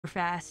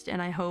fast,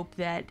 and I hope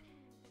that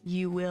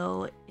you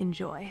will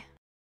enjoy.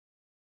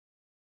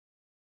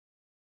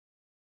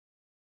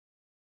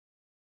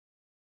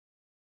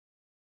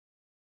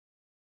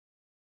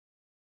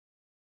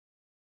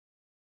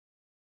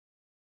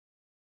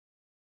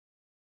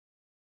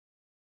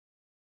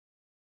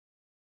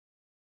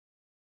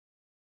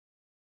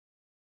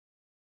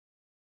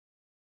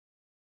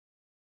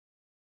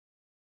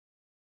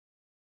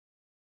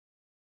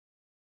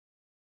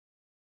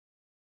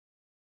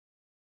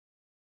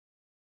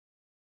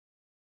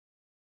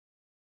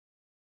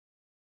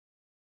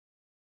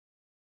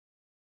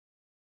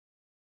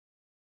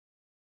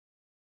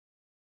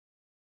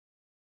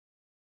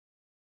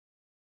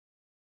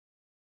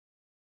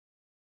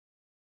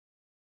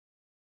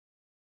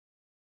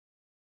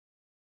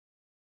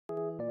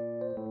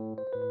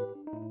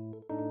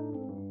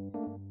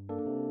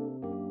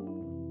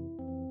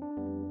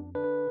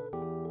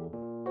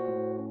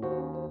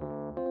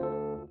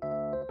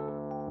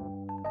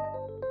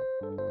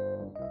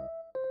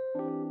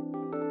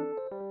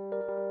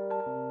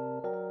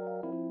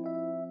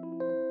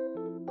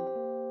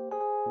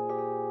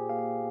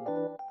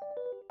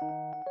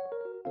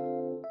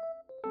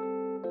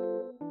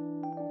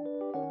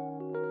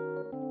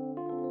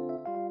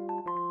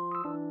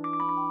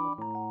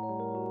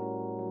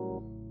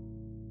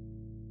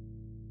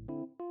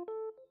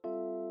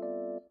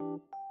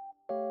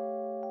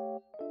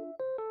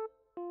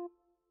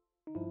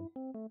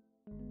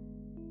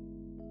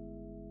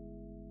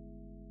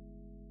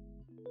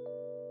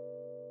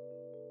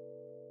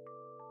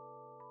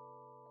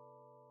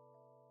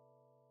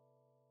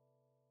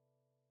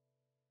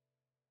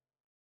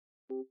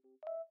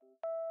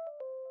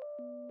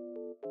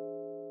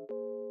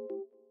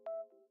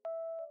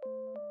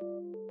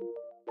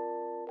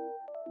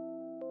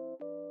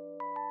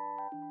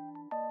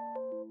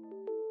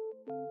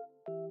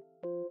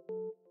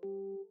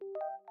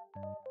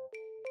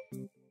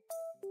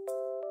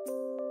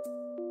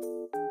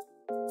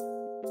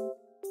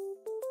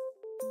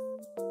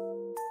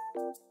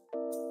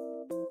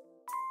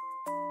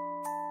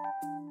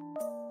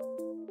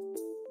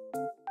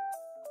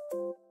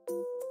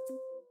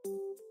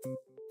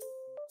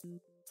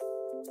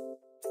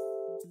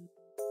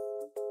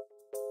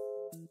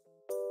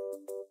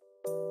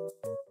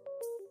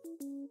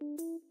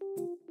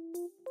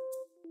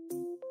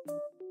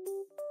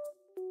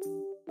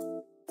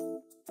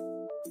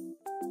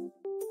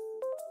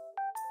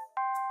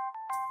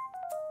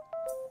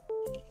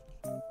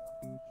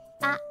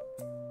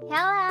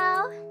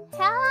 Hello!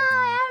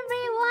 Hello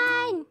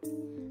everyone!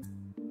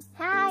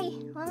 Hi!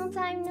 Long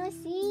time no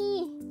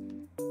see!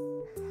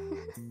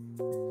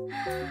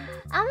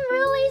 I'm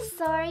really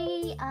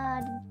sorry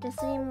the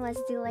stream was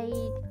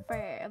delayed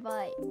for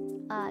about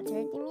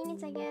 30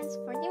 minutes, I guess.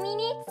 40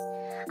 minutes?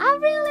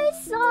 I'm really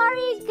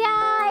sorry,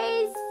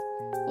 guys!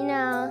 You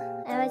know,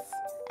 I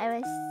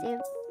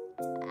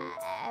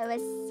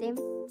was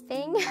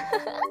simping.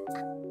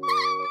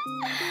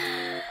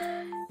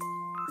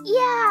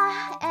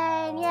 Yeah,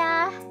 and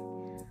yeah,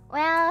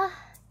 well,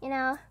 you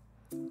know,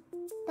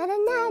 na na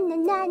na na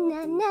na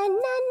na na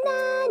na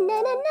na na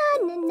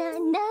na na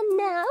na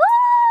na.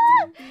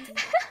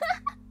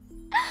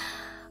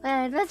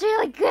 Well, it was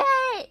really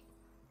great.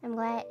 I'm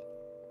glad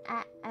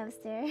I was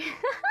there.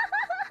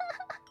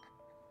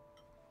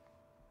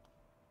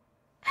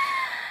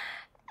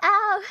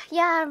 Oh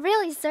yeah, I'm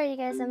really sorry,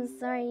 guys. I'm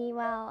sorry.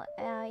 Well,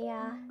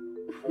 yeah.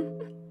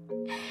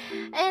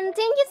 And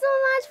thank you so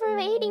much for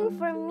waiting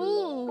for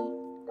me.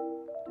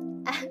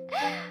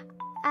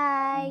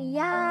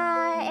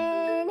 Yeah,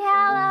 and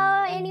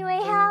hello. Anyway,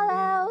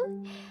 hello.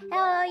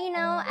 Hello, you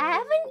know, I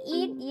haven't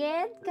eaten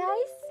yet,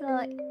 guys. So,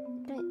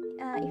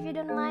 if you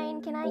don't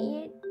mind, can I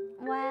eat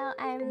while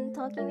I'm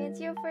talking with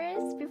you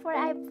first before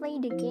I play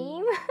the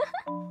game?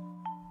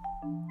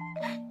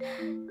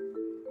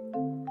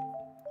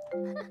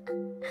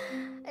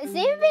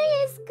 Simping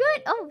is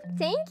good. Oh,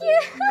 thank you.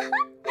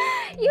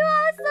 You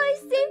also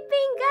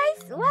simping,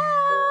 guys.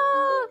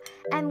 Wow.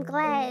 I'm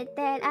glad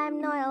that I'm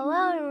not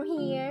alone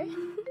here.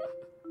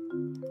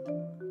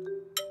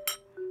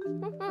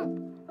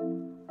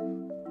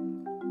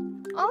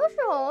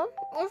 Also,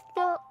 if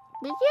the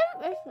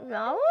BGM is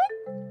loud,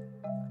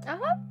 I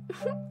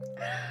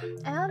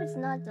hope it's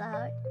not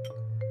loud.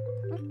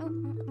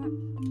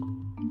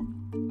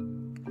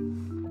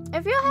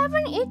 If you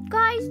haven't eat,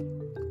 guys,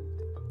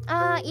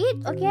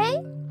 eat,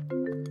 okay?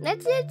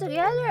 Let's eat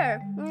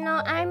together. You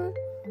know, I'm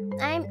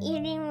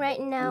eating right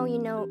now, you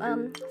know,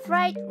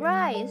 fried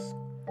rice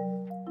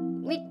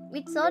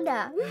with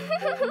soda.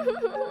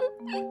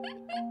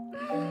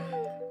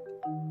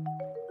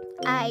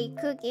 I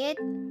cook it,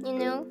 you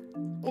know.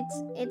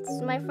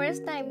 It's my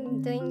first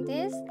time doing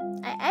this.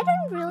 I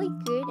don't really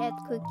good at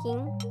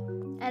cooking.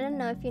 I don't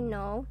know if you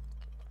know.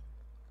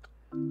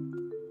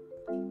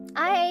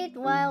 I ate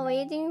while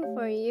waiting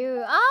for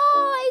you.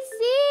 Oh, I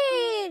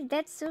see.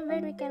 That's so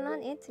bad we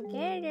cannot eat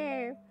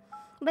together.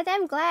 But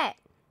I'm glad.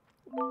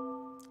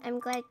 I'm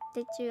glad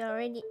that you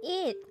already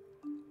eat.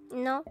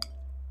 You know?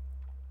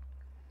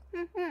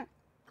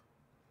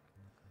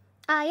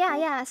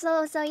 Yeah.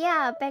 So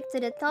yeah, back to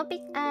the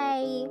topic.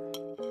 I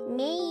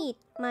made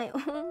my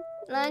own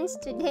lunch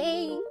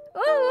today.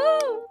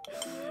 Woo!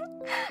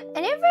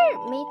 I never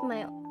made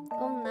my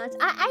own lunch.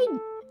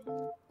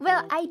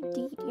 Well, I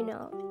did, you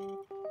know.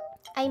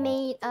 I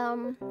made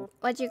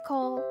what you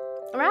call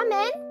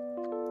ramen?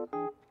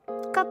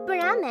 カップ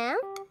ラーメン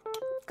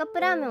カップ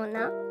ラーメンを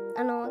な、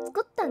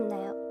作ったんだ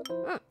よ。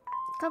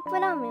カップ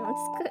ラーメンを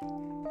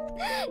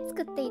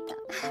作っていた。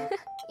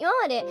今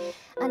まで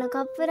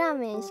カップラー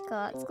メンし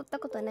か作った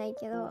ことない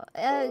けど、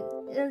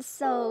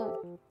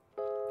so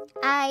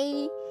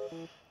I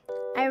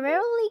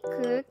rarely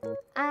cook.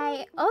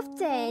 I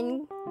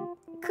often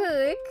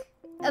cook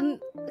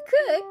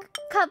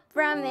cup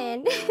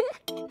ramen.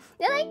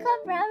 You like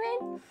cup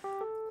ramen?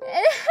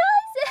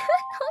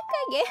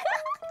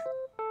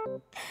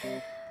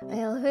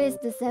 Well, who is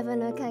the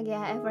seven Hokage?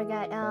 I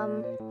forgot.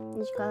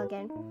 What you call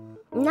again?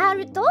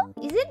 Naruto?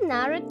 Is it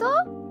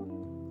Naruto?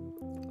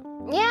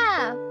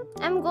 Yeah,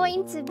 I'm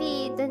going to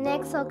be the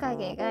next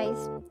Hokage,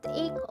 guys. The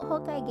 8th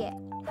Hokage.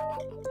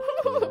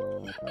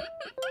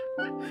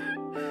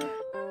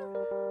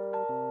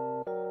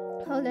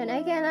 Hold on,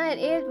 I cannot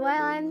eat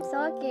while I'm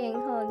talking.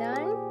 Hold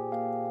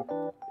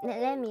on.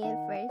 Let me eat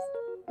first.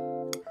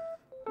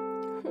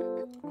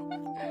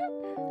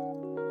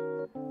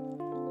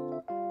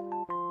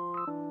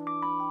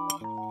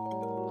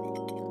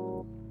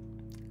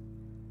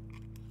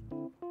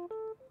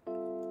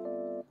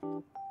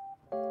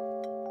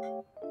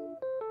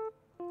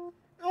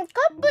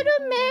 Cup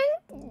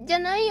ramen? じゃ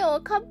ないよ、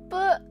カップ。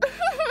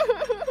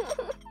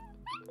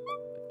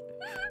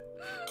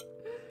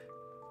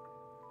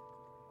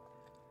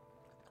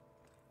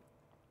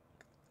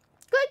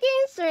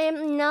Cooking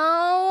stream?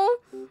 No.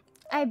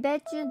 I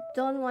bet you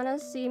don't wanna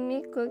see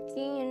me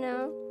cooking, you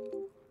know.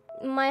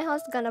 My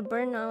house gonna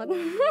burn out.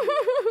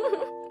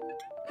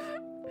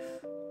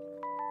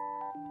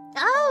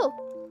 Oh!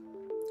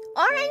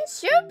 Orange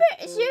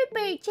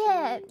super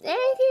chat.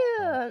 Thank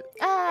you.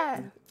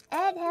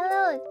 Ed,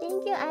 hello.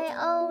 Thank you. I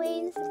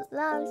always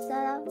love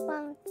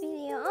SodaFunk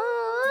video.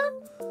 Oh,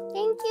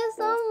 thank you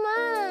so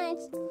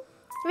much.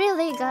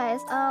 Really,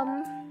 guys.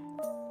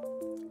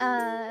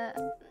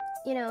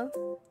 You know,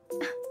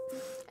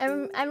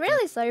 I'm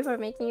really sorry for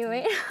making you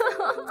wait.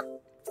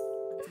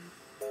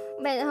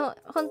 But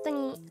本当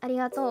にあり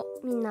がと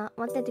う。みんな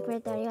待っててく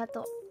れてありが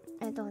とう。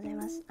ありがとうござい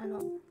ます。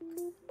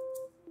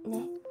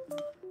ね。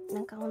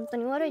なんか本当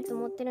に悪いと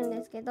思ってるん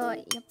ですけど、やっ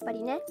ぱ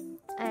りね、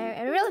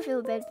I really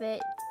feel bad, but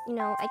you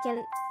know, I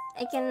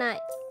cannot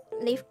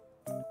leave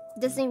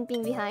the same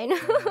thing behind.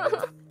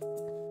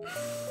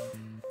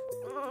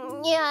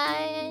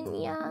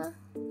 Yeah.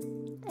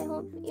 I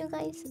hope you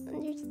guys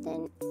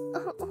understand.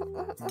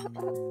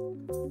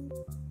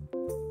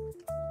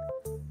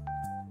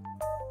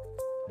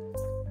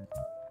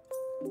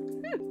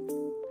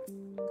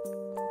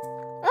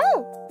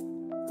 Oh!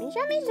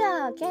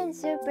 Misha, can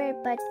super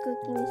bad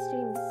cooking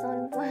stream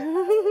on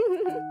one.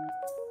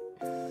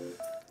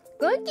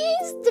 Cooking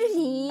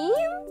stream?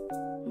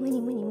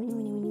 Muni.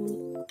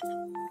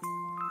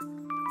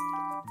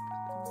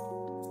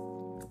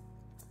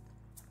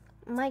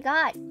 My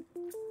god.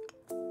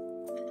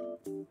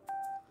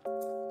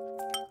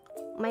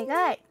 My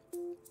god.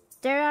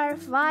 There are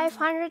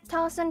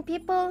 500,000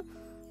 people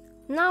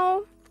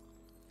now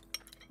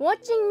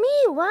watching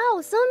me.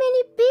 Wow, so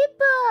many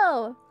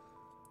people.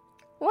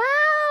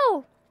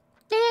 Wow.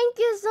 Thank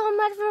you so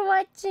much for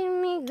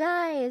watching me,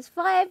 guys.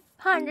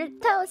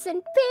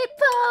 500,000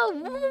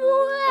 people.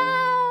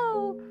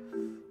 Wow.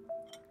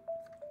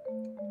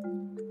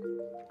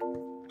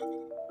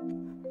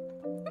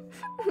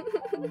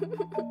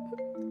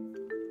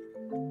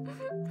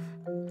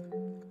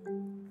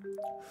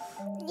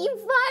 You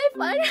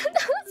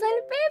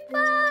 500,000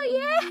 people.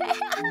 Yeah.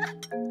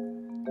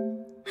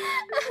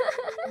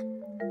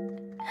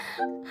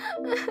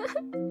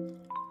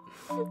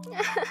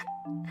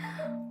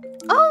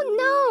 Oh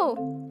no!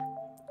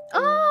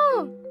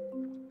 Oh!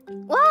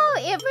 Wow,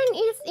 even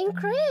it's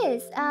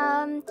increased.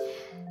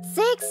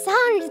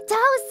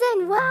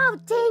 600,000. Wow,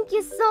 thank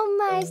you so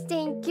much.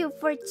 Thank you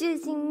for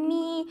choosing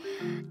me.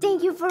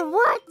 Thank you for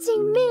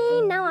watching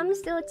me. Now I'm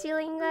still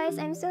chilling, guys.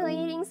 I'm still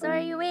eating.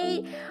 Sorry,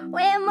 wait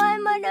a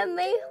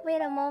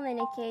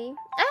moment, okay?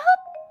 I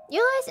hope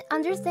you guys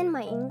understand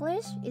my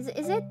English. Is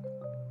it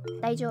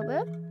大丈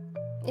夫?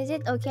 Is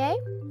it okay?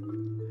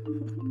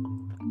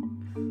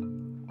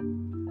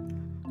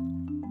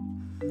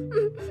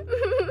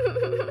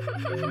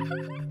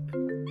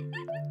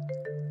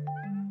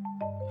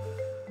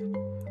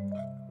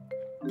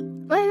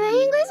 My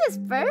English is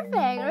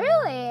perfect,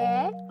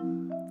 really?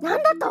 な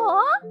んだと?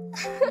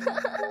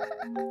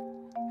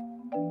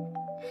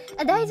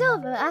 大丈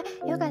夫?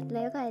 よかった。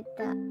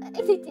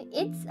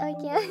It's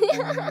okay.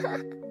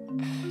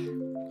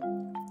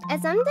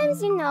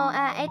 Sometimes, you know,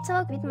 I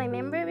talk with my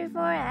member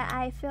before.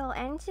 I feel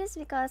anxious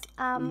because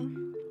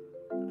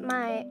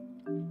my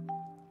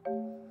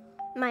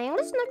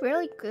English is not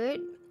really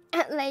good.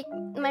 Like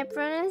my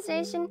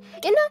pronunciation,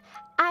 you know,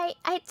 I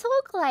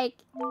talk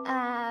like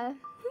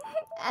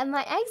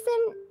my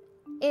accent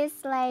is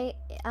like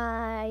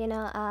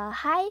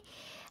high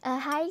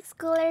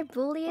schooler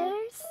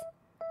bullies,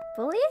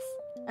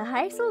 a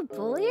high school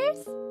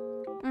bullies.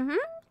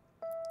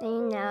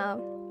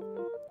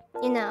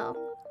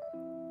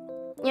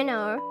 You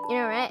know,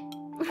 right?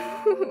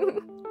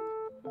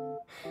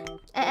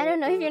 I don't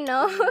know if you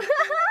know.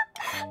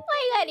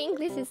 My God,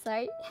 English is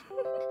hard.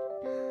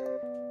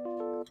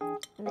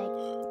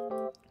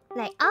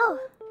 like, oh,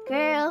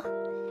 girl,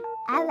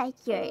 I like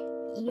your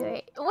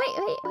wait,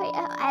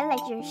 I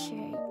like your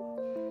shirt.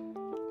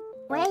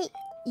 Wait,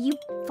 you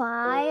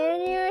bought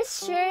your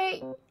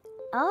shirt?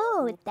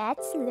 Oh, that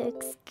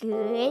looks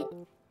good.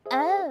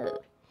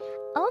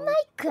 Oh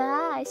my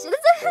gosh.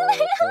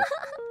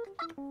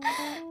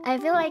 I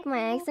feel like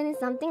my accent is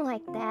something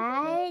like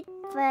that,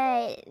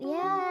 but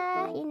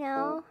yeah,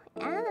 ew,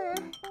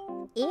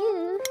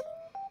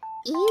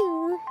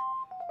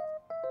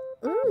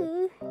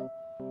 ooh,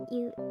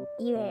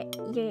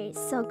 you're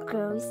so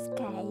gross,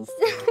 guys.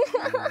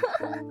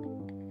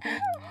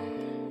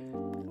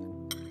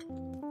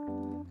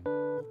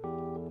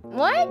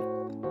 What?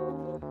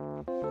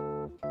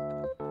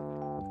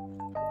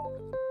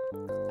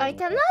 I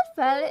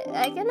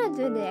cannot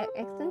do the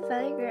accent,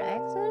 Valley Girl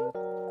accent.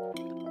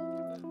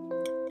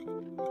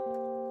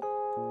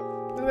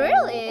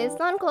 Really? It's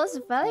not close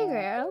to Valley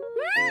Girl.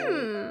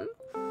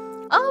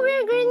 Oh,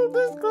 we're going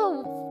to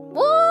school.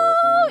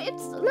 Whoa!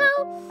 It's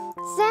now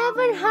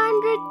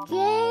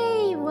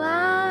 700K.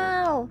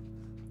 Wow.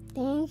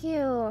 Thank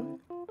you.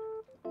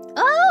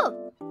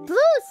 Oh,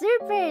 blue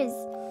surprise.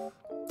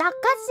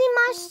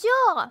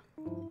 Takashimashou.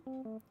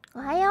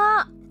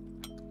 Ohayo.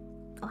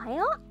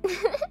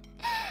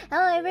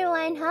 Hello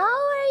everyone, how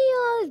are you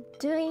all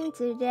doing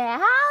today?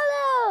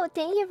 Hello!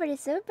 Thank you for the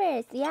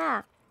supers.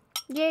 Yeah,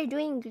 you're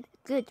doing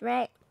good,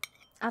 right?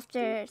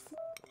 After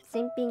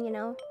sleeping,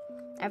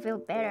 I feel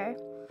better.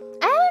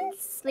 I haven't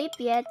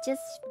slept yet,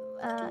 just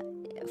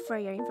for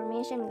your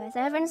information, guys.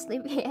 I haven't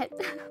slept yet.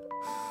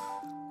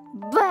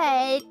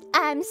 But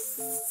I'm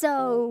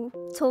so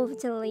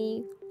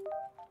totally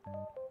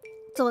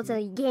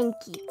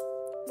Genki.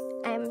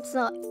 I'm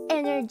so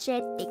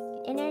energetic,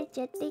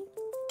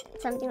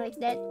 something like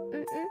that.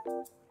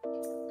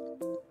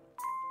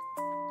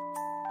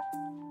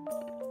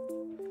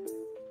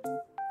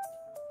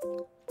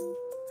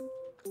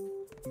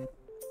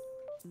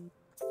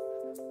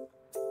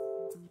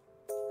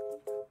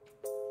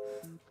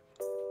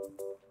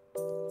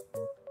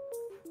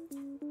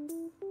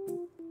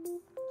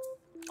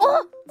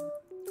 Oh!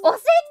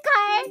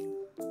 Osekai!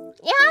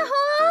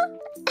 Yahoo!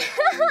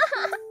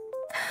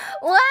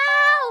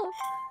 Wow!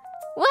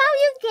 Wow,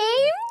 you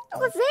came?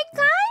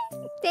 Osekai?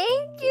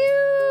 Thank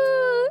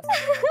you!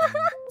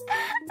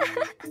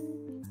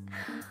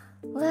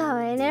 Wow,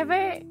 I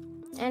never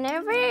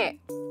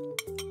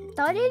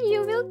thought that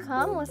you will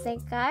come,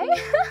 Osekai.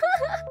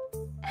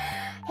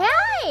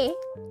 Hey!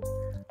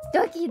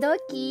 Doki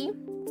doki.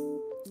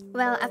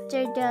 Well,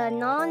 after the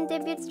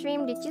non-debut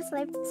stream, did you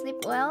sleep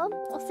well,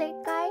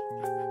 Osekai?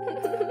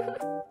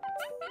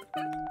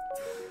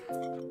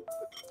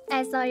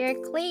 I saw your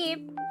clip,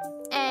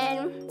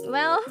 and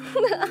well,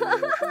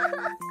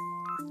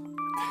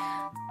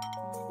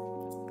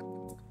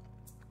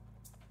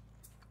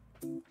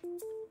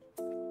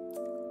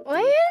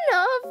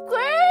 well, of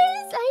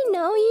course, I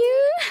know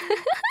you.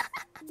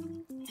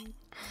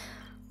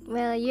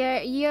 Well,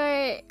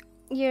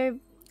 your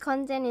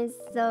content is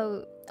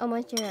so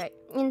much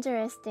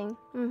interesting.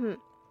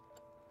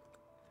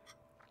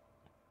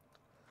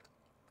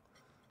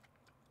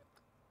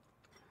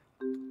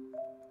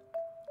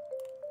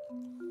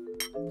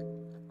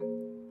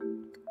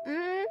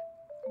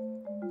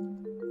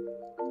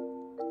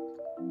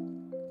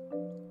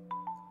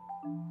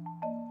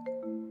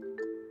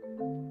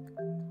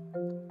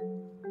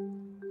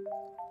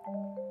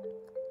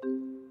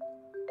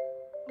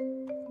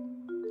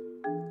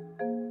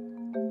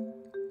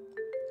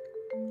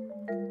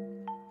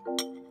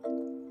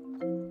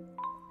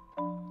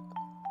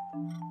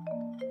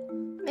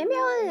 Maybe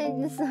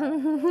I'll do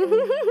some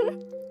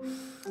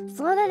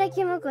Soda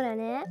Kimokura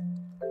ne.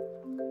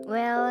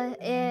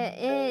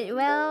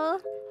 Well,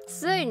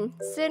 soon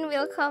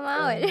will come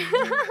out.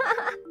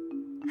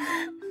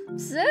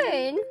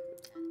 Soon.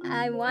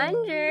 I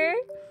wonder.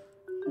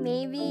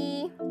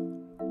 Maybe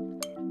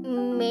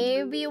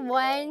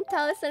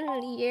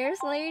 1,000 years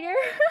later.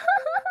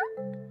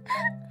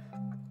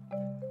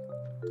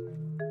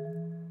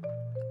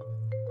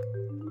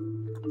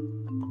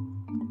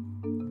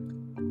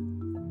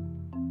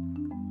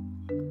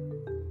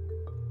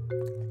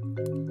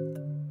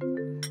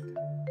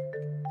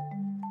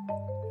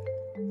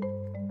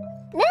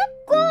 Let's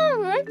go.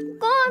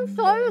 I'm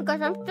sorry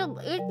guys, I'm still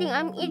eating.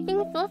 I'm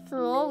eating so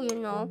slow,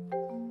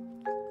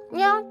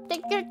 Yeah,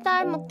 take your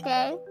time,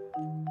 okay?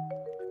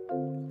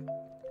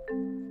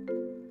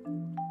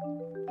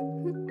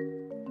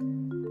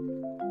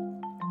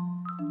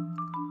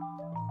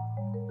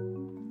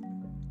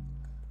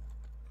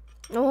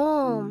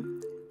 Oh,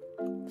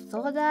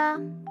 soda.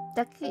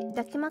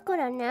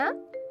 Dakimakura ne?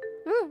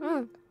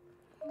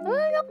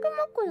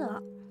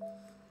 Dakimakura.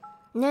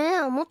 ねえ、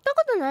思った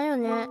ことないよ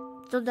ね。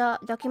抱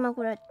き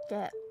枕っ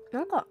て。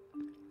なんか、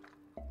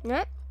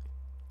ね。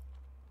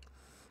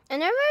I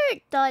never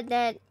thought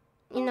that,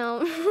 you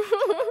know,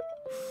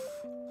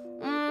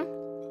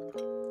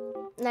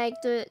 like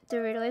to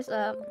release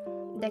a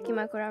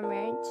dakimakura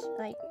merch.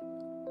 Like,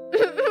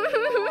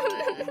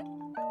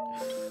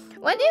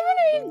 what even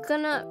are you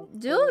gonna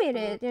do with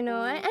it? You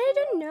know, I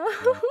don't know.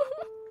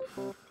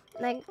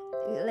 like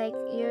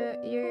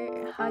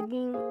you're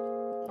hugging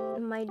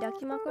my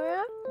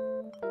dakimakura.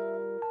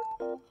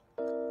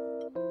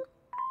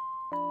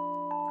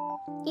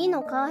 いい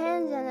のか？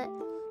変じゃない。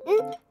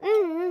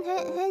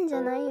変じ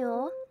ゃない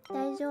よ。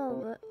大丈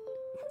夫。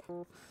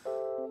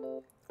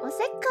お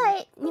せっか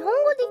い、日本語で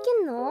き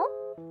んの？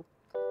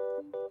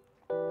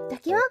抱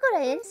き枕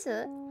です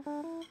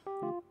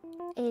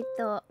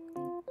1000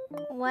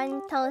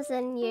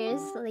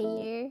 years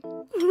later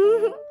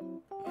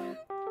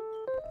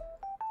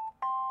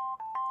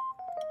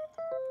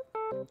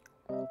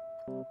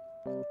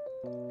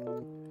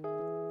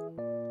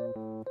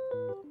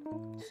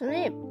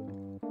sleep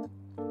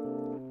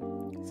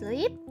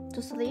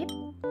to sleep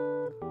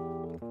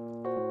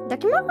抱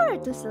き枕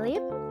to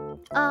sleep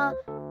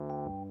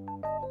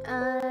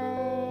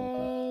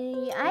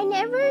I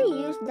never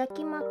used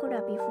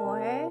dakimakura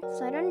before,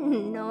 so I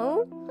don't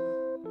know.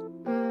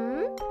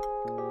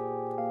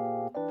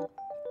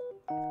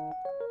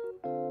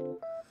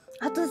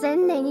 あと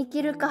1000年生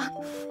きるか。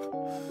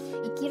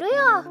生きるよ。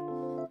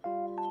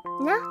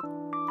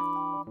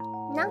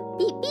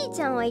ピー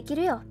ちゃんは生き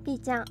るよ。ピー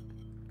ちゃん。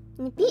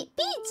ピー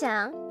ち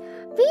ゃん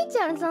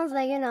sounds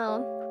like, you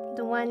know,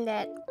 the one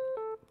that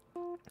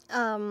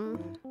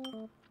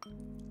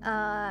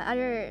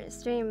other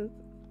streamer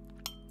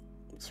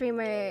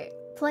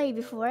play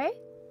before.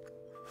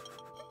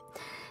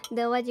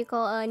 The what you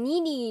call a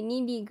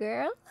needy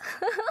girl.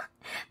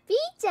 ピー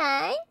ち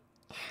ゃん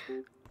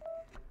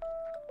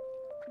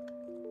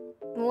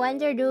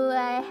Wonder do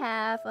I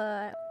have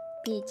a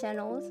P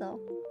channel also?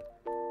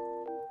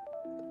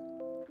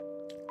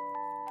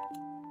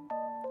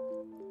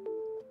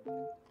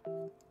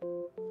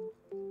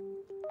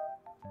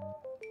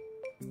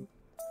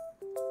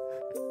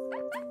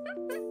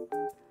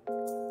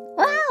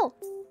 Wow!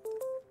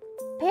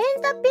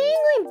 Penta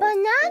penguin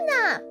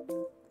banana.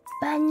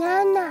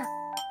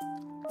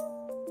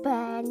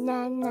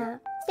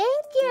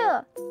 Thank you.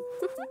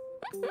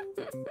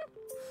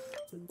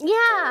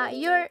 Yeah,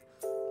 your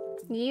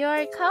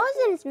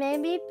cousins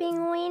maybe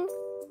penguin.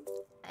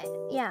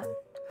 Yeah.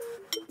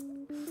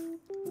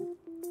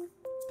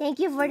 Thank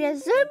you for the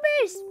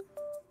supers,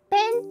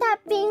 Penta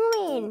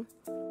penguin.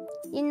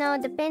 You know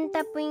the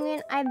Penta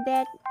penguin. I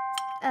bet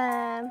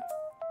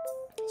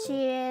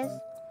she is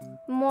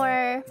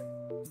more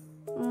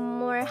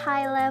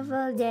high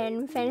level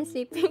than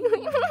fancy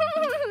penguin.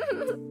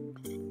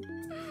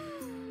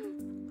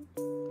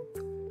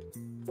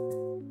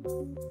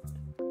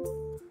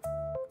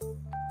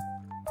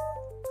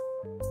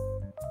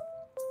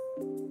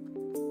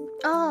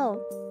 Oh,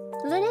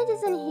 Lunette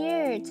isn't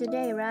here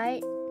today,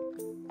 right?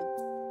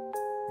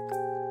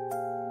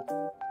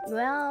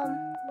 Well,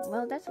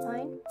 that's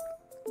fine.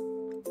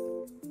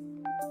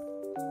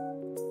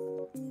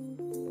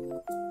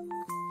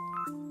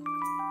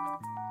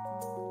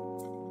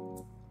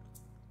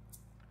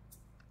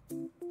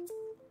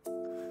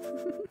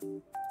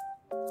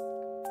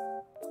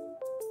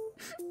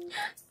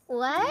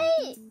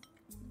 What?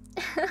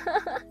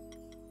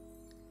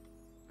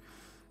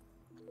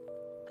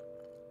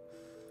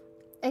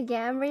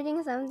 Again, I'm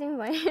reading something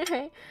funny,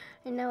 right?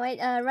 You know what?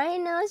 Right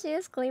now she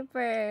is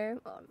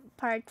Clipper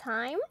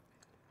part-time.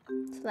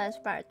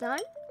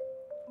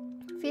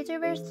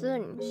 VTuber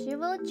soon. She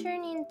will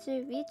turn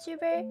into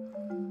VTuber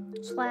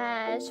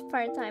 /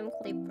 part-time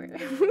Clipper.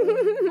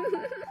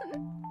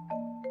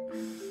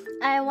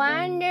 I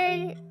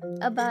wondered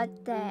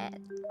about that.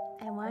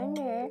 I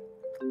wonder.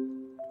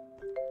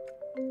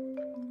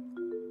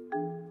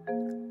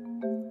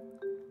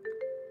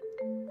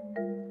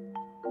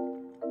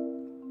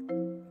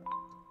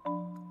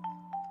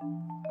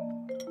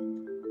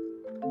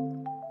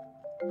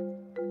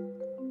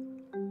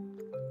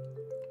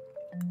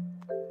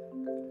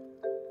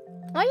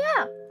 Oh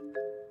yeah.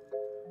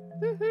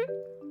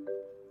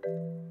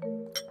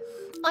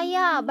 Oh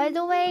yeah. By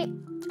the way,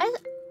 my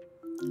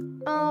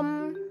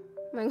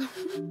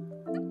God.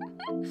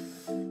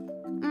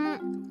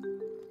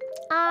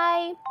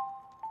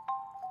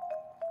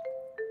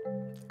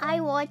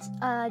 I watched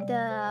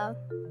the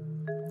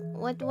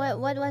what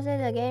was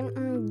it again?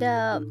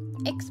 The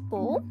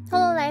Expo,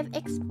 Hololive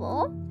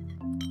Expo,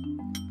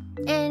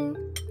 and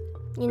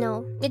you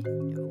know it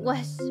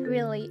was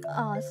really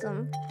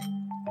awesome.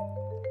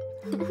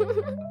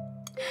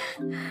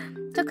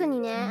 特に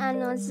ね、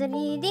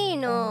3D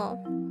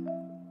の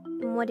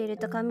モデル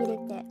とか見れ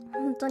て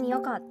本当に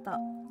良かった。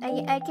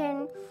I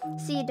can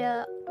see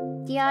the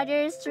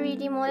other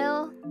 3D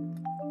model,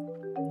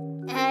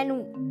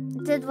 and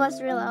that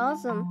was really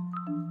awesome.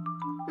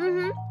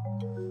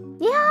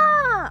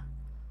 Yeah,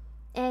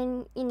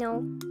 and you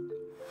know,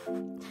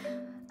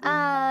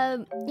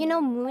 you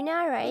know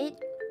Muna, right?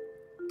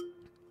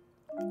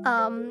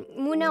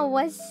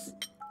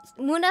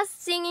 Muna's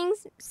singing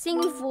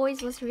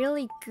voice was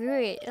really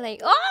good.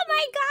 Like, oh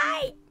my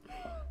god!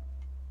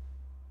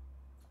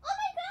 Oh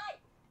my god!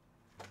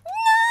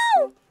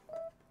 No!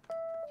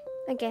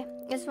 Okay,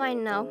 it's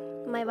fine now.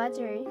 My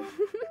battery.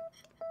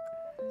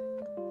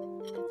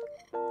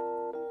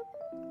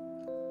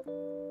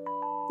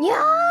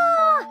 Yeah!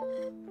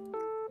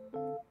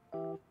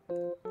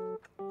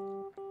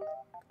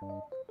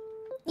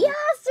 Yeah,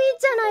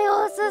 Sweet-chan, I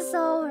also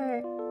saw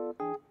her.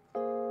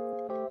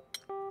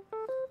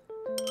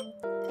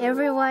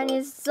 Everyone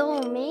is so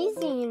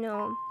amazing, you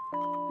know.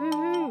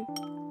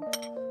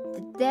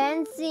 The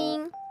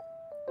dancing,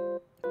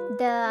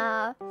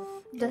 the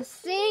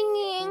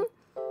singing,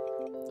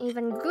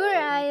 even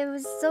Gura, it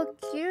was so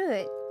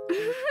cute.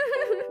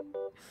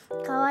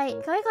 かわいか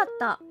っ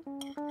た。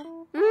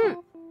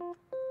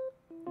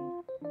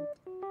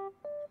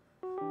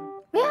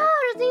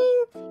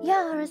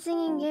Yeah, her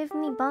singing gave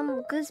me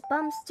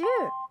goosebumps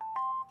too.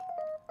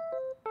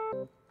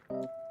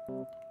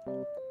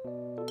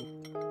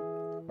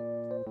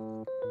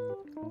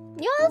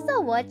 You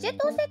also watch it,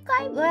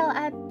 Osekai? Well,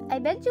 I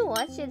bet you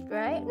watch it,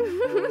 right?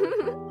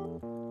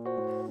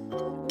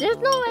 There's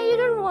no way you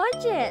don't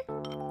watch it.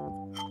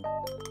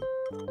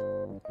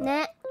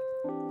 ね。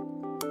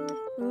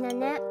み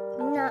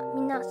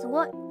んなす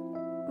ごい。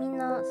みん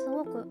なす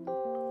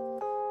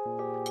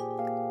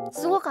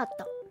ごかっ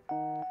た。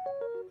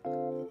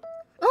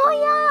Oh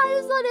yeah,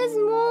 I saw this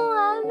small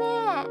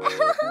anime.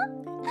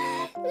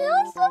 It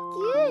was so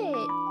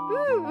cute.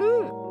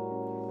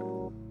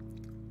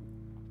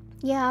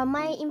 Yeah,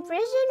 my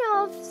impression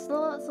of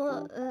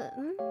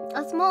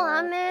a small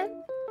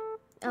anime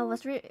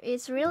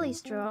it's really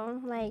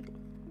strong. Like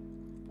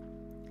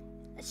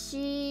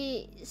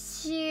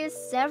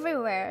she's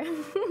everywhere.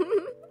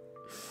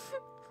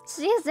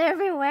 She's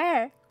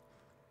everywhere.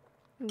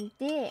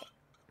 Indeed.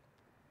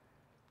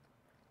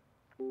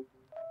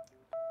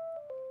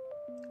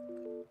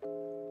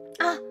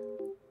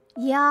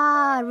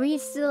 Yeah,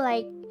 Risu,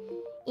 like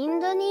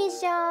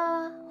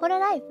Indonesia horror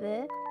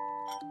life.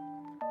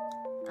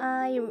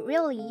 I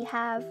really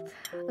have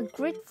a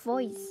great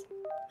voice.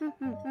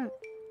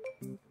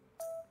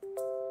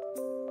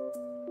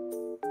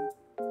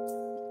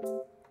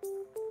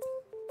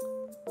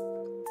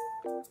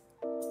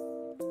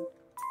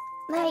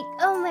 Like,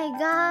 oh my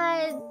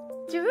god,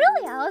 you're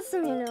really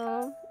awesome, you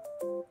know.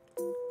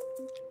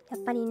 やっ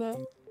ぱりね、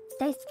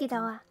大好き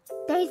だわ。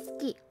大好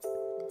き。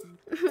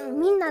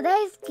みんな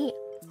大好き。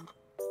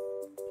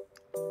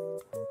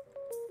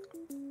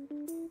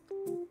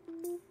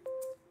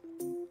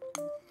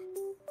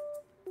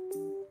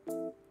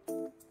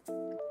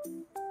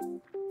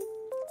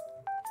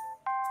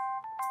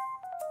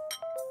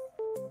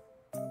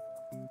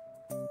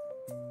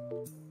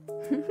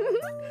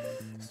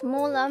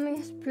Small lamb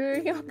is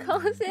pure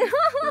yakase.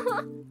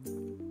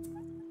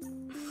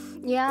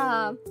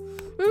 Yeah.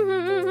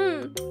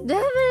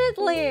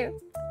 Definitely.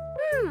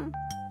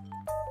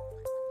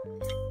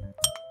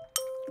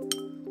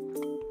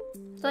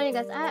 Sorry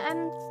guys,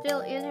 I'm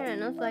still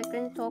ignorant, so I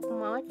can't talk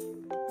much.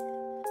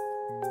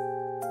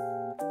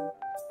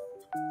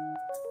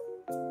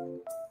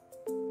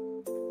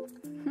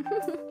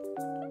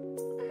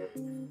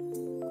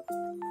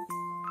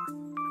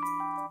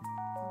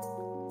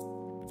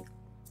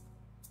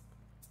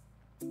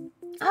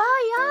 Oh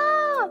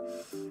yeah,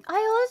 I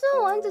also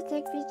want to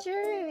take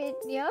picture with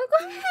Yago.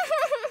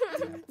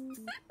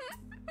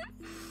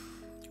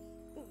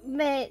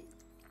 But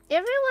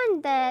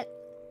everyone that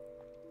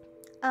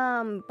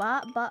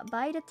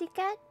buy the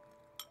ticket,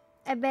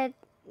 I bet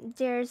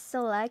they're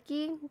so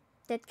lucky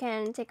that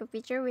can take a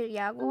picture with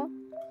Yago.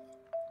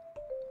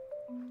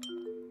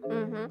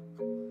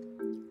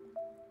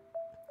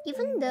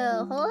 Even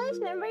the whole life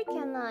member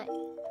cannot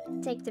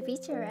take the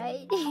picture,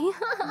 right?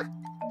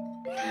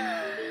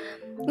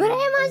 羨ま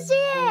しい。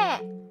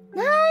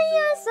なんや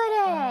そ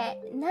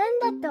れ。なん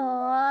だと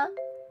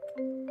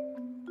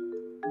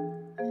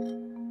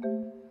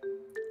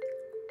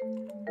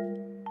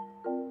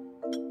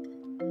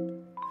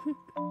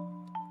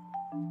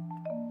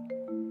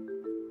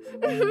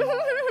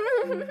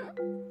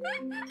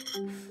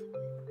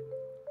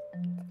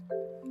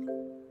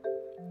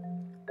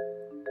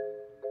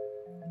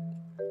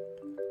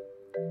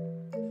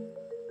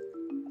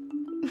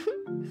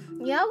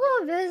？Yago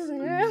best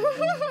girl.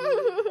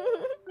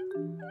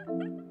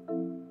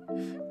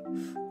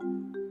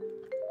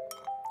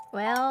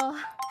 Well,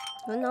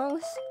 who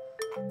knows?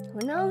 Who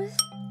knows?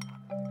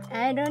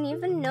 I don't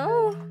even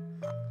know.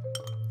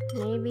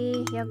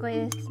 Maybe Yago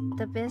is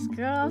the best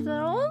girl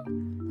after all?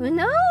 Who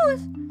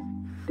knows?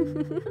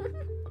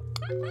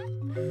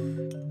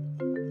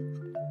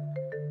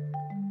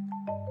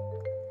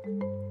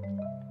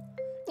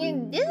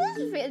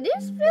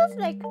 This feels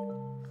like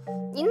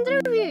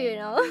interview, you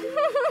know.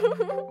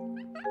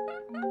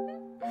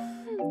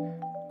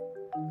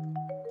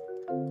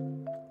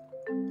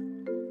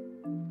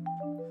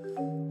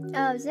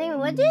 Saying,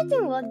 what do you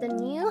think about the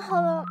new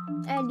Hello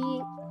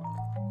Eddie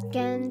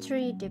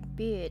Gantry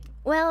debut.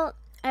 Well,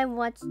 I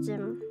watched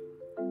them.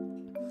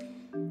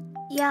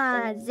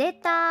 Yeah,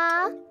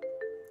 Zeta,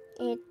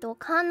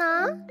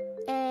 Kana,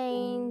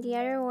 and the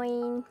other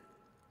one,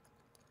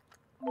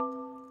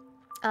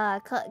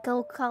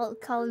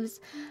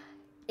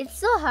 it's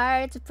so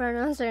hard to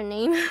pronounce her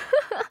name.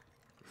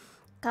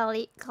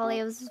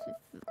 Kalios.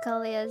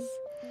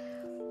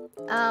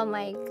 Oh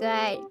my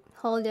god.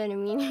 Hold on a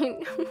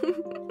minute.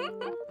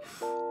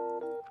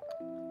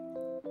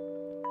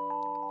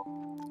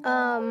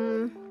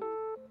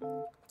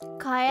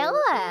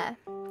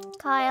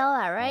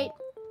 Kyla, right?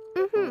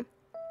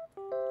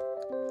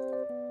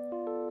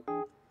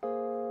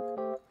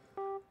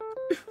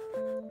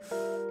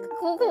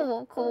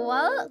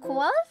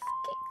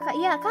 Kowalski?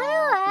 Yeah,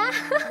 Kyla.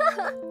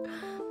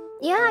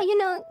 Yeah, you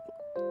know,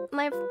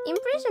 my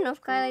impression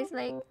of Kyla is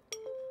like,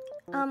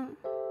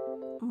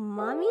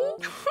 mommy?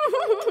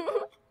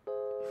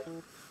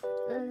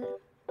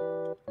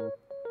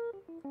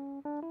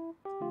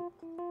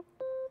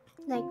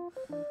 Like,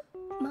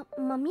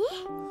 mommy?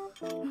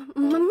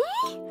 Mommy?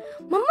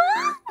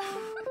 Mama?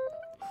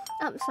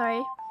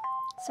 Sorry.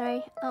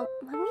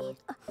 Mommy?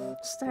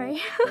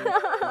 Sorry.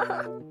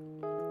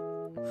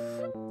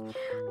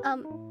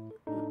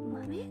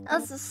 Mommy? Oh,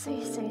 so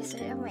sorry.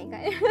 Oh my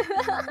god.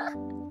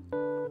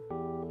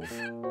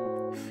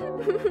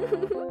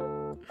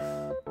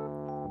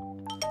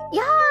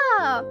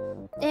 Yeah!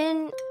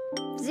 And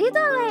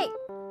Zita, like,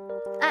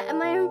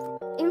 my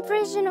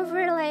impression of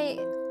her, like,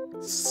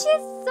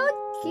 she's so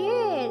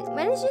cute.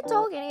 When she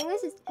talks in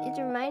English,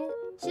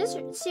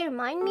 she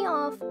reminds me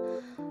of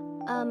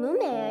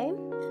Mume.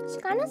 She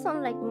kind of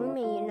sounds like Mume,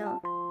 you know,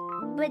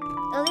 but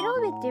a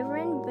little bit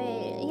different.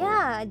 But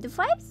yeah, the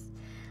vibes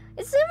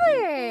is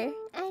similar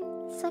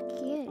and so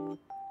cute.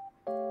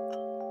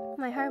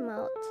 My heart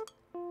melts.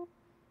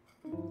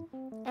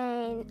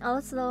 And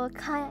also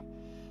Kana?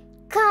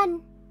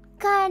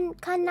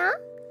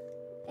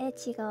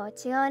 違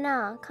う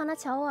な。かな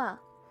ちゃうわ。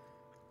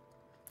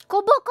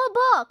コボ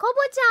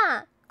ち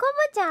ゃん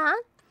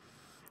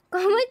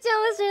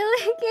was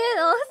really cute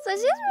also.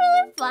 She's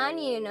really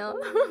funny, you know.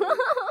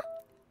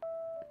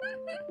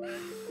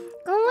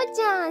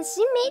 Kobo-chan,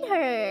 she made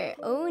her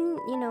own,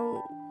 you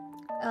know,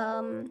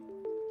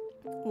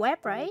 web,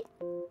 right?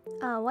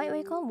 What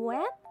we call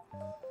web?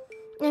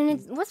 And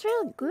it was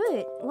really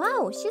good.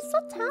 Wow, she's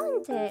so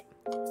talented.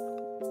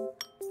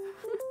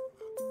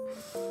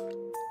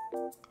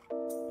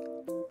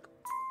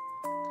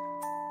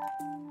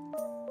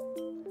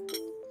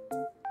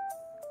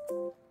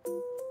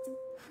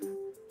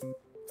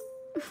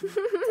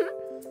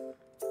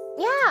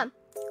 Yeah,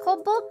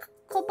 Kobo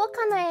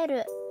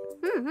Kanaeru.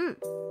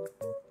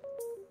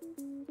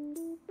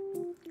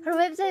 Her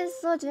website is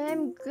so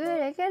damn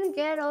good. I can't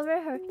get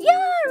over her.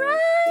 Yeah,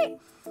 right.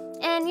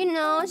 And you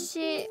know,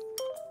 she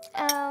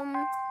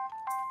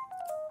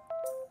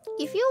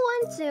if you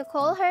want to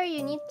call her,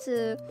 you need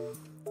to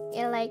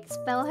like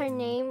spell her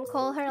name,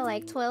 call her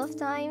like 12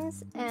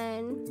 times,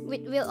 and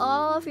with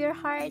all of your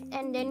heart,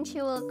 and then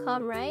she will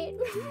come, right?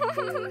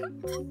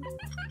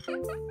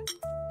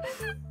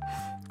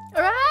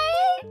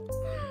 Right?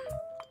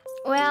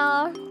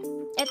 Well,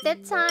 at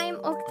that time,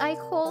 I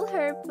called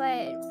her,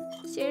 but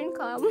she didn't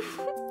come.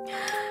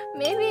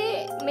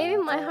 maybe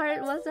my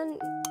heart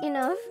wasn't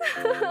enough.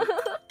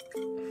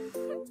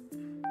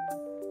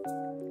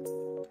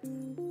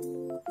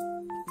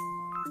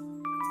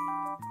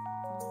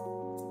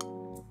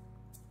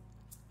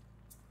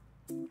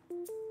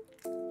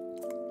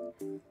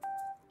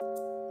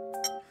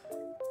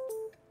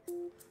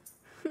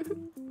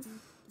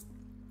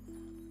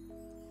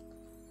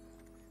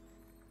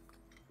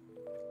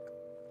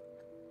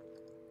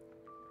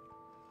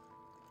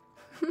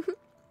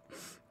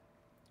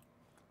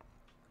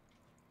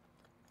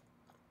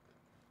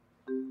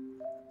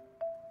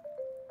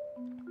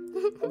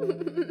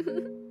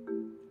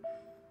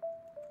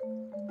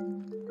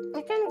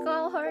 I can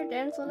call her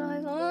then, so I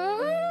was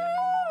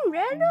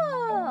Redo.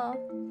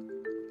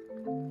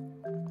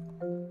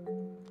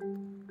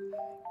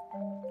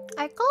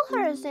 I called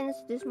her since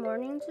this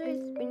morning, so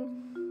it's been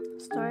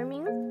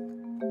storming.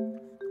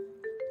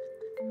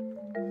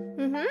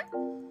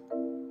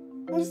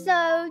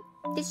 So,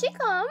 did she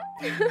come?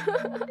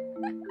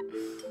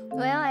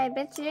 Well, I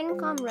bet she didn't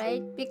come,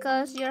 right?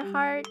 Because your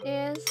heart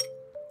is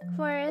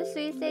for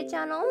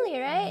Suisei-chan only,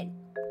 right?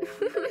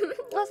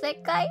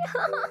 Osekai.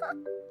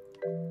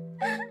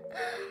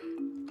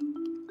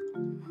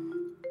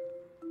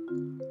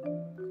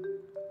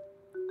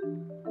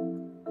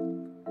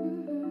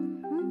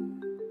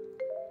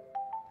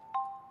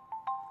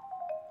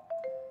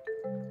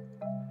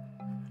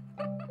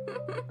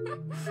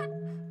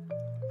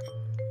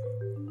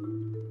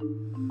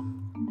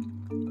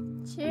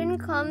 She didn't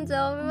come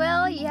though.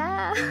 Well,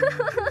 yeah.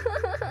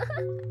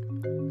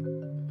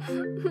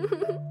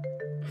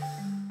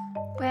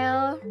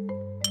 Well,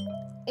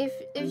 if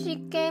she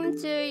came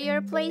to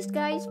your place,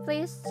 guys,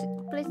 please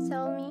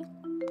tell me.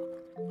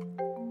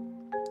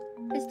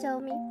 Please tell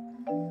me.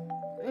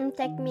 And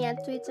tag me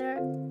at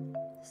Twitter.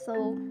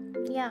 So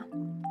yeah.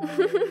 I'm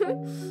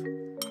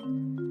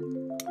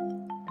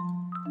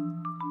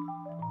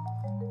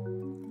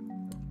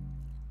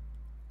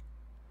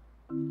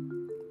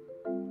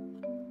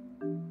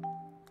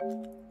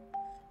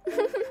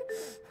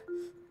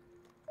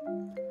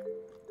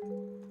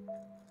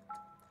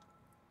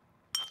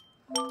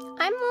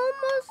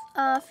almost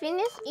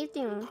finished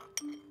eating,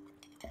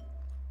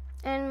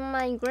 and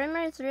my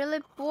grammar is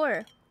really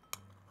poor.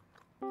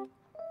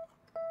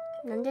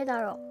 なんで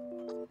だろう。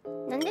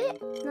なんで英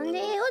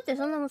語って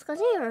そんな難しいん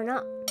やろ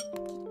な。きっ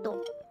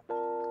と。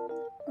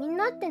みん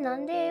なってな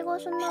んで英語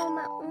そんなう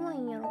まい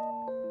んやろ。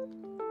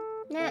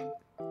ね。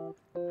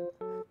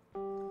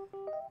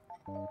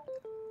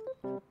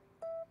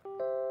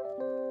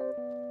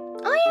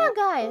Oh yeah,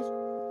 guys.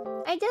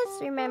 I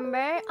just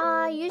remember.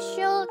 You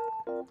should.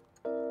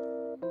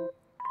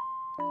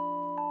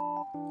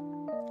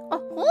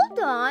 Oh, hold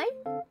on.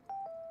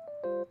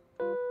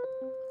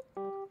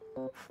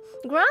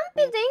 Grumpy,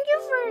 thank you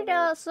for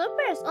the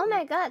supers. Oh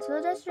my god,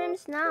 Soda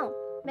streams now.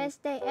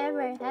 Best day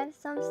ever. Have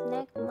some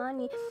snack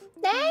money.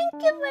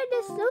 Thank you for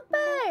the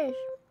supers.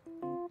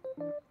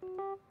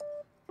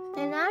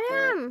 And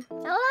Adam.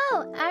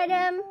 Hello,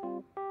 Adam.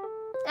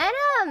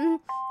 Adam,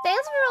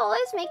 thanks for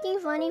always making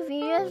funny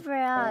videos for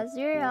us.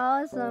 You're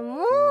awesome.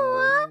 Ooh,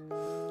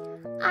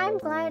 I'm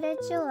glad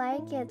that you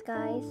like it,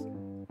 guys.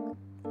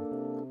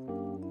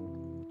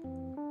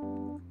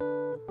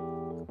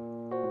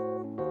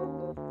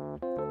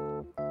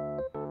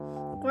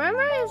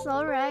 Grammar is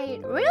alright.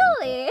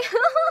 Really?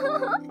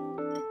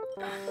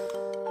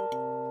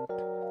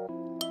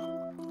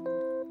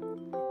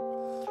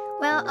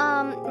 Well,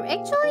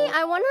 actually,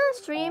 I wanna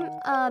stream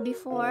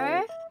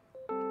before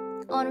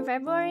on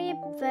February,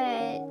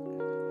 but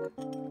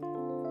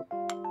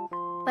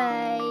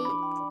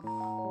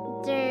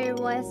there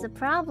was a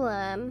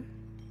problem.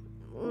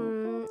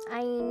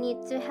 I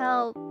need to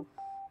help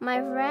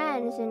my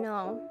friends, you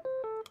know.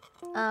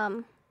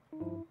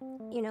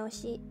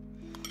 She.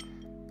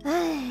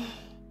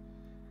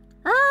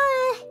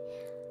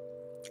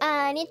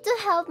 I need to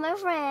help my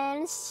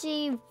friends.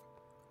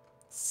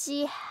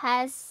 She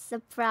has a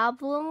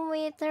problem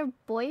with her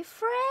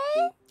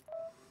boyfriend.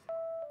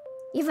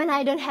 Even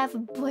I don't have a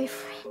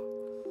boyfriend,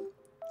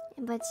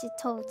 but she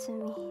told to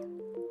me.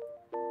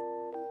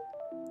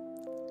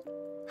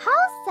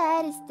 How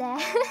sad is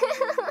that?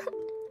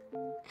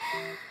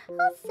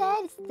 How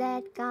sad is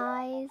that,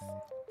 guys?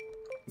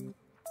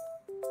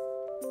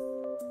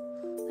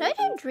 Should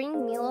I drink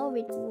Milo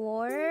with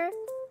water?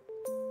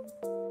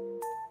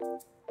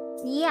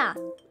 Yeah,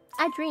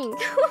 I drink.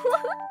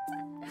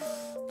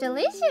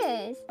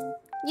 Delicious.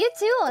 You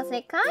too,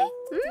 Osekai?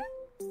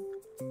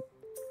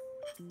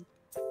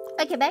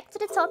 Okay, back to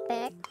the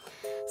topic.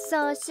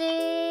 So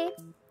she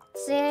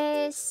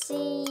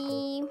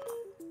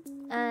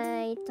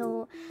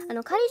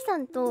カリさ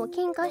んと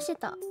喧嘩して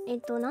た。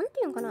なんて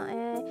いうんかな。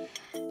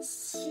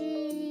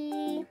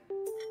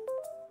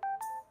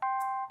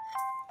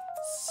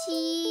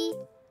she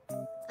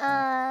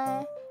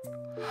has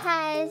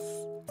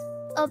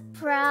a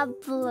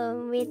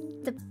problem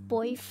with the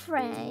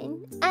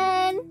boyfriend,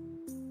 and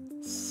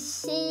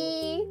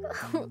she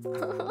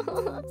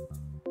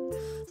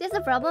has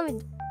a problem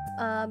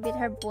with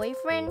her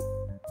boyfriend.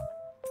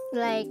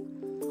 Like,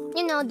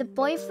 you know, the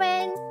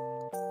boyfriend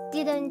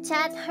didn't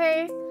chat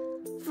her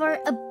for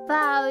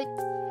about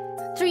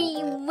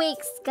 3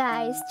 weeks,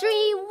 guys.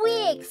 3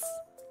 weeks.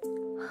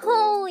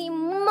 Holy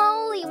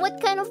moly, what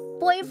kind of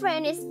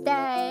boyfriend is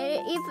that?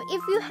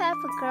 If you have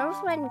a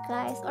girlfriend,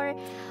 guys, or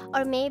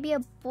maybe a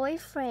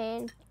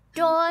boyfriend,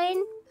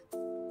 don't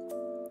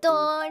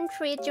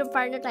treat your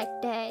partner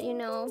like that, you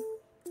know.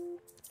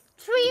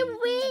 3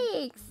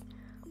 weeks.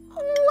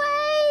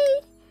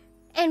 Wait.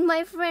 And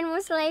my friend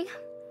was like,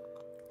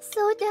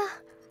 Soda,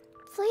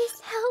 please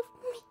help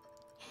me.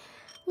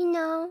 You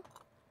know,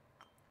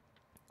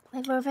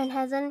 my boyfriend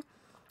hasn't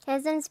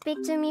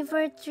speak to me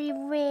for 3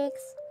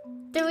 weeks.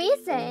 The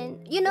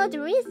reason, you know the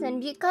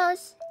reason,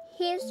 because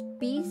he's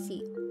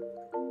busy.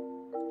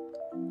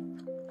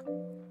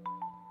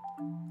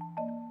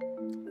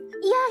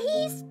 Yeah,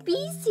 he's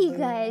busy,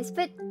 guys.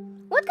 But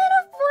what kind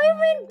of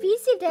boyfriend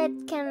busy that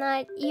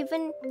cannot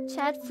even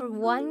chat for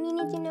 1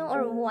 minute, you know,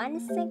 or 1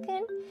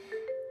 second?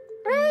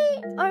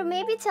 Right? Or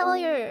maybe tell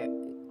your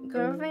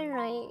girlfriend,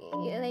 right?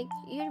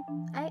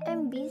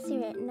 I'm busy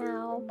right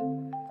now.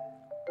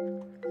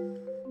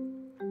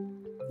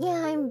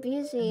 Yeah, I'm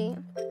busy.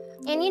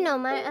 And you know,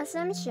 my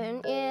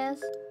assumption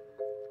is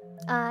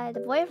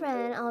the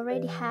boyfriend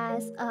already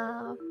has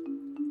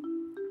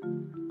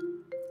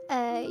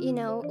you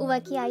know,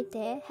 uwaki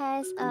aite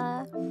has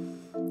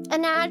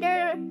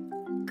another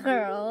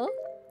girl.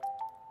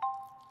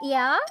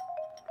 Yeah?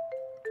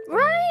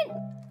 Right?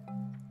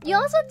 You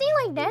also think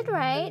like that,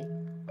 right?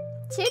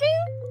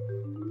 Cheating?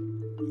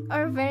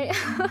 Or very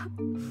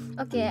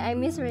okay, I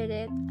misread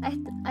it.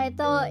 I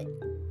thought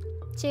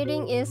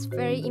cheating is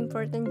very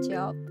important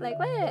job. Like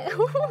what?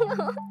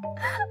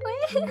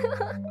 Wait.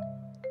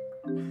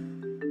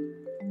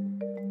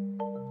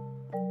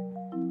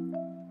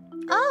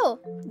 Oh,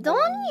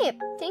 Donnie,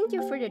 Thank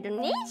you for the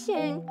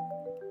donation.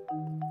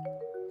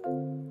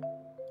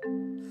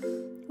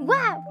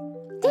 Wow,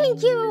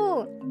 thank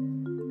you.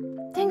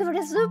 Thank you for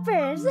the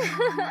supers.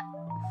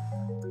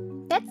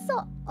 That's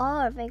so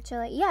off,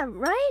 actually. Yeah,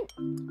 right?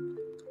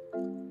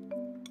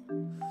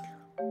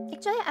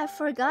 Actually, I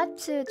forgot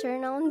to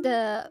turn on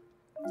the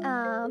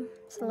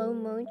slow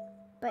mode,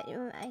 but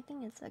I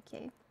think it's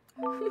okay.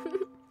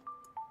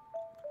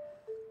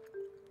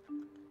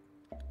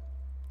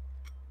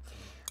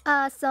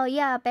 So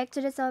yeah, back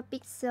to the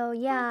topic. So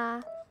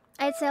yeah,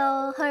 I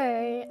told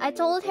her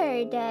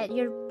that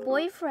your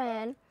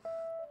boyfriend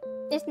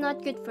is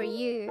not good for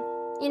you.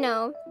 You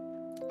know,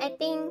 I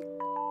think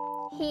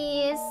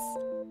he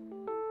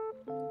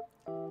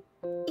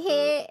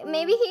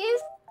maybe he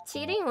is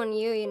cheating on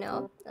you. You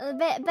know,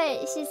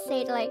 but she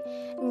said like,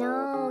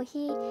 no,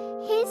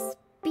 he's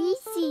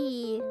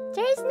busy.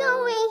 There's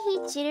no way he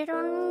cheated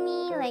on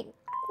me. Like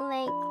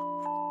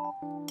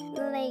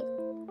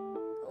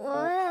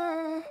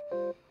what?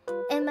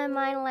 In my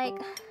mind, like,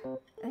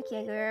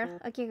 okay girl,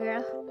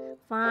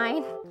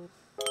 fine.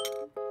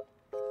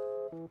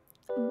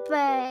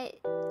 But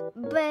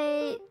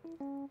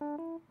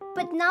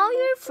now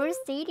you're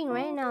first dating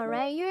right now,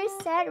 right? You're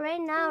sad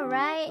right now,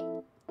 right?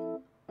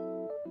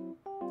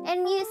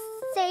 And you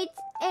said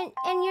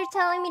and you're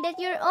telling me that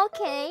you're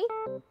okay?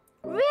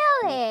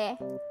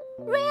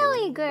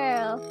 Really,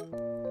 girl?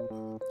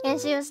 And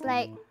she was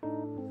like,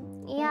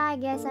 yeah, I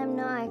guess I'm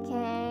not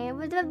okay.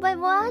 But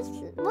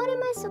what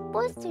am I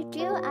supposed to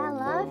do? I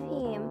love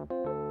him.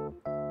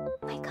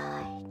 My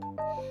God.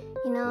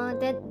 You know,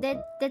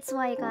 that's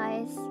why,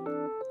 guys.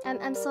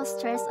 I'm so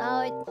stressed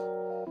out.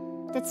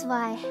 That's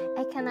why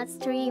I cannot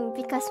stream,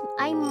 because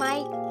I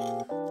might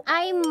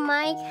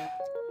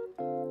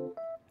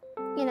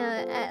you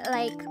know,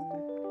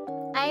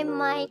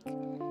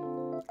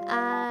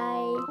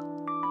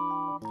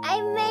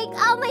 I make,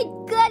 oh my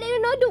God, I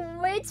don't know the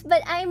words,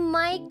 but I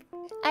might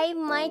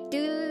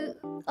do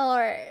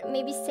or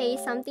maybe say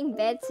something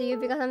bad to you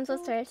because I'm so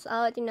stressed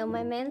out. You know,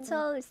 my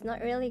mental is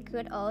not really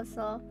good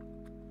also.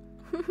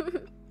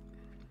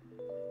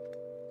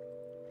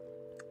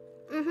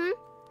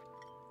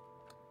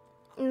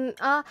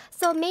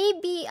 So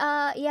maybe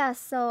yeah,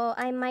 so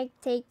I might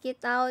take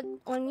it out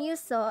on you,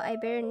 so I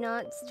better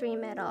not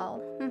stream at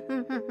all.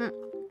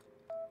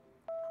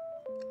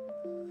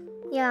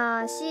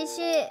 Yeah, she's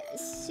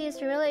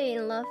really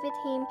in love with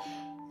him.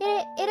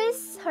 It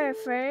is her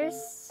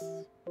first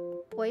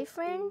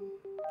boyfriend,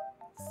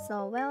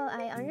 so well,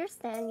 I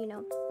understand, you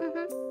know.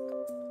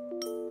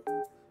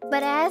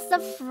 But as a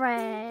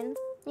friend,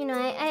 you know,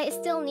 I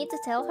still need to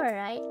tell her,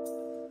 right?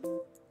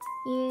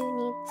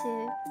 You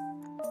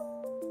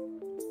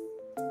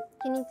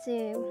need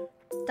to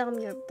tell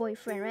me your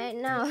boyfriend right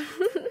now.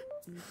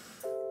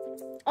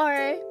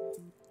 Or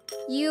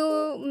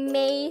you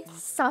may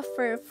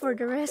suffer for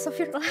the rest of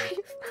your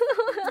life.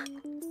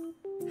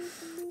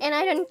 And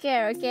I don't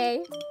care,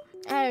 okay?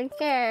 I don't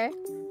care.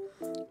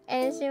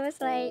 And she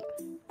was like,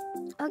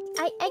 okay,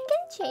 I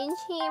can change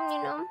him,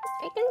 you know.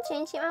 I can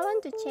change him. I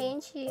want to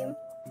change him.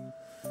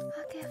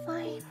 Okay,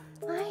 fine.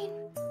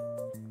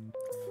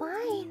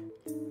 What?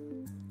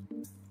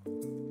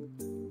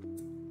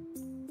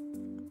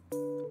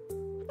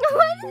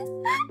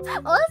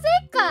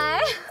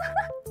 Osekai?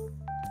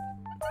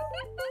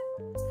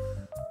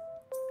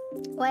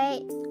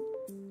 Wait.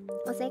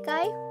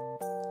 Osekai?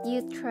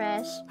 You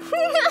trash.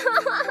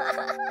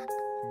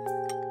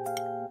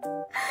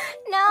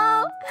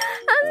 No,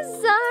 I'm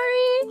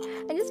sorry.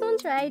 I just won't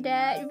try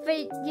that.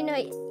 But you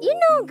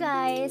know,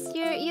 guys,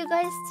 you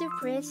guys too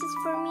precious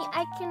for me.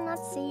 I cannot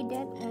say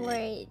that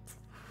word.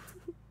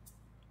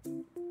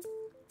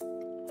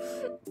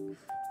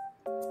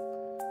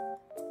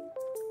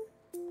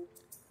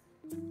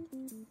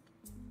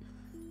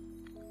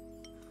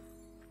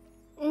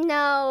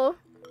 No,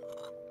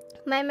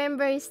 my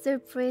member is too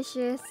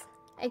precious.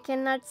 I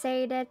cannot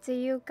say that to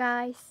you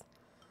guys.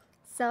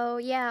 So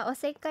yeah,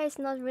 Oseka is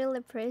not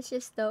really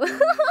precious though.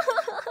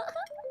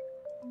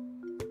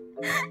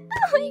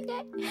 Oh my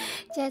God,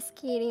 just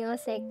kidding,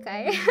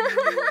 Oseka.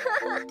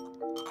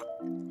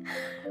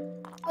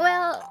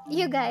 Well,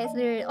 you guys,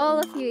 all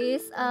of you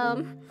is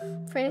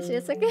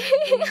precious, okay?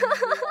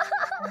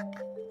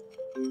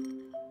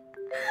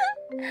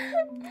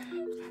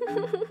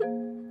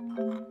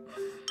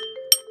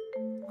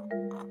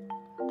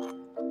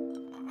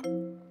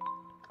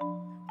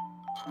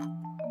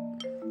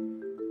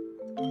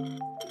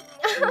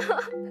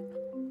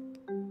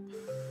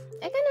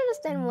 I can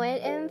understand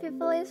what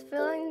people is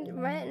feeling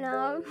right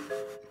now.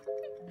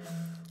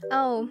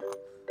 Oh,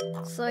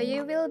 so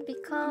you will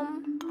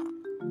become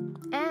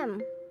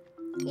M.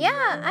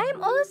 Yeah,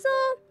 I'm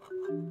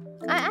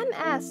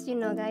S, you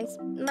know, guys.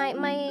 My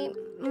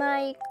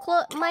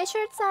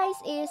shirt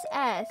size is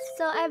S,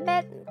 so I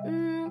bet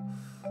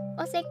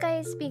Oseka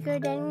is bigger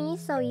than me,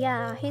 so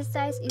yeah, his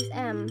size is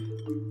M.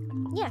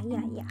 Yeah.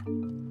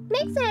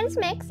 Makes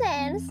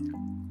sense.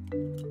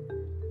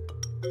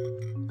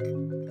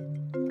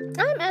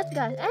 I'm S,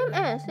 guys. I'm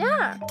S,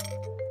 yeah.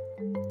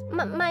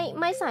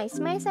 My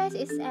size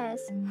is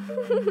S.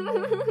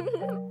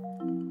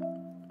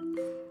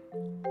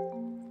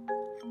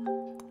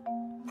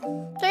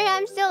 Sorry,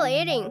 I'm still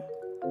eating.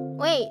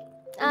 Wait,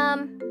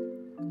 5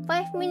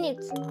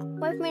 minutes.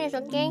 5 minutes,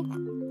 okay?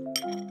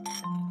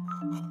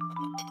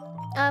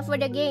 For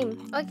the game.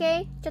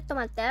 Okay, ちょっと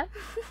待って。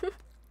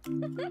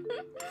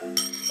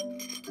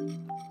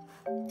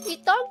You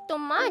talk too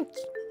much.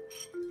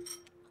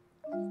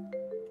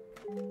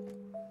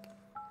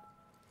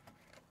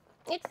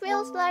 It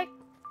feels like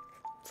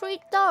free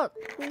talk,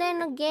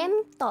 then a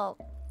game talk,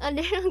 and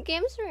then a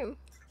game stream.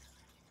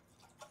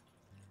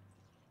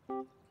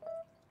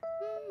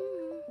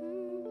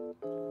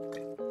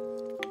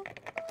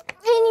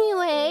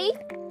 Anyway,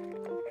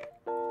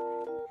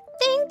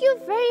 thank you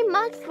very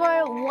much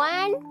for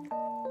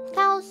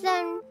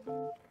 1,000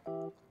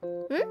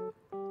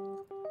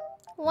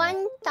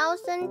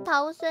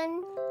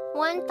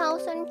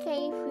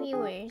 1,000K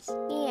viewers.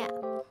 Yeah.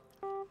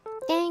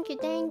 Thank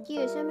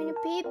you. So many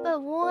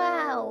people.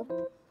 Wow.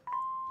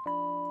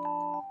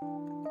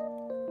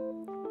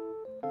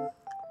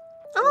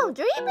 Oh,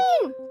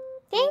 Dreaming!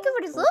 Thank you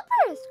for the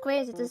supers.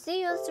 Crazy to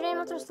see you stream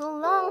after so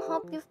long.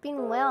 Hope you've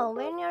been well.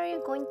 When are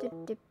you going to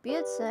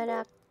debut,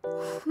 Soda?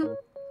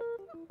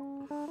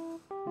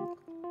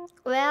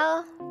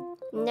 Well,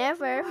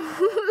 never.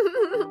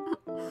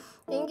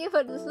 Thank you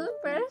for the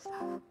supers.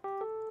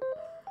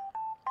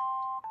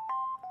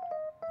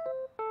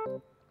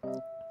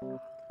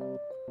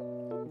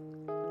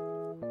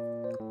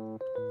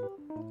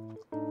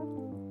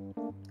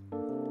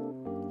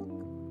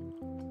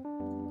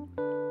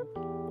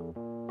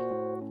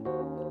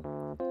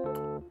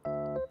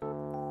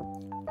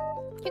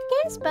 You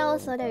can spell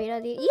soda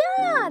without it.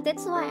 Yeah,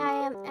 that's why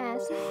I am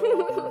S.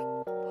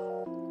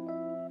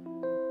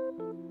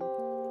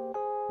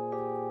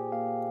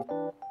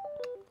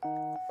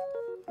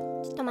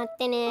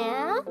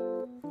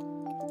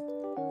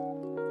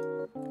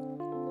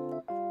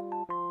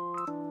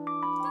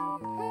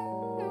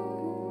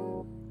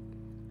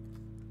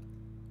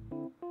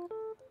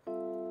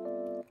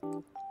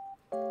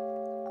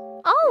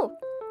 Oh,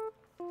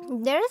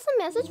 there's a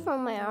message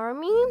from my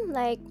army.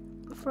 Like,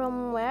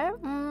 from where?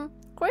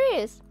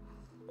 Chris,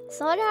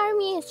 Soda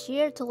Army is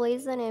here to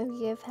listen and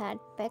give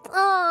feedback.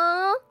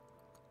 Aww.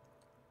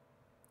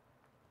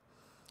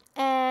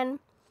 And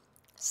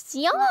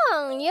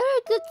Xiong, you're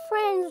a good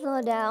friend,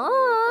 Soda.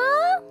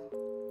 Aww.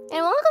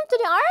 And welcome to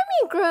the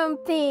army,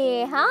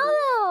 Grumpy.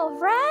 Hello,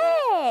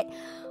 Fred.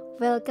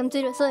 Welcome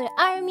to the Soda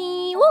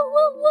Army. Woo,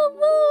 woo, woo,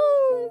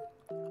 woo.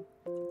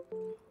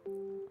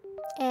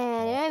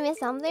 And did I miss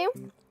something?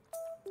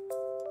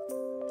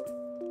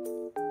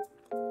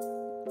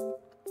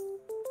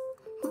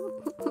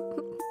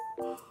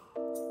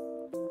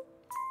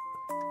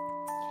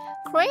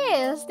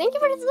 Chris, thank you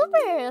for the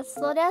super.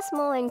 Soda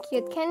small and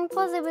cute. Can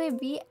possibly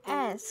be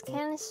S,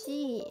 can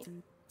she?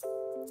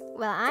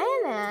 Well, I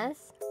am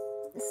S.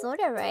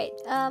 Soda, right?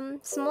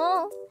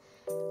 Small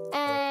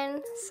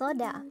and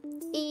Soda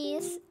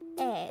is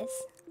S.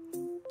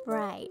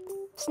 Right.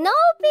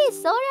 Snoopy,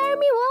 Soda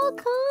Army,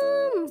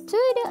 welcome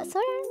to the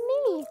Soda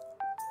Army.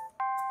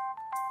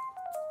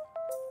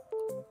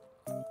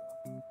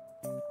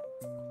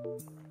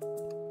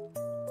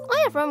 Oh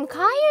yeah, from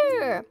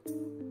Kyer.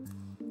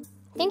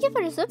 Thank you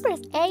for the supers.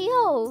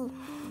 Ayo.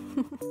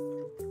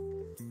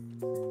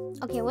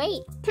 Okay,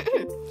 wait.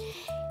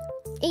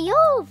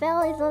 Ayo,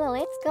 fellas,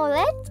 let's go.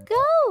 Let's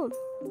go.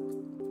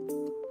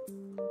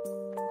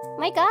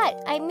 My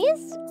God, I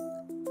miss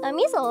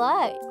a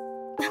lot.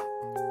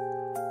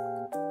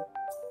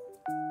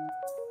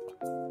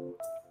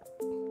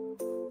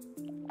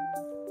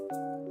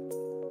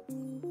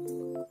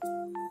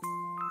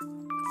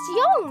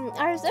 Xiong,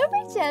 are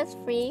super chats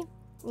free?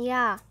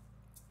 Yeah.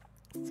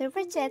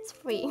 Super chat's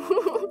free.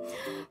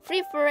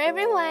 Free for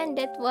everyone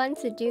that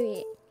wants to do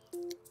it.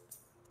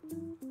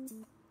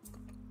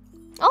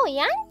 Oh,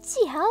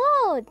 Yanchi,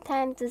 hello!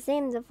 Time to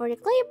sim for the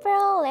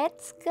clipper.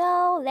 Let's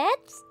go.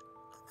 Let's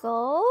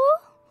go.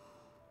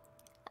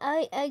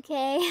 Oh,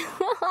 okay.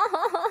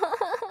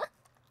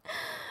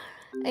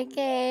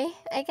 Okay,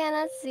 I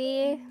cannot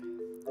see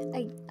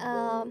the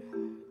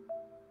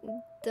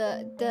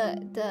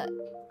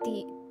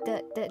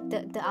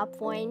up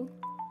point.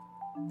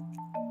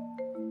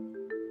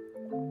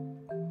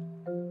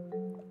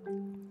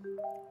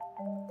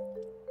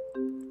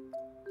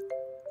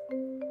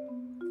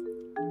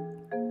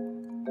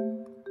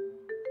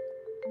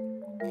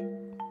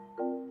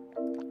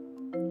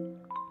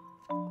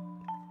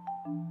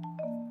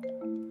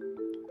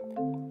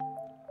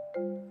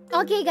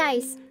 Okay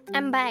guys,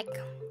 I'm back.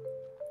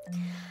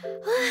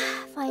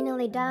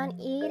 Finally done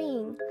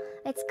eating.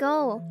 Let's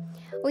go.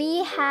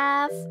 We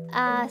have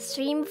a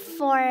stream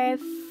for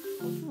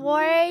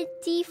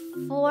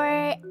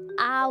 44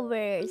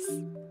 hours,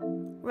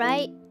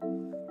 right?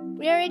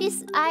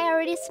 I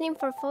already streamed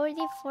for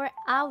 44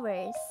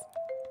 hours.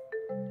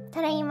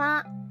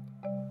 Tadaima.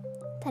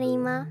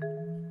 Tadaima.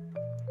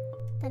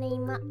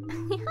 Tadaima.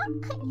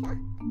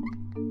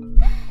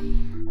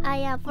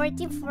 Yeah,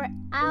 44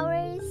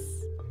 hours.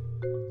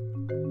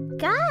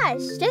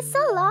 gosh, that's so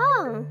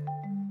long.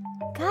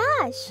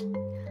 Gosh.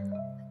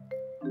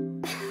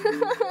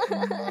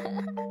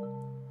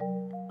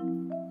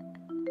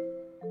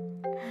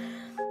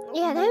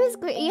 Yeah, that was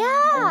great.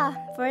 Yeah,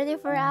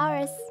 44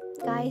 hours,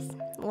 guys.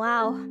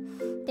 Wow.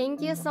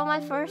 Thank you so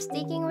much for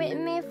sticking with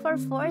me for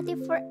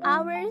 44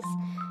 hours.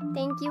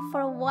 Thank you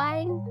for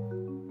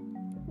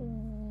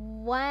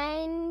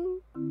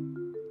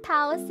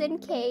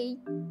 1,000k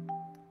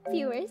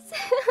viewers.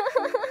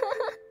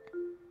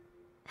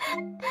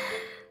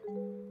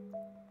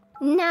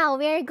 Now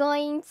we're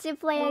going to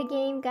play a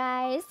game,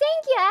 guys.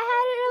 Thank you.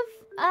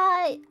 I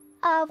had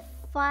a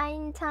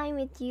fine time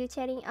with you,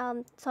 talking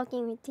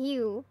with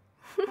you.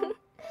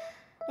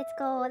 Let's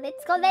go.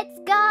 Let's go. Let's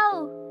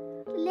go.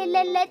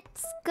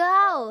 Let's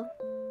go.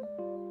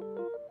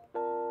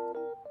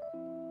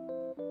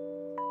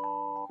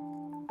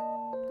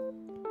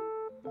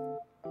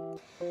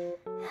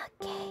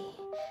 Okay.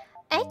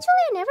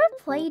 Actually, I never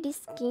played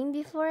this game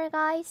before,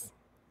 guys.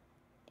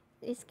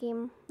 This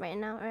game right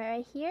now,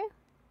 right here.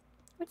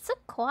 It's so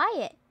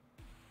quiet.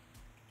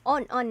 Oh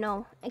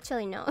no.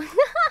 Actually, no.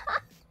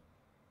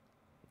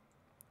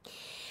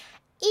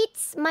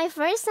 It's my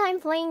first time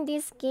playing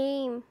this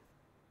game.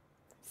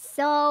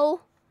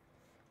 So,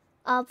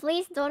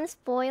 please don't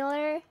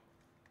spoiler.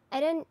 I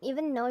don't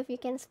even know if you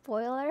can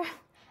spoiler.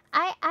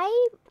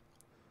 I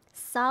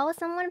saw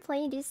someone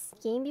play this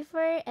game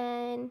before,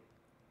 and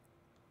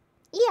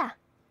yeah,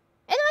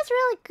 it was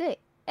really good.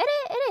 It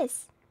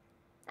is.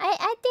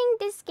 I think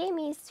this game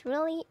is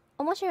really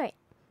almost right.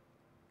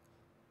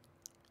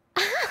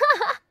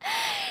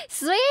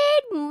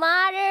 Sweet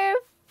mother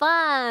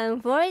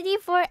fun.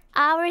 44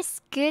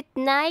 hours good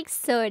night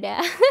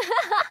soda.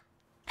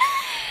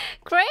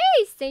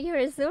 Great, thank you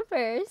for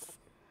supers.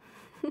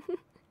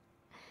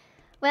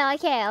 Well,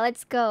 okay,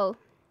 let's go.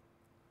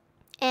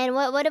 And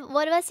what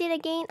was it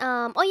again?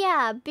 Oh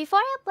yeah, before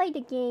I play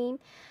the game,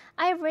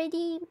 I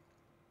already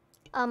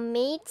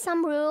made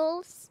some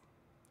rules.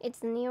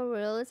 It's new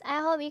rules.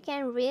 I hope you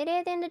can read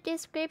it in the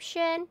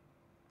description.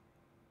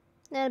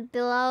 Down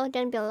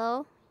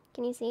below.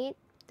 Can you see it?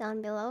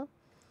 Down below.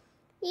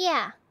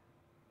 Yeah.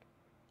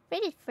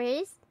 Read it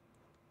first.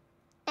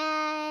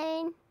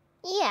 And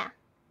yeah.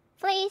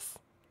 Please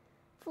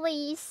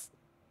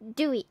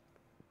do it.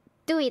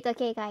 Do it,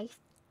 okay, guys.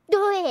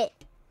 Do it.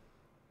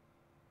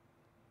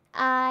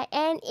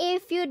 And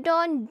if you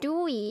don't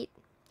do it,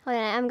 hold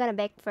on, I'm gonna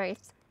beg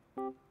first.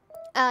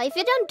 If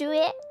you don't do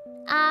it,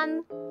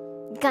 I'm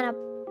gonna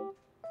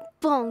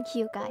bonk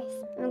you guys.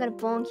 I'm gonna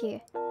bonk you.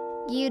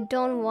 You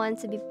don't want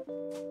to be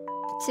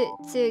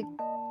to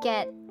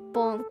get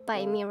bonked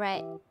by me,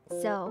 right?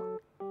 So,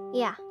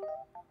 yeah.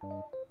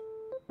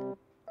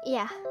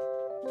 Yeah.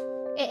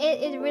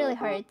 It really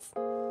hurts.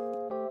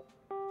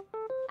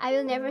 I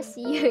will never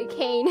see you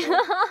again.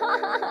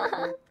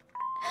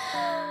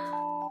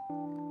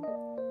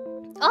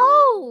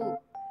 Oh!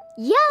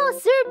 Yo,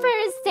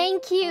 supers!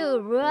 Thank you!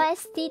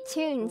 Rusty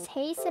Tunes.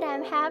 Hey, Soda,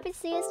 I'm happy to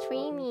see you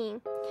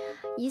streaming.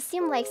 You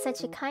seem like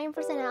such a kind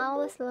person. I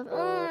always love.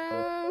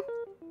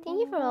 Thank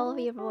you for all of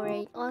your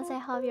work. Also, I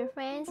hope your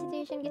friend's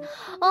situation get.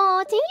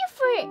 Oh, thank you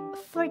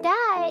for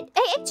that.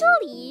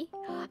 Actually,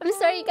 I'm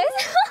sorry, guys. I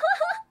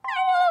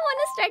really want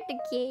to start the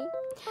game.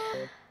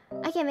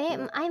 Okay,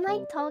 maybe I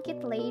might talk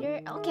it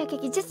later. Okay.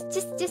 Just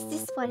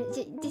this one.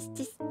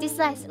 This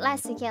last.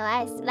 Okay,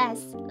 last.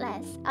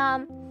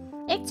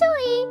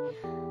 Actually,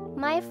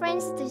 my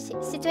friend's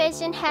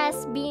situation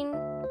has been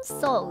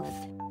solved.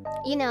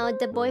 You know,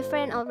 the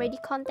boyfriend already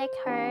contacted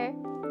her.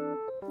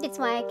 That's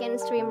why I can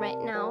stream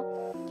right now.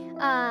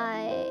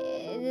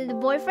 The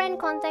boyfriend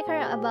contacted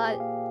her about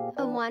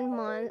 1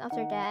 month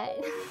after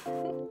that.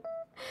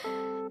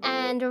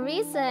 And the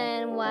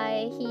reason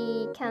why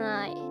he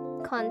cannot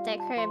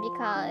contact her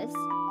because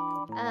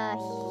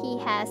he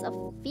has a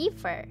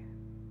fever.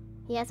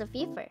 He has a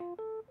fever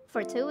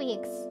for 2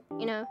 weeks.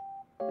 You know,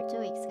 for 2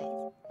 weeks,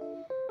 guys.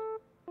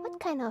 What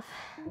kind of?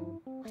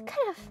 What?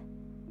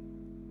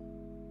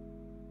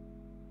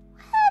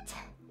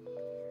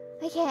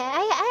 Okay,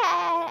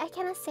 I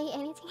cannot say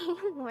anything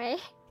anymore.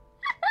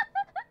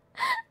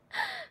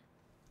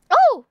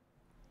 Oh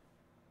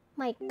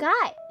my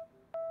god!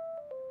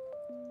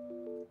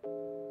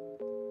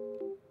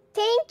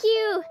 Thank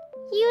you,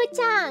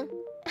 Yu-chan.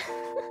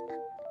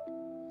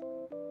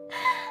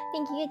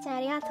 Thank you,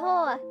 Yu-chan.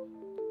 arigatou.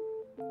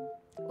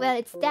 Well,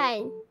 it's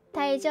done.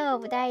 大丈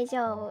夫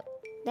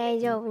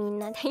みん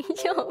な大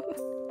丈夫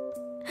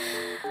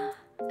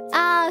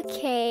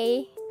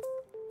Okay,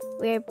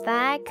 we're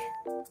back.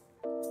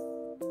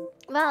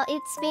 Well,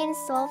 it's been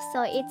solved,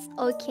 so it's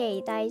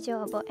okay. 大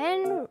丈夫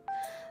And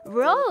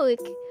Rogue,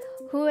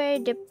 who are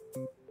the...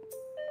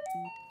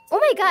 Oh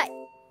my god!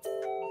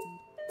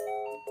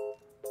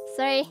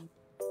 Sorry.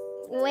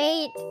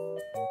 Wait.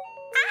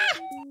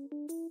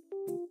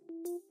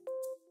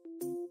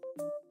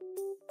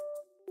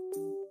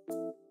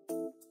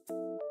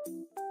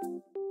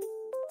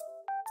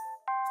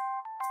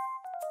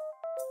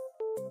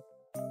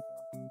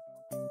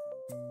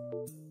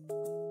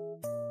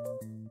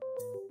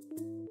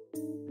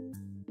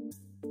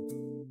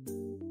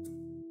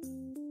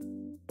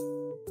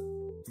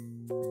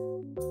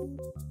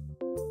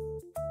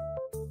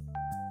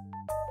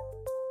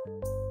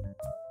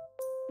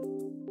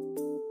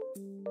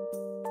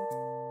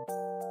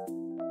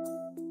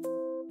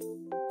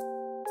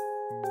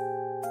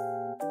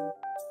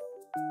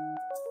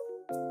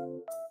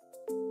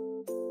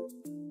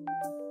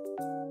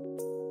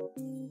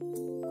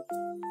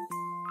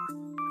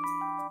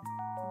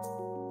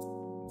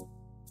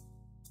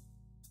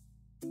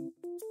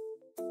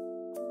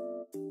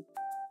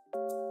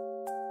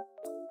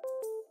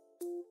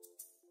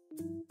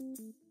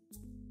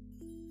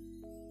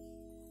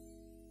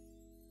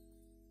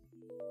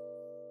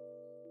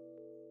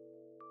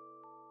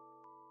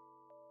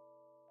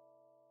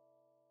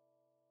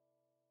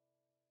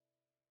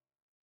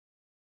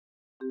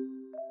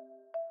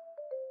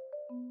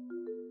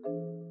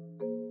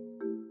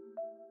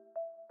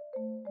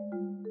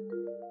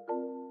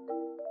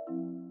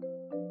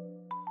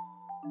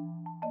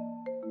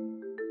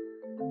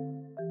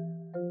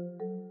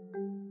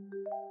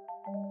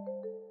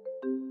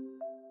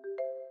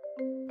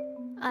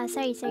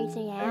 sorry.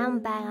 I'm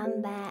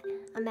back.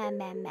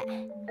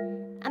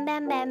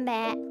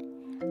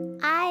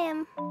 I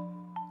am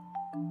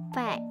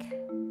back.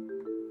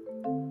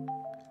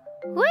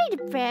 Who are the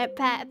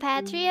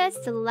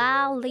Patriots?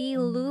 Lao, Li,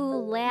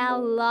 Lu, Lao,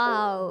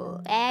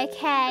 Lao.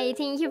 Okay,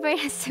 thank you for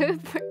the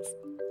supers.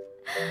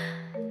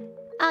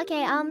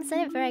 Okay,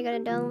 so very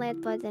good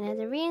download button has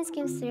a ring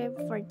skin strip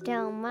for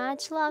down.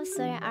 Much love,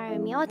 Soda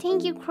Army. Oh,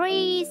 thank you,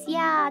 Chris.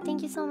 Yeah,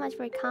 thank you so much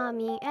for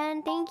coming.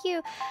 And thank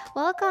you.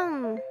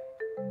 Welcome.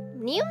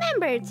 New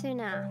member,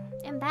 Tuna.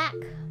 I'm back.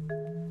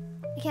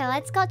 Okay,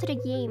 let's go to the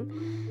game.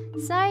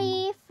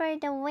 Sorry for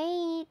the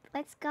wait.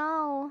 Let's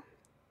go.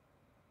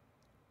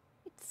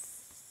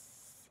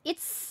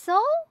 It's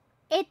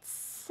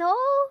so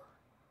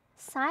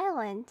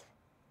silent.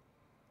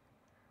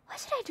 What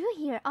should I do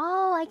here?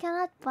 Oh, I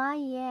cannot buy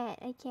yet.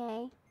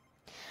 Okay.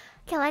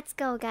 Okay, let's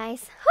go,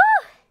 guys.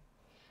 Woo!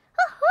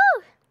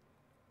 Woohoo!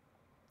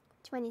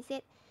 Which one is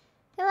it?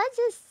 Okay, let's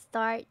just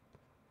start.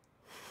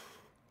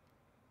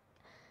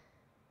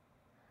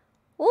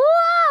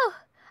 Whoa!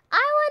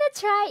 I wanna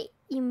try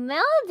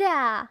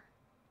Imelda.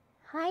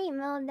 Hi,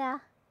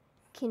 Imelda.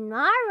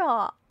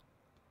 Kinaro.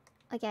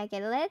 Okay,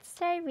 let's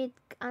start with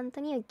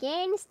Anthony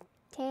again.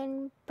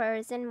 10%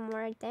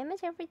 more damage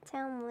every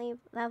 10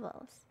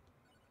 levels.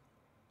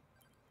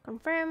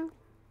 Confirm.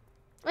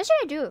 What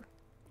should I do?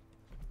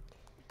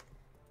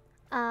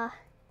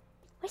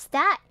 What's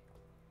that?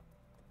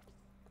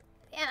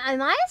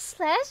 Am I a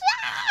slash?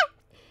 Ah!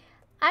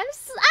 Oh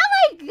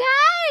my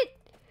god!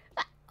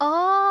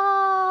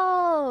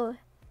 Oh!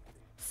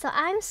 So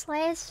I'm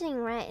slashing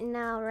right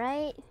now,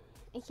 right?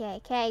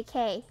 Okay.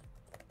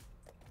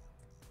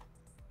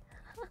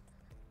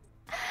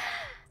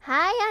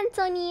 Hi,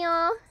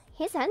 Antonio.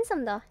 He's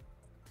handsome though.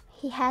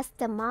 He has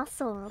the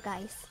muscle,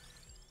 guys.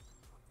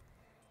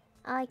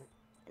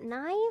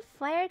 Knife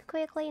fired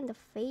quickly in the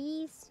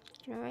face,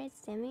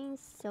 generates damage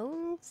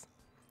zones,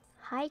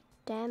 high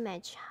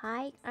damage,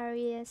 high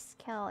area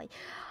scale.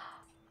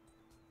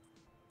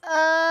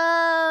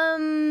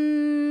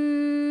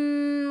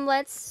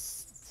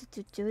 Let's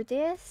do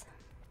this.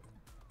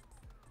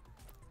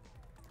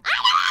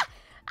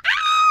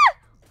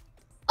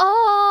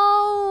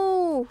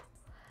 Oh,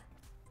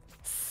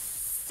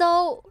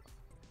 so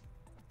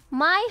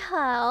my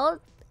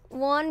health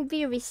won't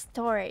be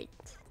restored.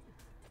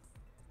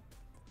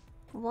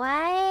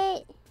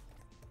 What?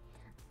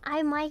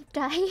 I might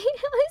die. I'm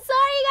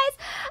sorry, guys.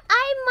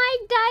 I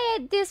might die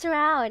at this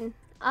round.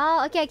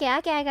 Oh, okay.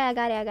 I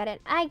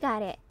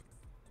got it.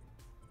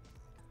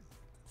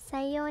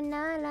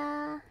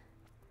 Sayonara.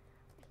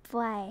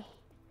 Bye.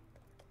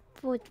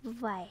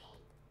 Goodbye.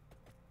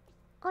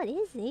 Oh,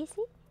 this is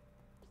easy.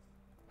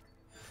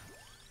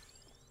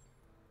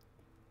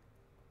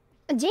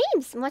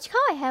 James,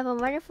 Mochkawa, have a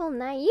wonderful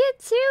night. You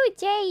too,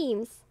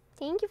 James.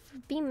 Thank you for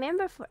being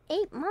member for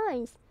 8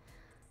 months.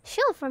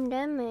 Shield from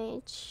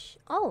damage.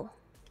 Oh,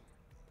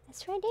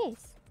 let's try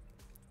this.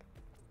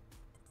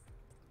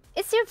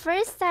 It's your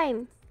first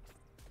time.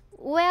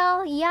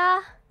 Well,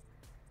 yeah.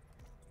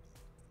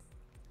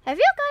 Have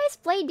you guys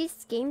played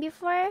this game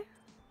before?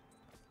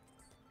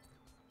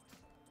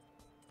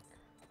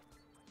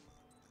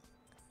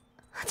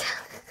 What?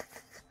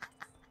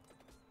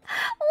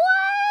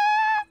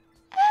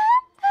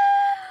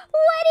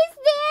 What is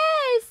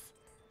this?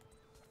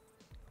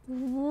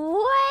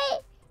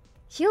 What?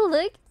 You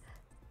look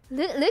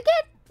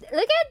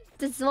at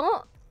the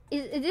zombie.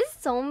 Is this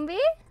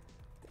zombie?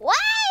 Why?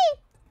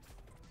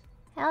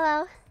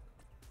 Hello.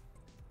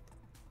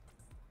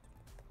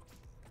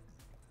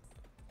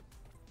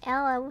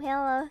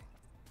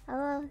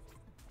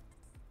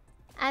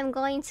 I'm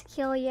going to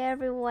kill you,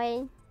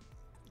 everyone.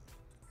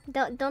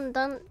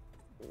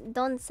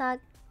 Don't suck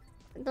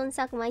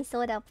my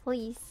soda,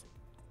 please.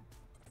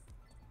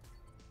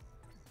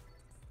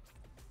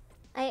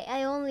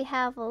 I only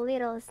have a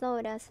little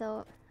soda,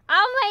 so.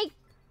 Oh my.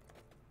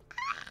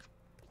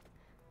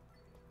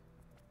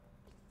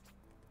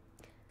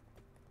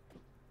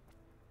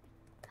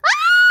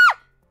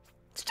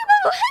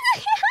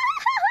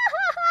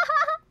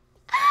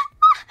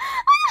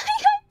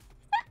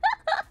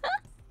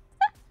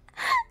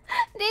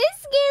 This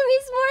game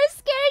is more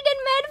scary than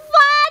Mad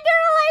Father.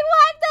 Like,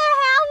 what the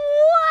hell?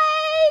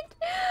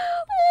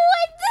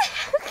 What the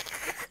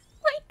oh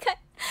my god,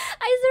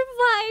 I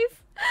survived.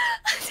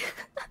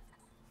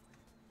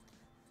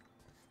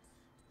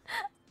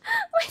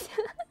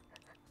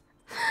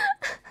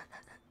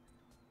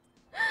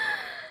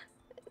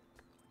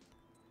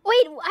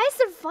 Wait, I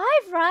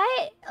survived,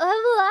 right?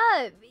 Level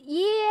up.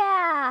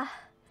 Yeah.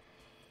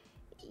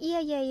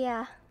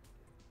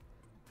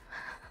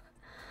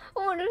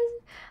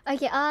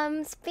 Okay,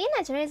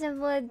 spinach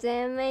reasonable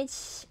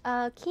damage,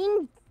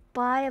 king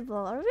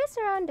buyable, always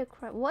around the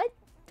crowd. What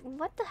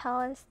the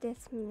hell does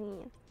this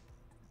mean?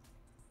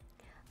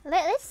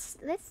 Let's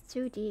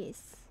do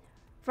this,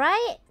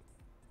 right?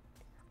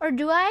 Or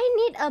do I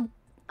need a?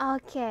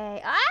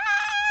 Okay.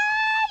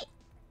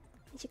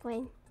 Magic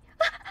wine.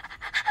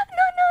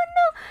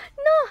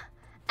 No.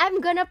 I'm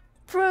gonna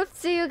prove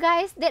to you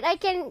guys that I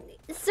can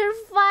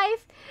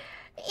survive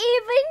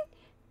even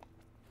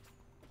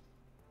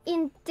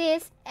in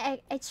this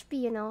HP,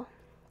 you know.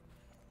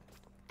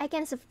 I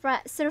can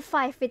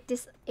survive with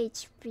this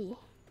HP.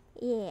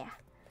 Yeah.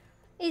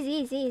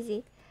 Easy.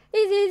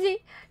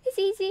 It's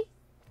easy.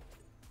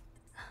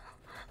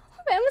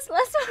 Famous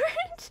last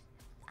word.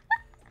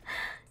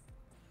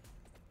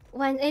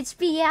 1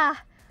 HP, yeah.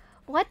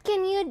 What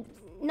can you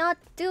not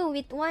do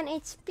with 1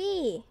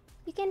 HP?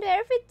 You can do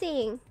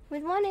everything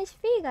with 1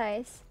 HP,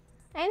 guys.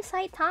 I'm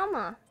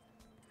Saitama.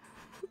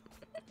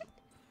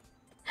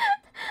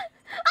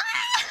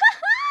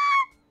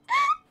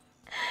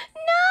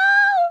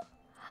 No!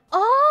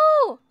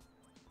 Oh!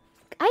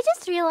 I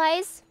just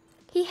realized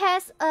he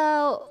has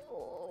a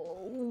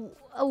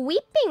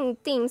whipping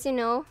things, you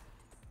know.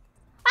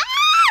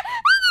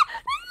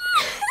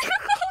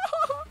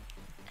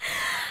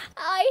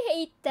 I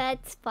hate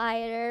that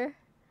spider.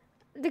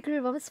 The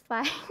group of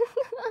spiders.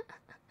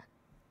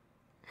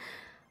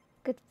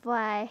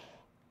 Goodbye.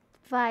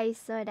 Bye,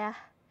 Soda.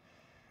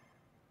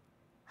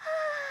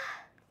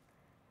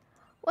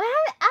 Well,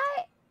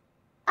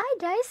 I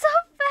die so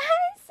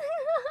fast.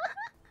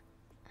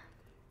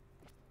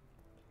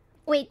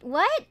 Wait,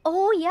 what?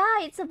 Oh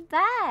yeah, it's a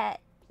bat.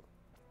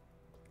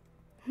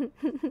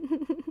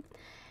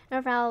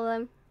 No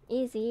problem.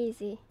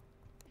 Easy.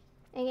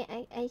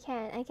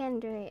 I can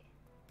do it.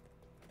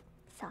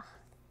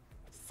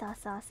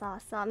 さ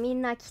あみ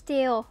んな来て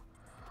よ。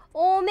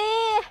お前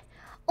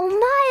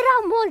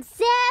らもう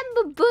全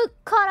部ぶっ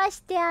殺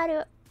してや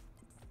る。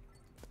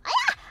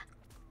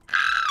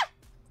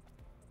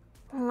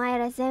お前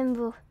ら全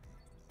部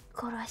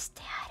殺し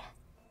て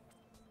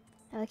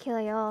やる。I'll kill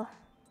you all.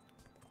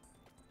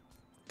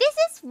 This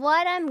is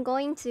what I'm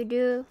going to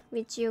do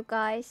with you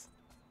guys.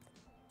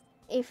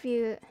 If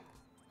you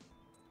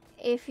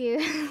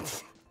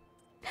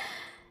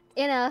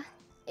you know,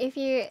 if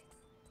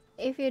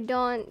you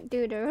don't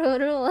do the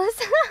rules.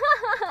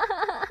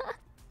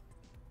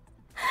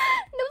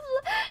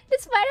 The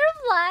spider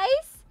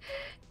flies.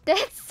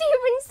 That's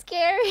even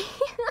scary.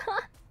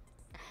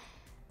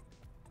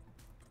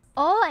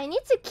 Oh, I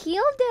need to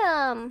kill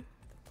them.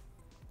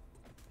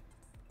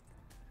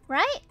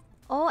 Right?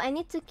 Oh, I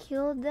need to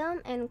kill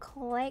them and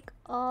collect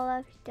all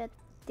of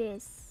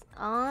this.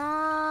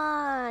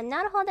 Ah,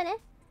 なるほどね.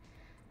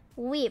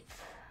 Whip.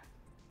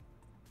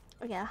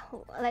 Okay,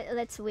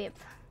 let's whip.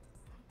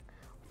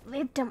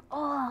 Whip them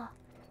all.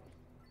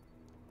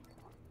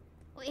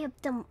 Whip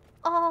them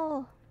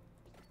all.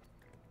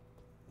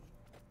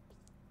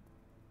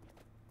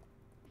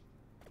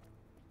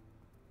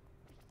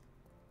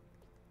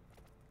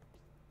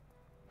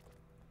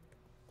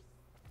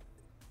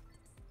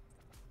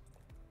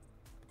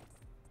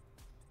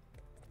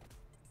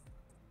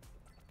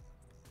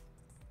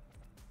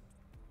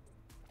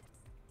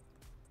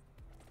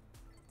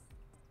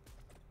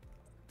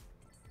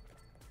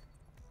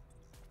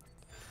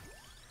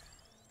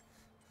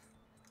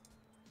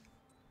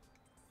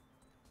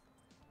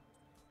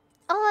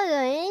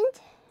 Alright.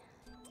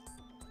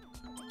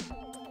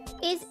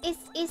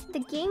 Is the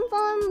game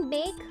volume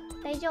big?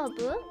 大丈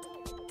夫?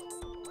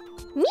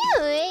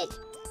 Mute?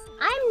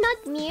 I'm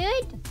not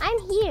mute. I'm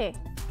here.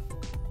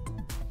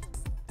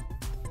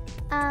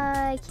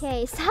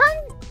 Okay,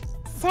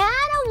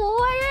 Santa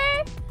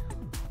water?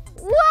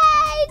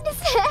 What?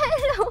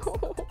 Santa.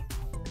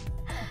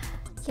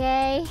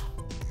 Okay.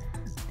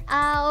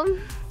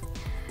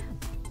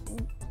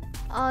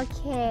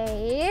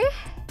 Okay.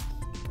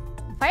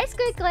 First,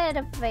 quickly at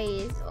the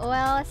face.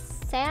 Well,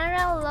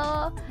 Santa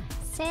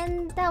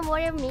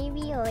water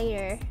maybe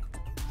later.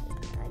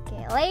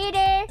 Okay,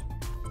 later.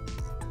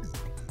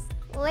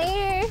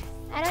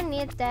 I don't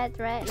need that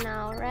right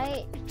now,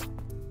 right?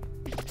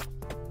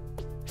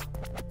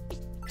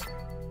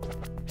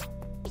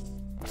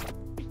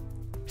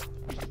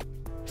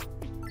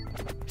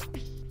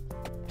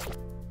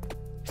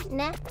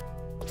 Nah.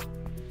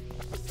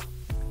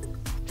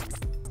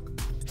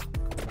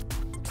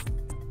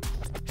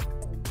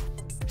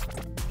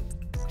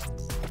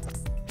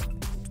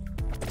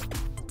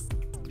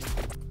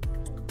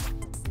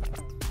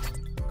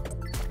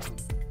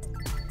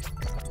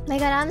 My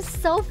god, I'm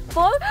so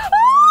full. Oh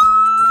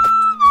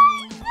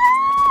my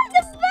god!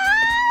 The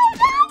bird!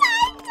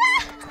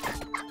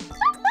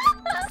 Oh my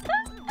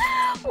god!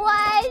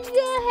 What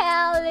the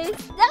hell is...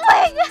 Oh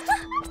my god!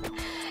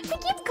 They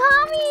keep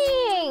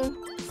coming!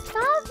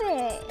 Stop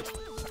it!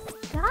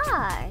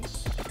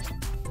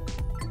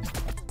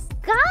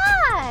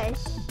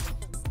 Gosh!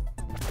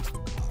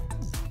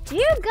 Do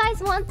you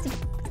guys want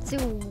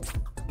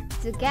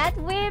to get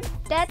whipped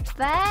that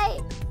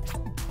bad?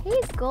 Here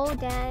you go,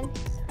 Dan.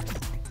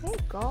 Here you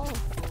go.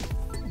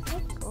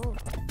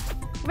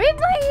 Rip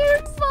my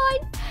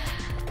earphone!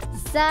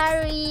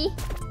 Sorry.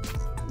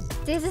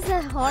 This is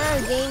a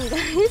horror game,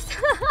 guys.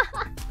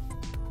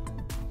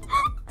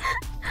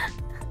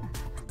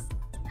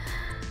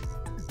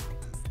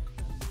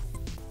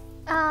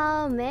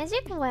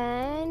 Magic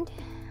wand.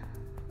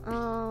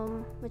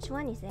 Which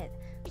one is it?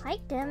 High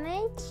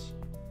damage.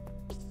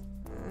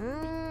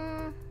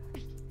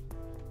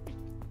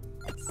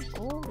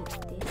 go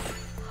with this.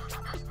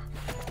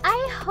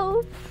 I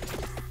hope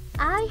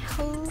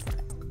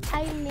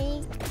I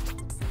make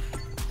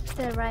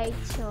the right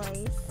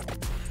choice.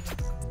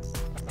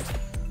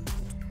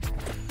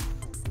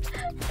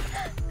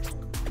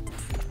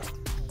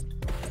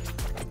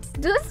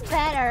 Do's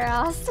better,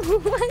 Ross.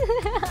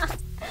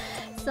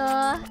 So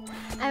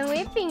I'm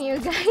whipping you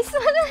guys.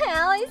 What the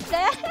hell is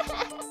that?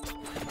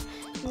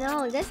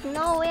 No, there's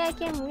no way I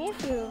can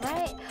whip you,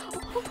 right?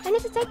 Oh, I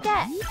need to take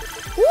that.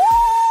 Woo!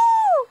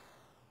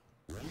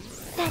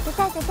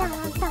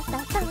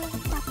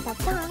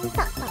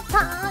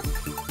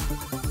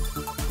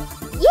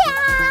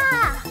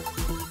 Yeah!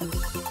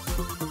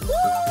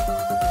 Woo!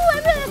 I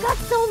really got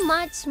so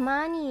much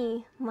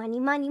money. Money.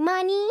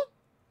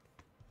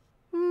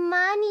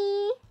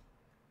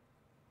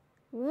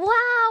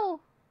 Wow!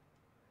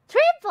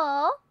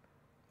 Triple?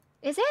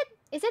 Is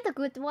it a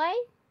good one?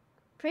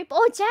 Triple?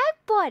 Oh,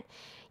 jackpot!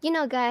 You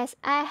know, guys,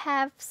 I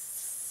have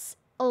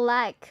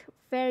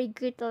very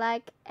good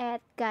luck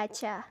at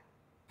gacha.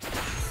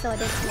 So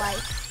that's why.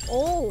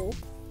 Oh.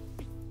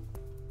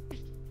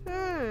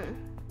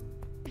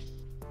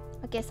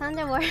 Okay,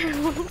 Thunderwater.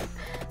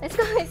 Let's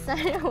go with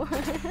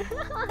Thunderwater.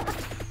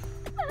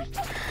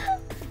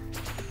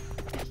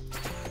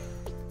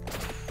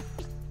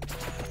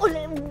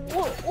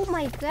 Oh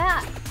my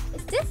god.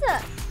 Is this a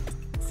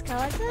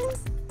skeleton?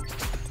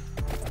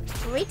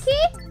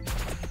 Ricky?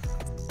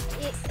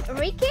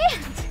 Ricky?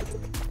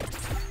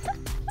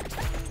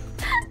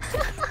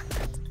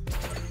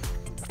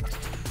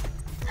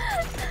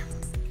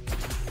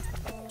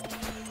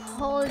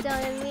 Hold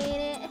on a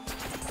minute.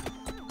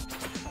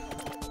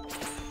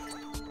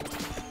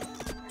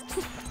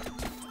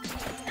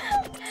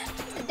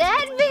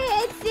 Dead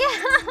bits, yeah.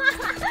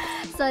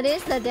 So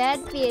this is the dead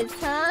bits,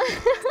 huh?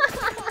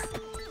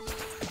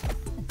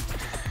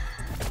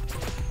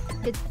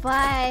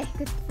 Goodbye,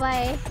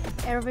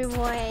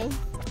 everyone.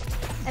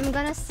 I'm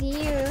gonna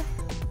see you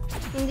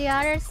in the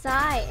other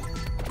side,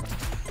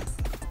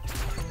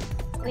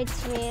 which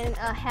means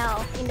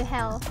hell, in the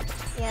hell,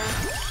 yeah.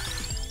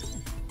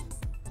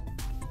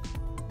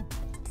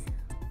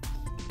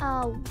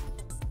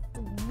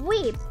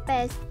 Whip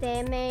best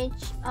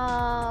damage.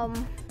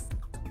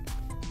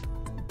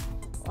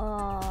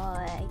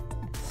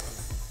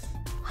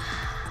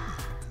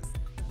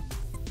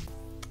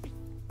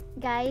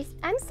 Guys,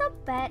 I'm so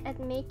bad at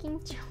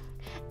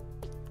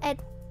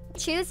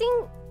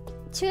choosing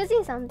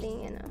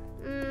something, you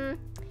know.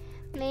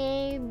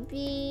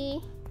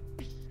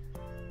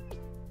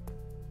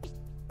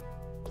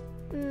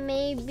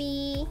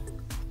 Maybe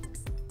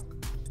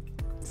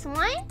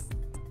swine.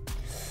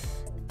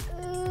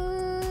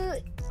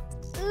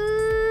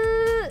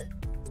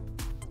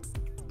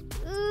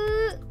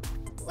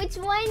 Which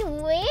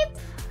one? Whip.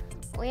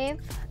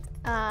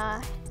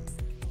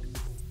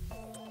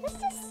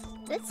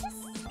 Let's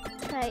just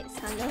try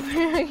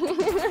Thunderwater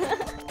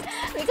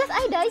because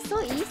I die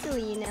so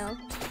easily, you know.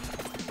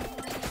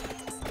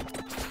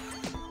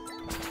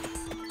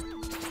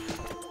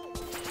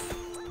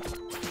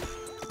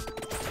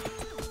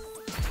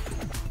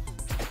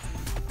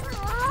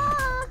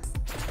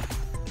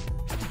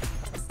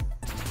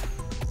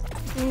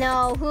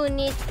 No, who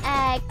needs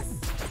X?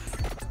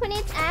 Who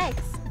needs X?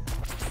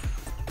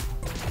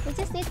 We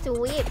just need to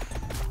whip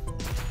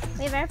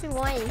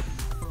everyone.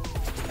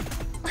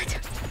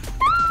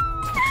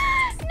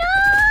 No!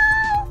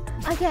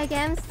 Okay,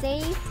 I'm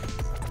safe.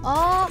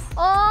 Oh,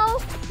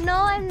 no,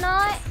 I'm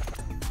not.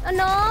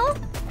 Oh,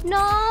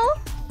 no.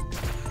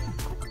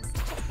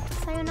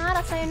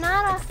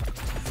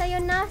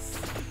 Sayonara.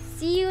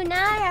 See you,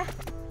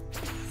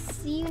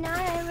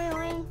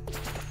 everyone.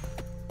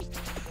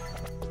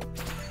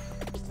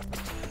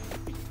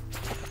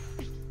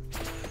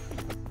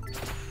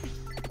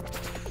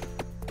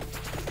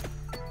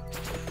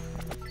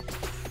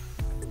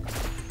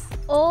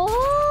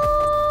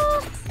 Oh!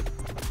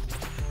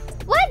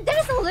 What?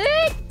 There's a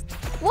loot?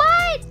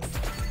 What?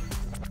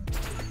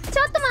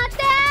 Chotto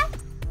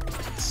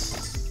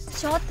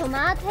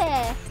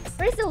mate.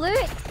 Where's the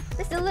loot?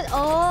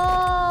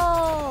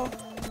 Oh!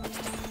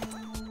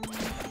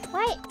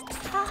 Wait.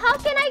 How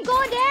can I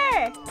go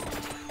there?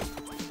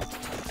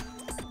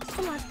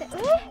 Chotto mate.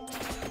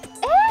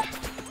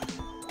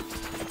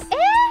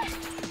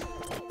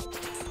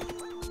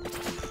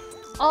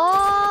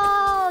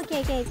 Oh,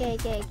 okay.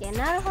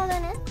 なるほど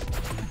ね。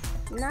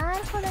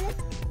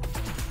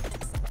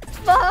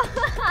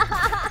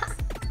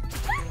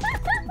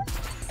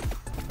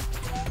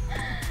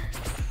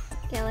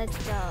Okay, let's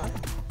go.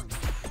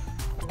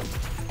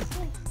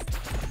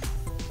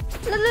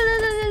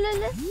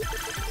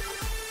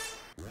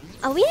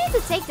 Oh, we need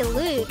to take the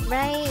loot,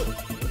 right?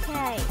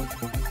 Okay.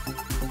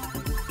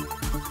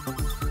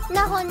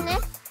 なるほどね。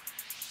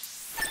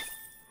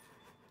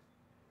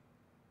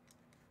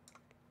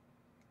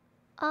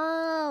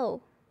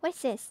Oh,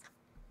 what's this?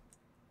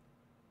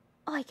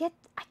 Oh, I got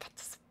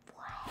this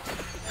wine. I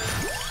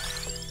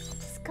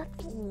just got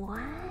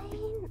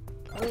wine.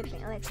 Wait,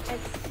 let's.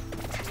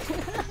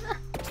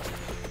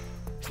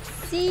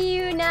 See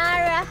you,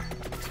 Nara.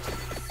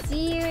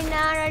 see you,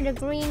 Nara, the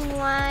green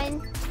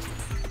one.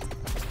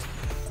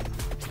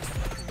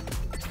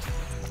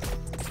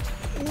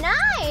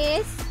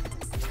 Nice!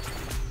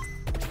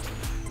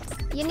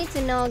 You need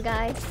to know,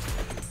 guys.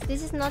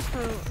 This is not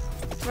for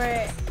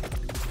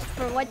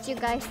what you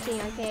guys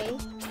think, okay?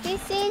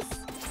 This is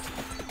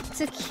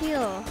to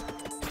kill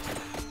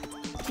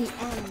the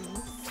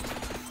enemies.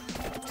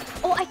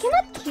 Oh, I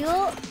cannot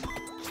kill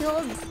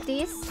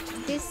this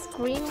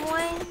green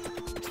one.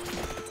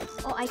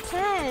 Oh, I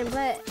can,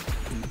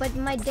 but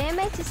my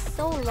damage is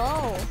so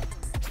low.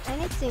 I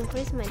need to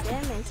increase my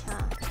damage,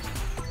 huh?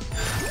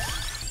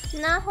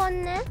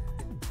 나혼네?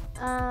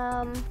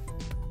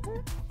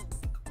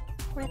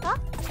 그럴까?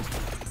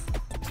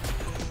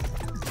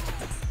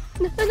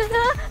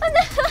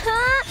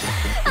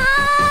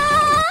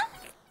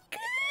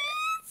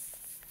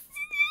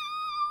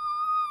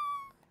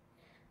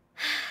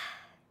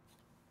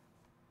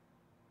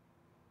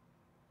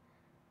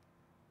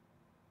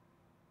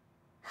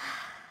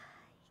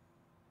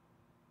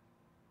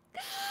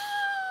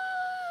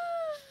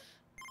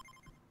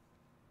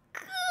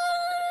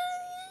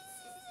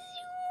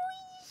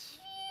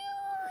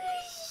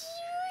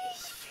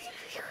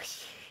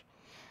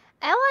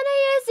 I wanna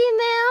use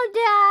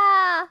Imelda!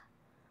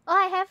 Oh,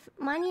 I have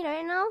money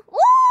right now.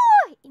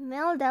 Ooh!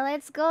 Imelda,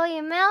 let's go,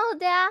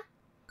 Imelda!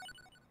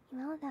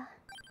 Imelda.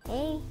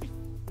 Hey.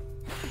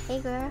 Hey,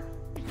 girl.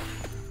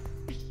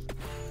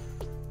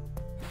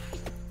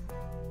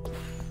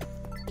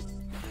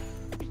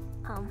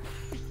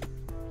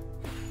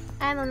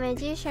 I'm a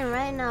magician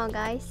right now,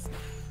 guys.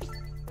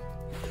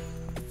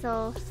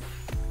 So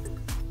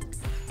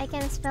I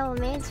can spell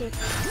magic.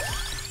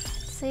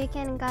 So you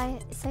can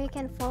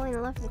fall in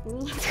love with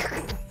me.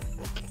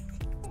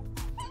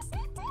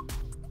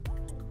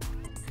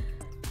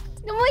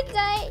 Oh my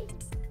god!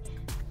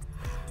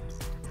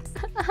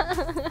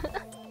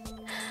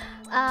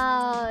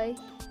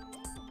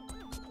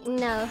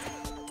 No.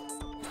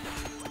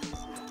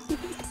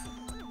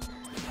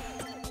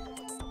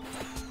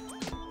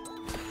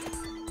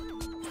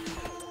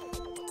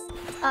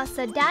 Oh,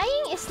 so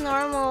dying is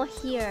normal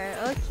here.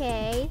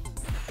 Okay.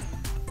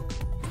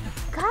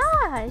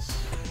 Gosh.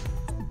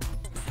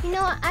 You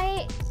know,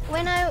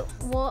 when I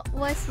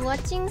was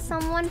watching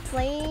someone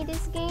play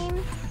this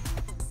game,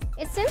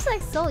 it seems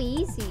like so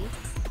easy.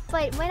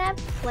 But when I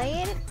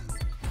play it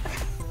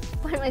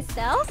by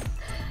myself,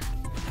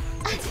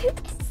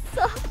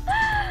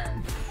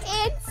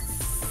 it's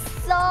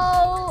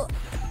so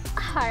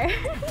hard.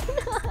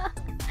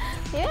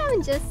 Maybe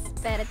I'm just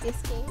bad at this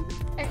game.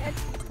 At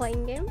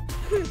playing game.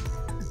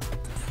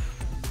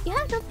 You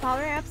have no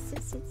power-ups.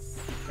 It's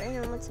very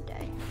normal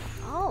today.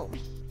 Oh.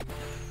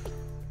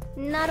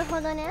 なるほ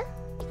どね.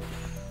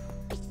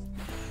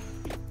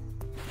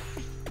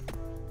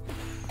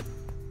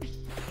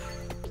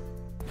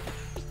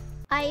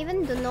 I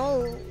even don't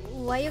know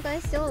why you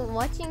guys still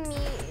watching me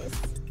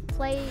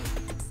play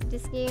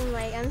this game.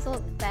 Like, I'm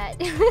so bad.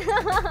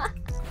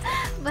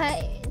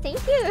 But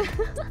thank you.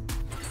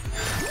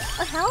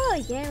 Oh,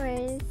 hello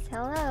gamers.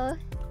 Hello.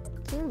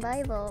 King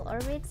Bible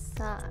orbits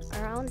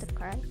around the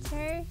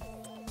character.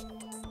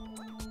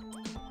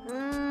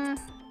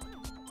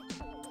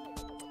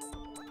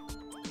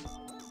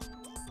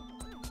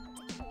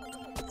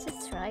 Let's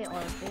just try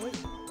orbit.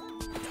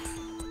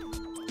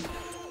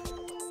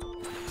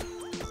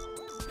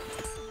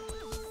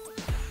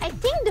 I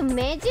think the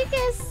magic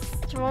is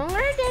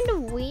stronger than the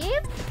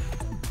whip.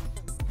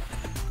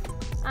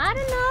 I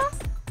don't know.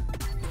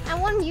 I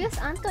won't use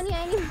Antonia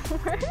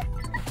anymore.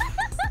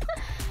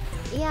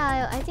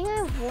 Yeah, I think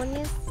I won't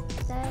use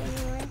that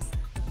anymore.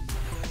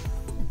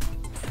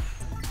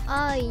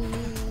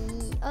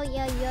 Oh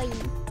yeah.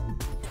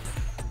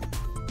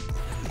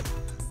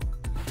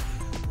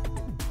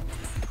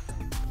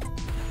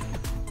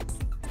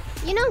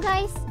 You know,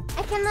 guys,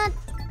 I cannot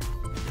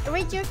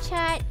read your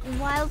chat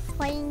while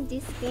playing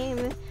this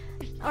game,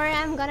 or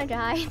I'm gonna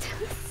die.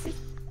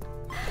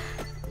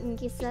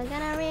 Guess I'm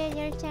gonna read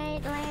your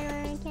chat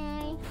later,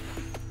 okay?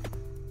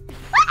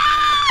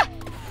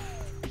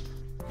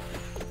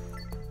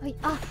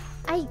 Oh,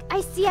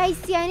 I see. I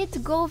need to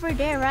go over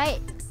there,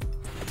 right?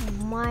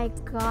 Oh my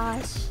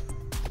gosh.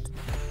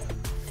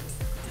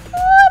 Oh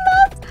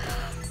no!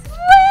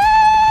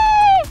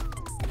 Wait!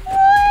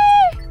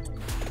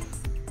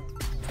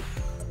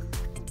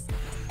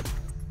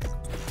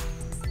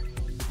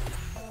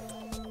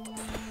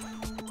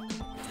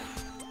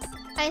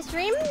 I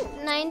streamed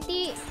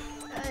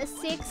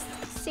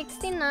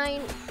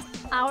 69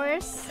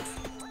 hours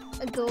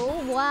ago.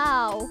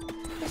 Wow.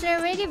 It's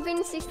already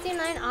been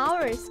 69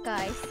 hours,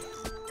 guys.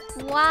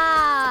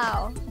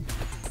 Wow.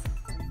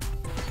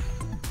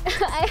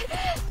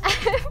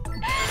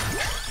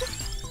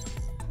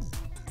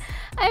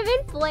 I've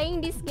been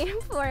playing this game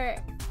for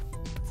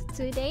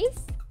 2 days,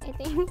 I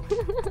think.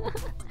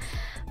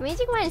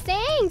 Magic Man,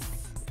 thanks!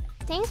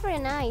 Thanks for the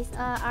nice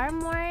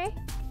armor.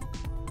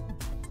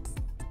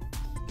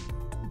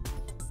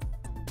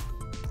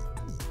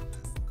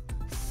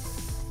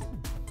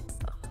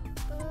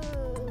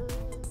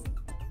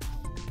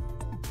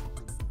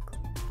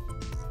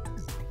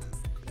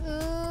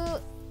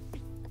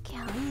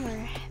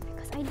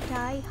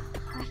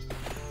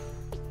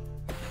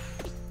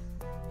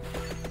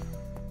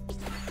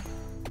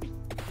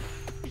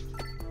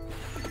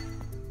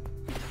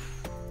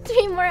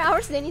 more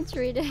hours than in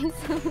 3 days.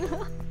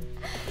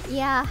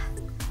 Yeah.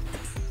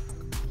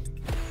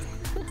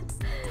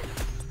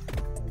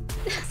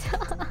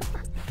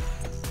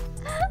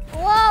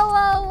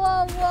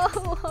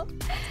 Whoa.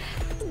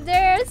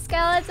 There are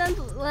skeletons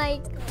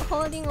like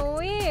holding a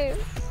whip.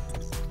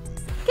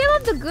 Keep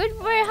up the good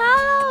work.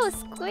 Hello,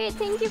 Squid.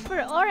 Thank you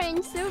for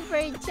orange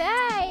super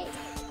chat.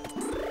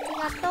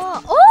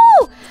 Arigato.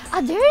 Oh!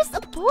 There's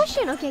a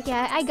potion. Okay,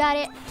 I got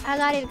it. I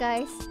got it,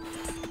 guys.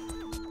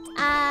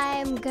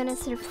 I'm gonna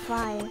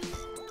survive.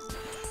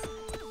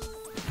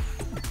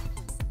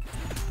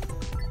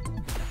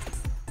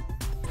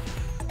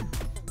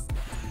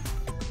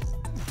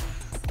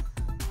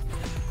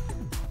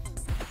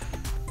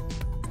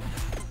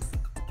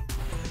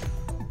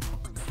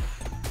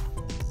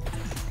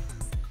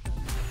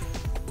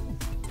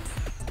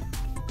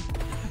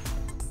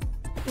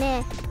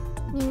 Ne,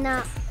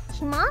 minna,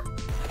 hima?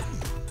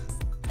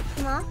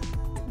 Hima?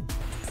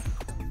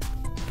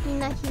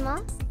 Minna hima?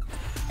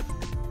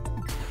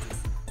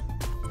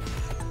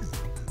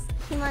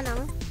 Hima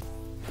nang?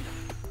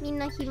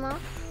 Minna hima?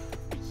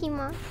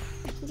 Hima?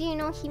 Do you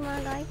know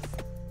hima, guys?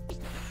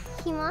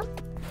 Hima?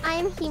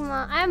 I'm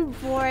hima. I'm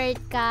bored,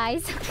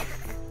 guys.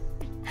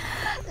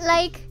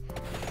 Like,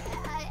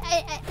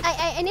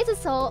 I need to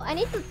talk. I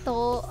need to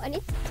talk.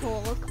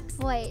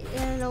 Wait, I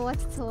don't know what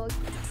to talk.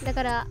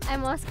 Dakara,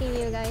 I'm asking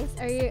you guys.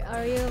 Are you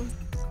hima?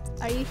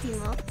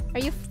 Are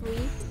you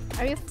free?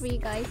 Are you free,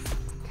 guys?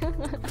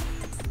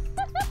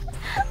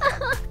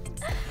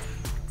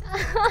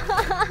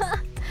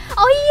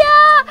 Oh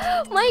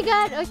yeah! My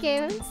God.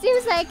 Okay.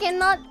 Seems like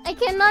I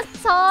cannot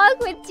talk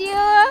with you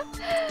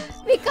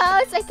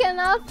because I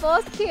cannot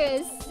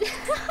focus.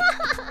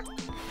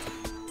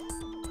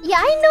 Yeah,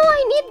 I know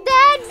I need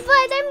that,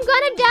 but I'm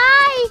gonna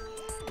die.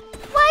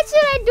 What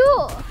should I do?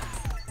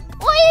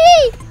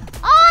 Oi!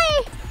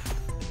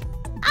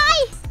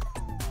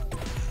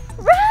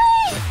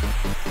 Right!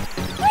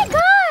 Oh my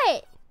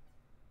God!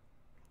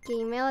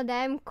 Okay, Imelda,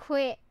 I'm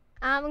quit.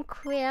 I'm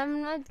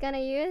not gonna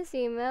use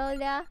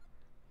Imelda.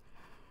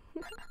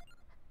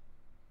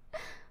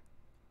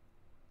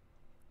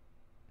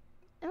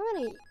 I'm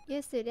gonna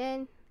use it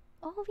then.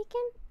 Oh, we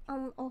can.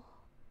 Oh.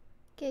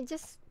 Okay,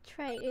 just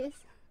try this.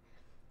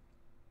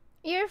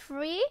 You're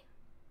free?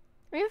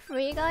 You're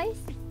free, guys?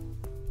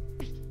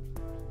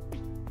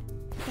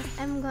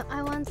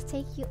 I want to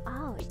take you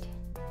out.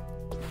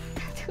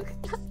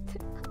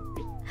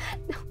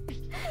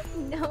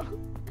 No.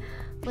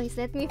 Please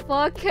let me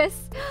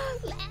focus.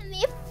 Let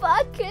me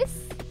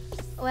focus.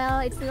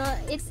 Well, it's not.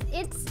 It's.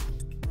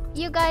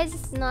 You guys,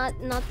 it's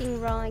nothing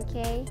wrong,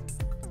 okay?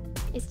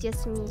 It's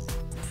just me.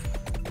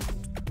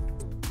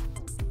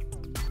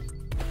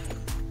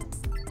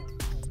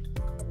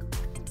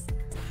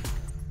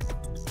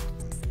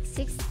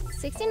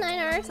 69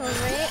 hours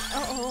already.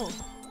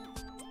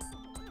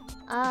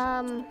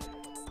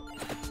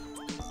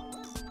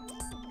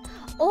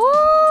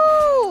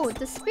 Oh,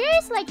 the spear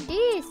is like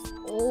this.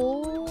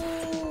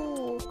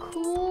 Oh,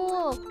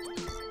 cool.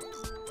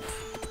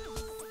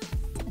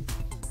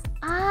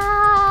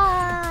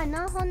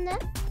 Nahonne.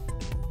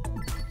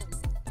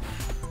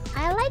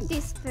 I like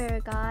this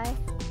spear, guy.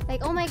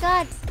 Like, oh my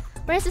God,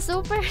 where's the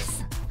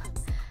supers?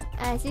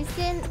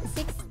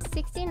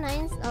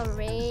 69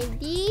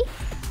 already.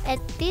 At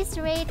this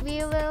rate,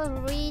 we will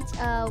reach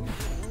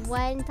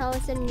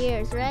 1,000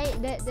 years, right?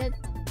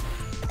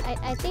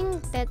 I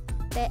think that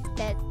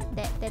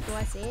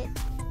was it.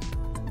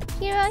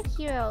 Hero,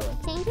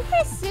 thank you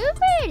for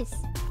supers.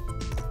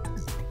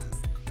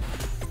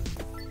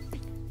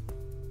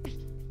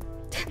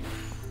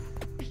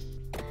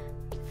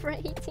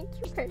 Frey, thank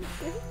you for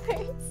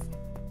supers.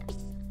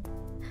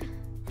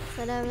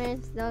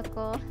 Sodamer's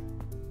doko.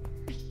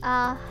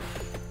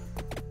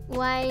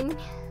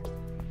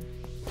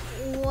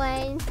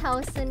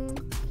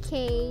 1,000k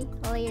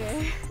later.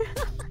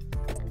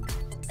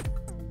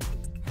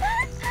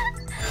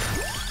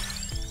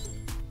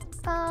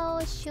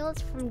 Oh,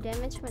 shields from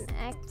damage when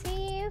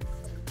active.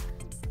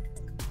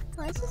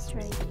 Let's just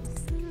try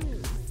this.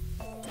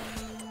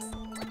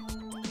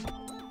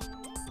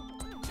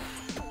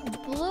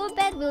 Blue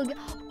bed will get.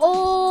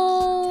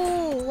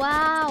 Oh,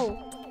 wow.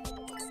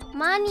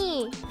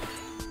 Money.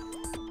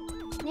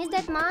 Need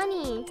that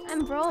money.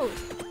 I'm broke.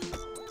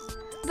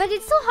 But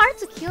it's so hard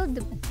to kill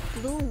the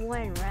blue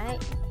one,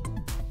 right?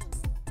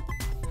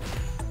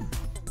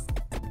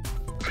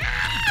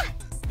 Ah!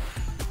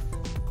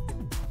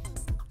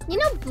 You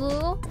know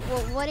blue?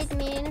 What it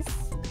means?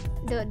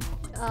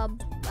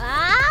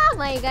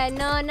 My God,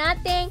 no,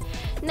 nothing.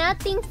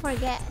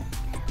 Forget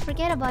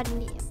about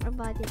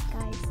it,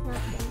 guys.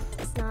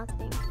 It's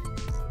nothing.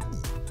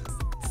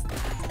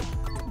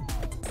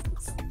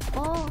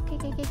 Oh,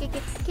 okay.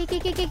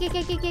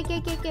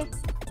 Let's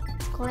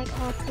collect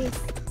all this.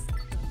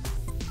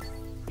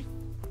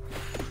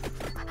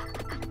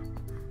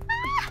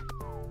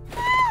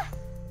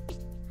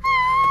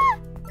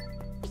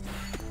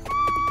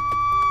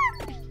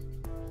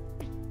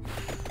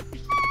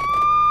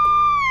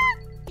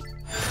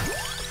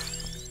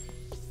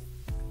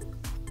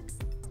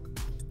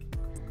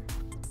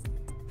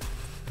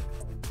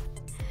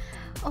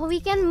 we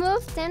can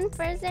move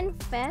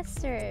 10%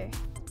 faster.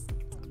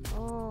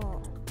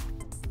 Oh.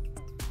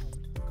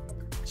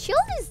 Shield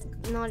is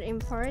not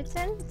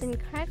important. Then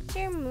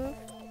character move.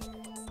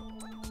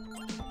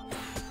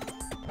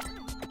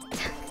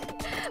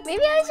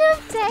 Maybe I should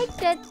take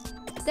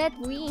that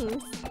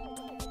wings.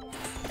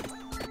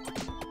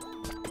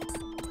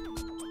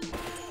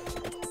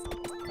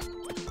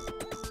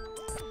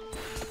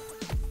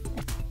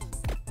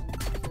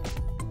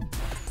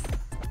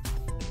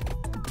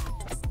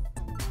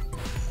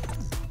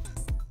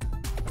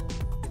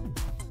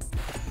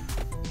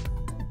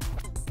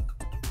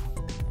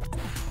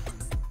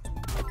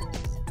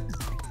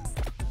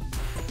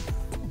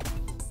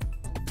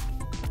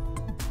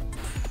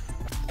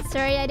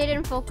 Sorry, I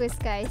didn't focus,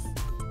 guys.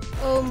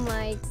 Oh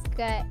my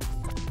god.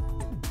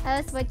 I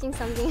was watching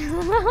something.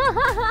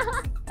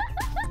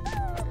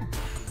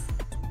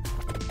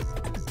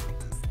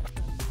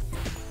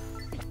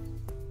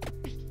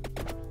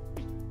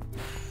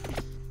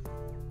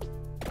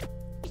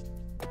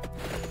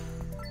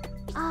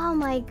 Oh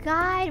my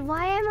god,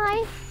 why am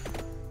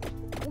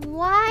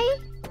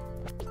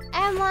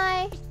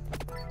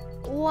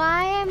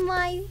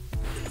I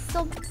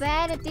so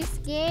bad at this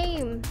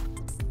game?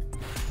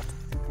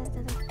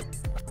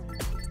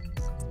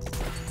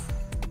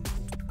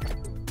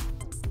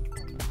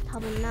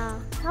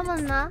多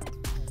分な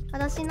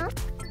私な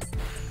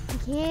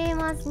ゲー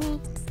マーに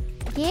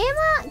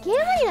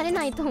なれ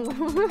ないと思う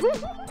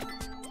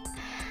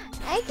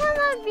I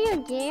cannot be a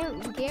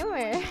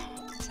gamer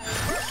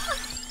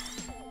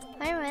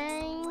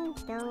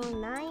Alright,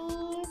 down knife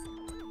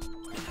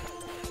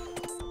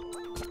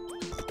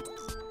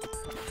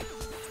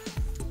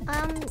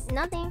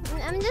nothing.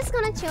 I'm just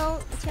gonna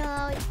chill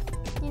out,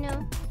 you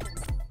know,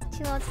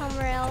 chill out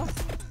somewhere else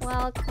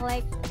while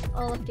collect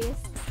all of this.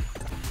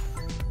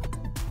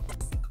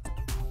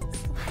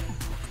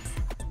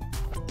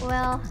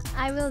 Well,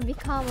 I will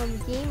become a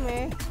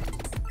gamer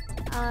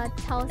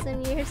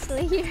 1,000 years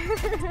later.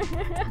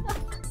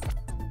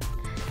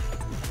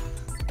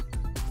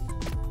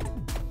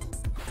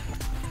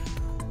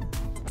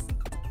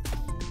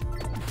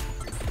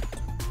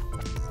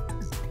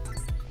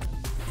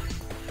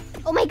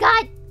 Oh my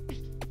god!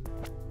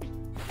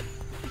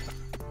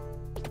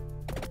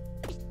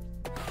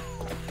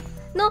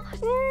 No!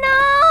 No!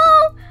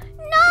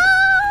 No!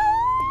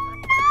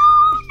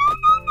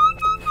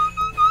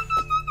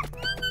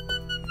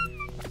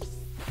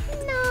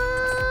 No!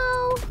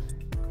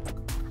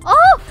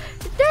 Oh!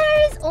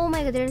 There is... Oh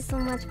my god, there's so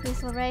much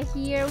crystal right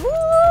here. Woo!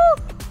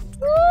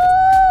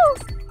 Woo!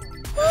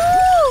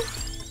 Woo!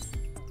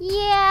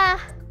 Yeah!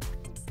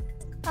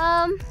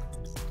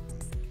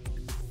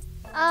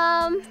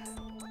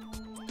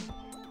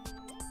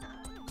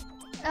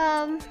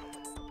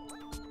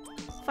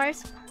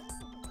 First...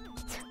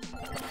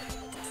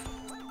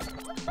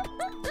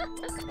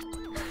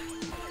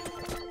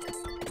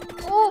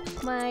 Oh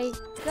my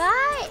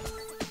god!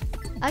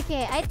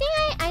 Okay, I think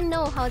I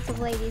know how to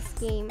play this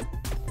game.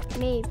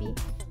 Maybe.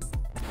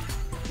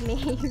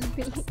 Maybe.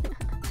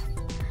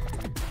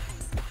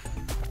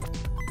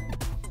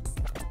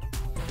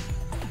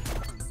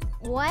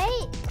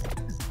 Wait.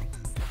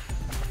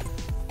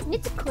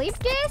 Need to clip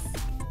this?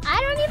 I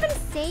don't even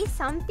say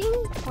something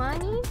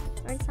funny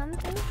or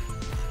something.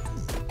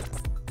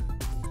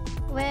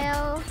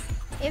 Well,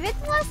 if it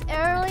was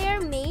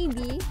earlier,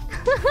 maybe.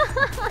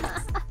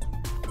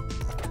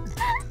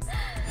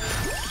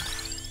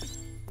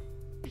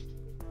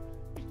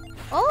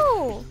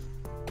 Oh!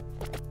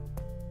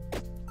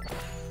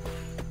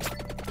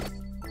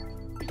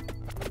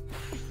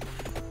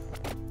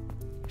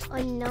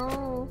 Oh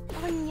no!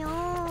 Oh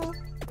no!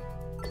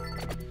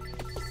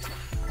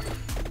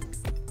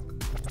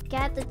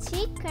 Get the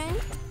chicken.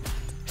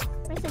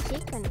 Where's the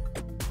chicken?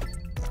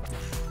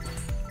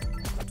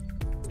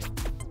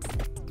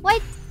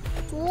 Wait!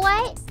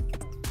 What?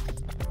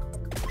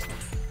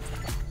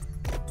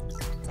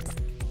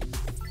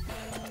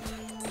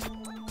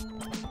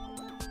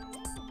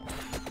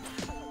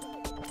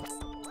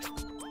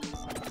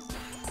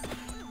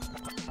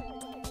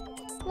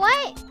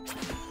 What?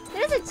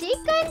 There's a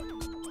chicken?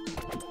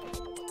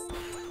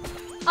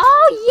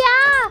 Oh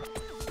yeah!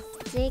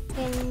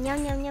 Chicken, yum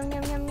yum yum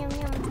yum yum yum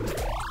yum.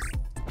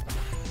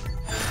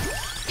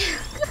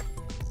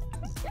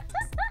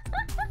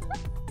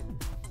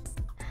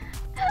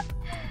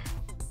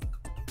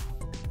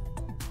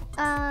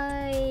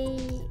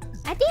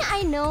 I think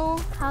I know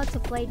how to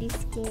play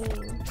this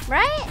game,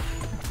 right?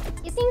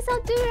 You think so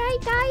too,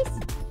 right, guys?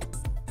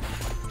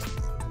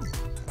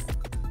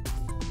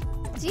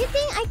 Do you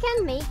think I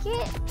can make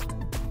it?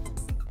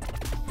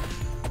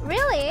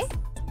 Really?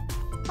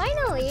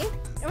 Finally?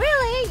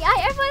 Really?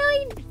 I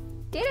finally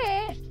did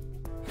it.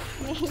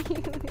 Maybe.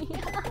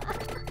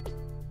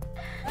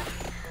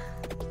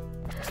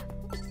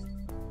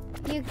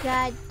 You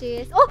got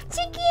this. Oh,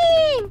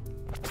 chicken!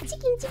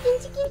 Chicken, chicken,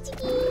 chicken,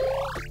 chicken.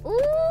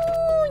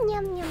 Ooh,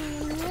 yum, yum,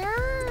 yum,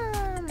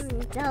 yum.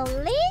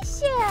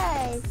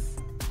 Delicious.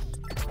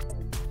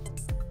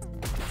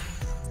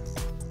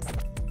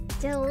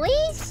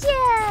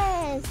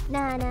 Delicious. Yes.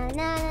 Na na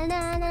na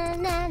na na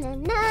na na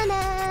na na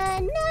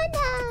na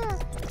na.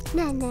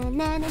 Na na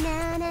na na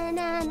na na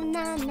na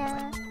na na.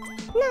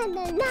 Na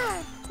na na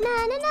na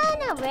na na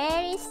na.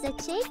 Where is the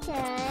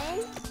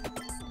chicken?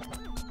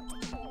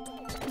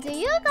 Do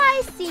you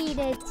guys see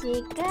the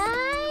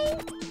chicken?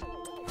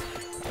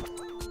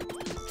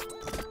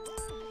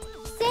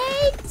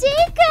 Say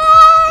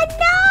chicken!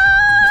 No!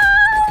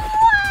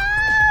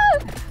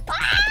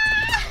 Ah!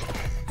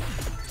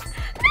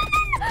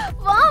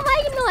 Oh my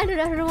god! I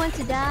don't want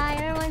to die.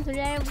 I don't want to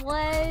die.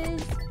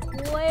 Please.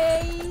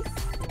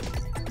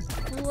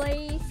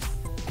 Please.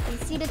 You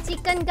see the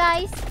chicken,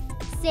 guys?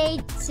 Say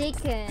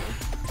chicken.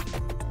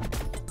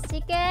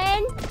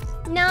 Chicken?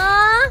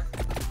 No!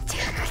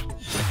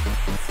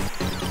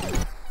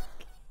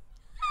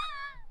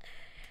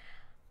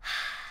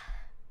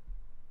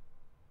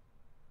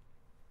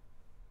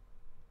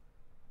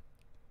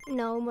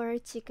 No more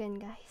chicken,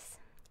 guys.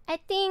 I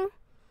think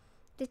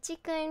the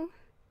chicken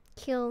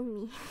killed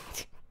me.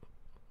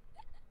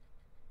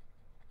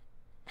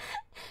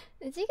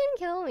 The chicken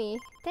killed me.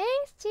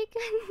 Thanks,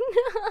 chicken.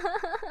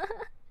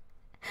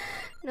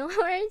 No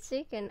more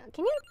chicken.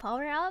 Can you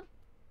power up?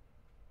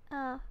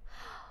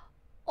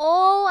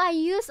 Oh, I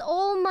used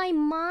all my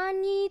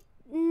money.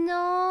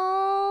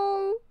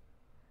 No.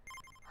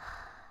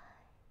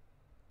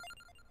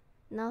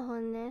 No,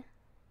 I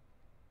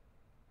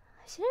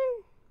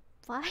shouldn't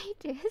buy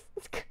this.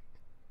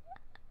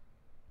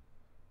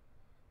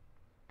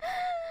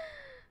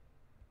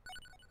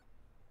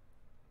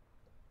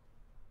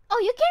 Oh,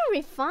 you can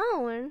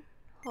refund.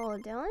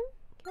 Hold on.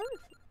 Can I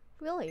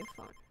really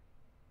refund?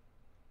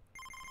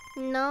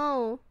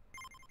 No,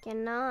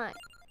 cannot.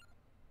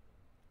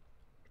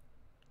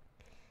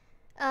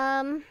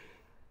 I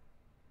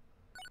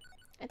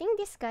think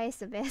this guy is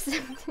the best.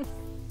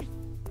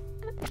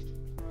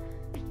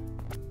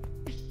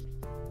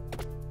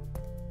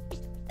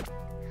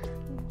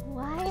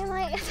 Why am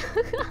I?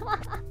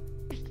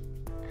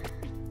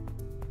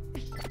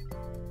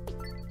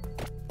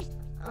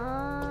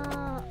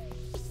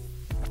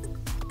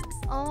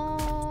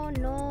 Oh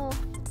no.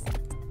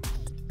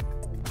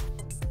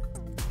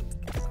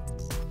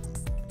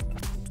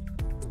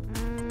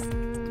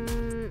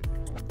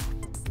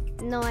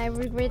 No, I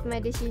regret my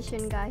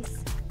decision, guys.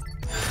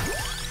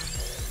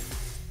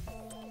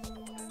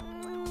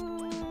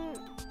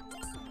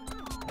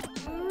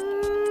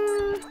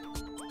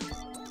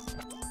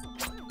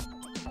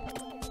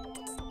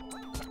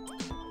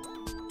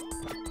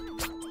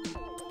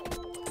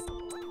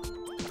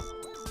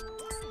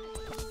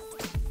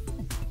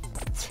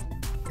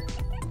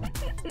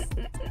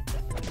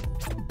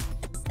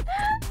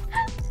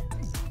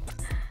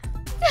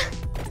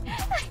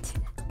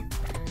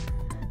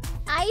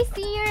 I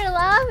see you're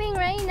laughing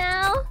right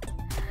now.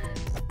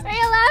 Are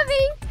you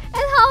laughing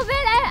at how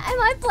bad am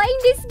I playing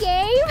this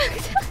game?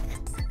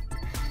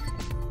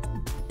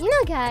 You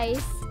know,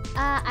 guys,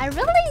 I'm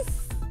really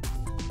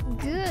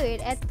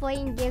good at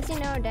playing games. You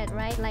know that,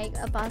 right? Like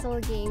puzzle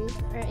games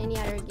or any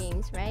other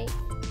games, right?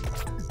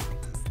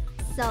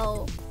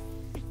 So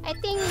I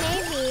think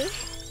maybe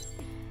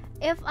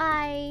if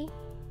I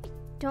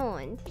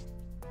don't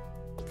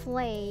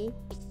play,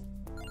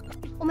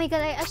 oh my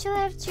god, I actually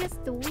have to choose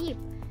the whip.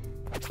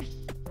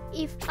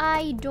 If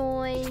I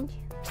don't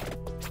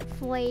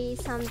play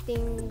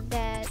something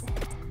that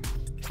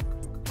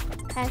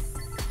has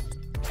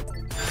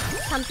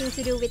something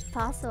to do with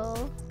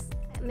puzzle,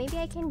 maybe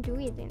I can do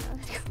it, you know.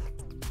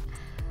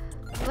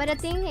 But the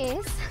thing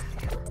is,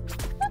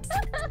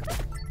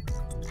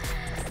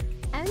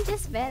 I'm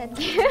just bad at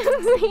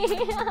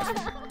gaming.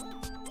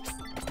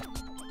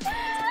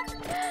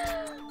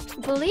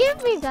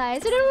 Believe me,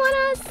 guys, you don't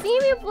wanna see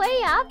me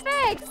play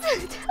Apex.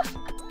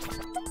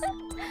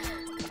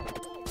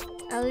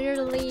 I'm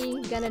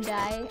literally gonna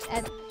die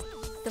at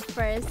the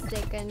first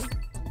second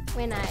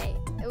when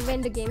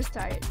the game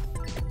started.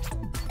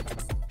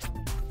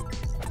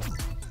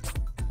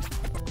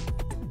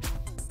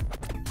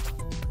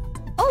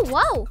 Oh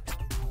wow!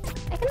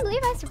 I can't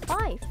believe I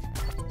survived.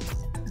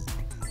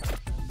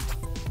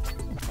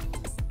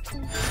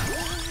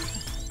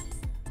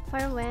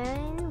 For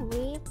when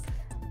whip.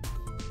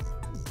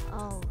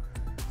 Oh.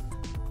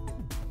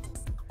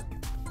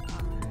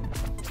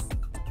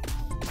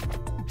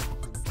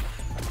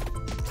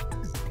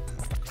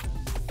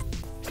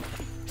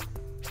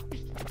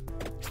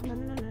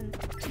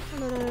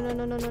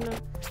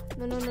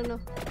 No.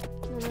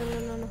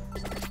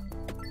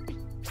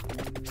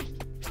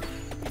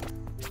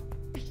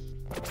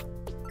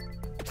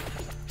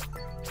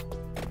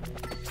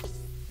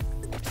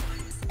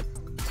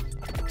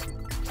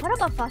 What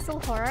about puzzle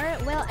horror?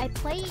 Well, I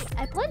played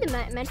the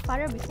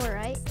Manfather before,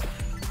 right?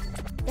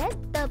 That's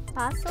the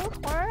puzzle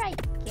horror, I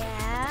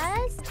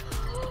guess.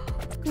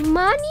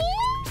 Money.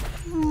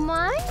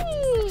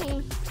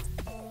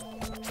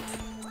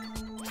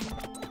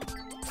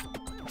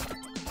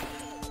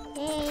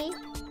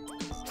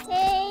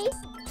 Hey.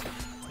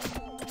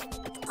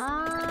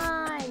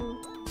 On.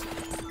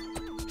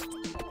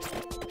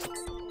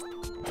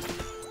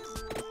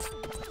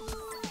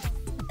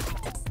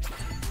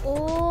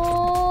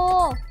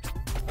 Oh!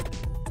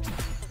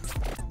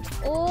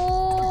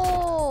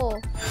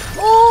 Oh!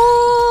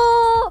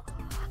 Oh!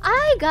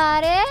 I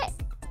got it!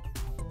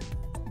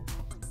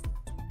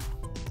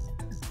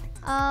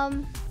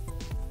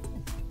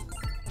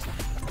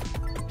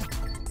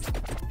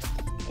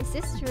 Is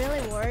this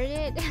really worth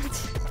it?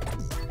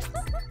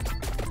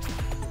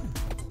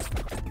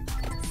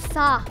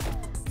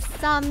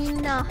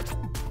 Stamina.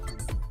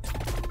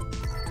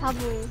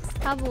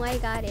 Tabung, I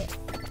got it.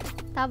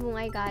 Tabung,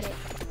 I got it.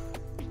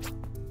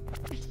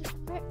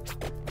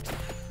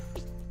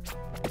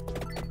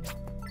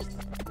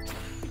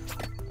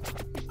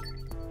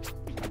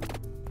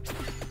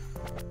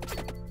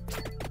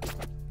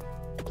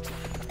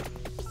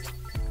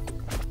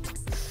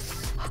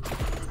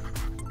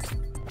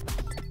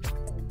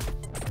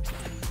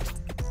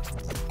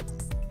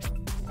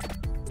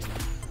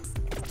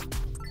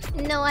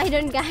 No, I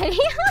don't got it.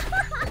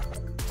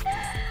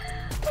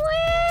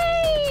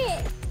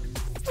 Wait!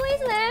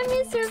 Please let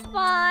me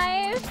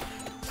survive.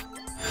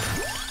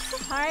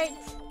 Heart.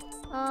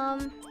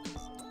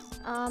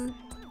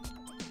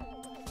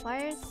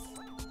 Fires.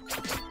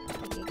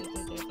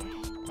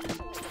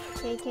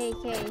 Okay.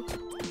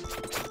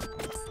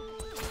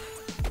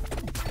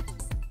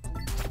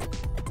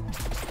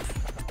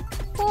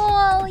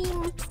 Holy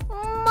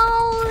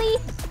moly!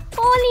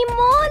 Holy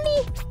moly!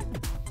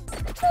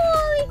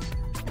 Holy!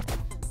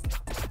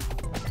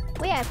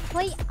 Wait, I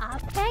play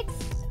Apex?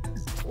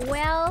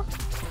 Well,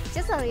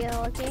 just a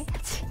little, okay?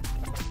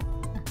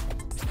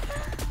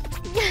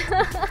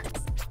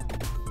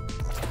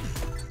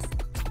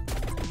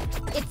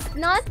 It's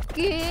not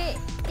good.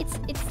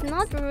 It's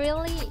not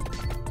really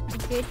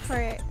good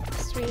for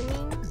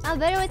streaming. Oh,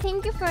 by the way,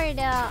 thank you for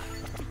the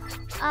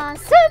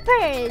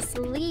supers,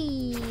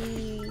 Lee.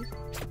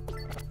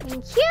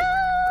 Thank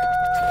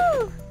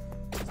you.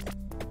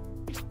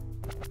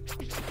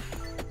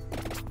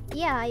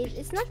 Yeah,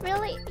 it's not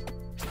really.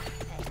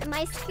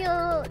 My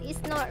skill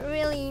is not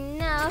really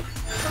enough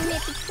for me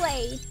to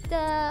play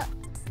the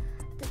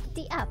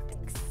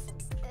Apex.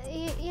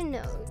 You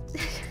know.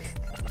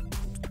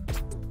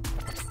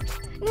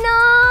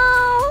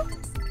 No!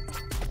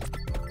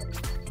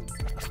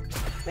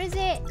 Where's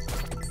it?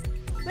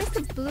 Where's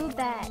the blue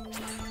bat?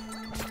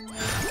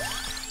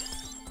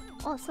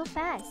 Oh, so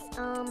fast.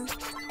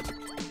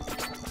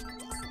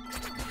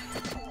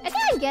 I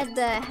think I get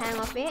the hang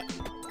of it.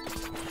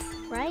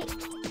 Right?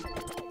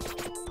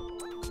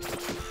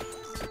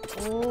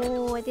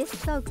 Oh, this is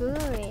so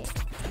good.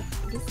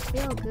 This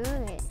feels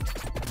good.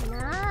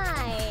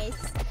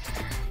 Nice.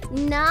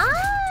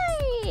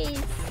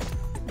 Nice.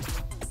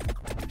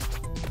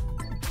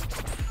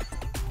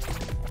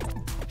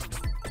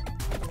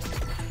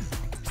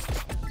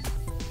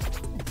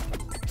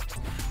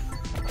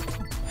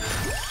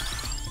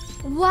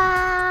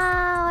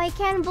 Wow, I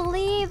can't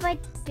believe I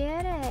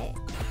did it.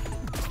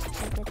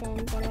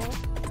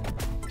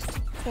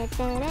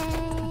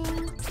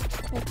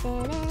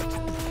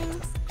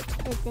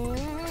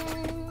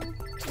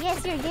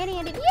 Yes, you're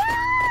getting it.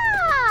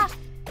 Yeah!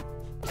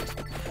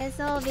 It's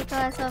all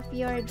because of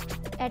your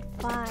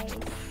advice.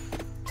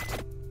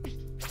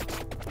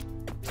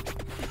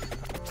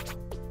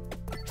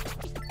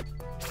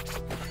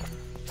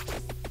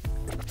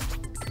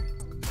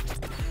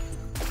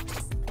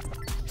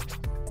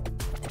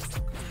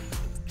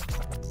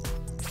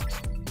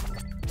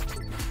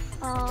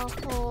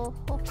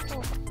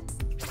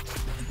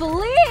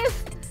 Believe!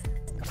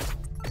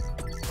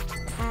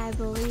 I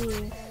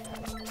believe.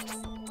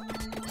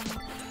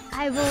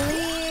 I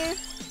believe.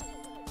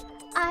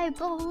 I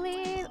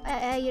believe.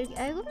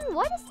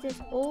 What is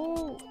this?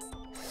 Oh.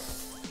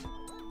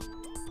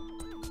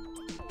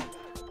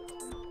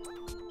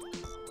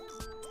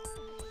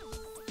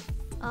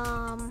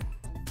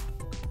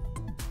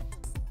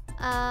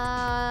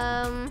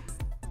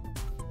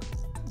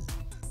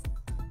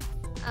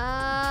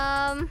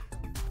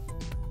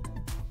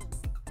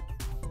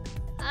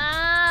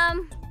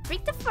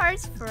 Break the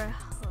first for her.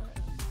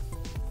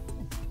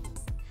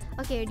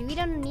 Okay, we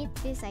don't need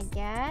this, I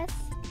guess.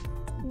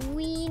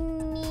 We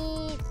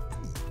need.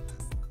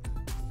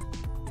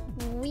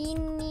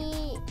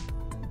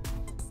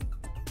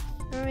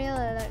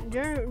 Really,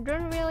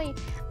 don't really.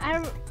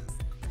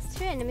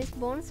 Three enemies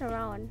bones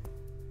around.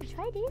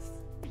 Try this.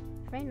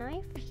 Try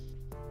knife.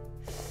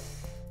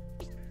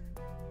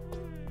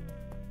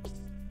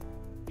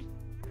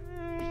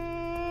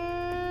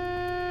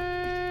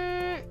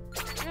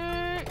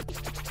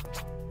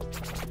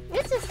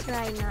 Let's just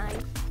try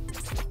knife.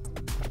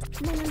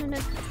 No.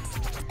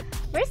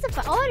 Where's the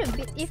fire? Oh,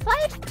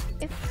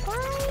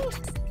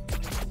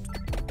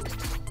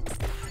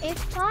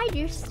 if I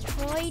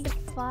destroy the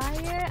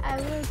fire, I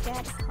will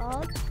get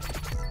help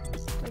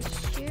for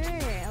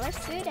sure.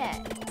 Let's do that.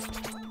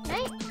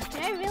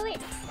 Can I really?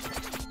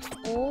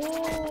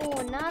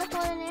 Oh, not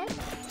holding it.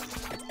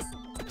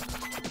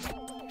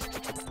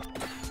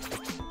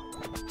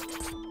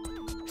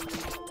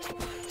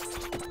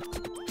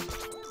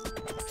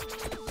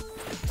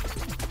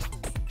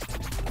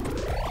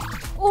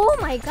 Oh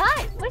my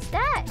god, what's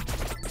that?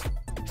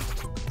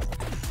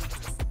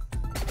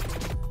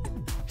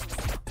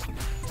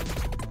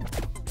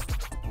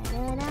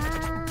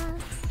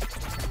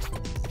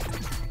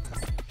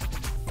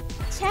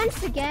 chance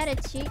to get a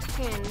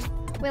chicken.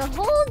 Well,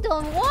 hold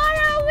on. What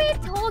are we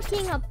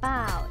talking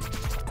about?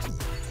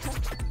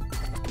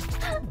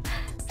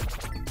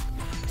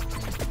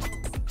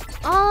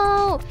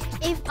 Oh,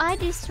 if I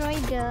destroy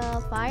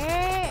the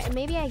fire,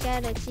 maybe I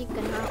get a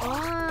chicken.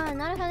 Oh,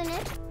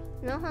 나락하네.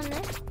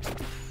 나락하네.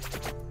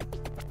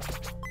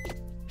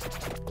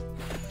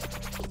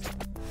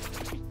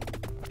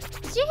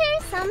 Did you hear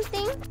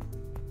something,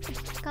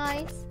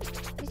 guys?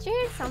 Did you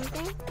hear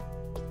something?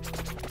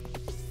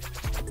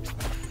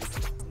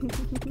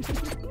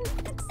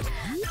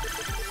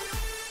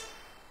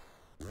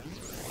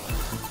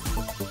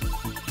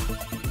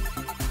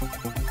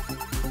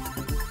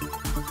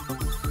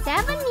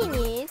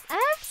 Minutes? I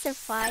have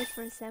survived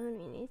for 7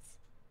 minutes.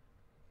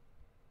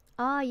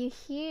 Oh, you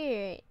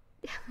hear it.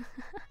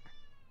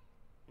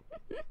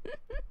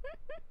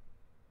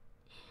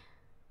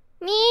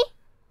 Me?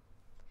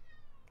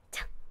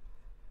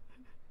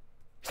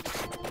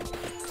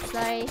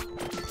 Sorry.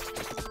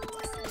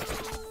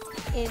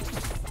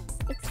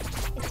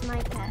 It's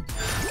my cat.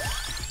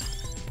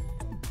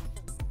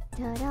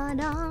 Da da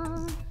da.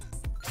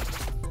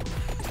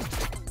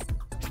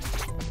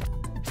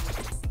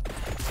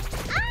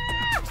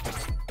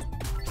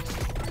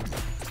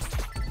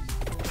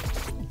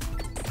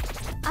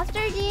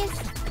 After this,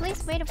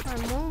 please wait for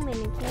a moment,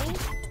 okay?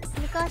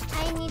 Because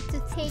I need to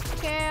take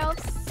care of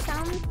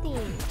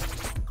something.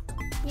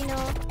 You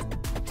know,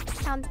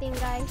 something,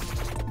 guys.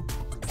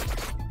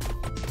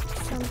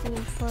 Something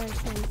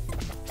important.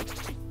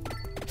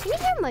 Can you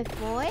hear my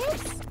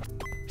voice?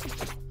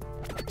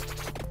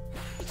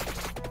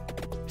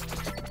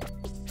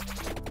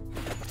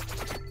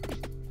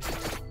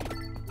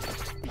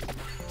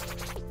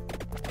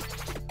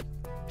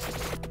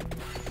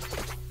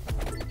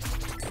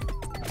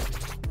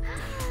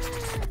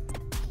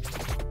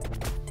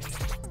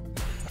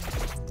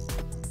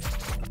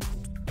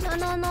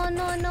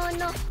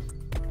 No.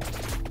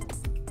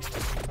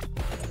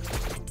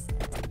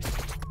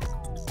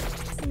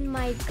 Oh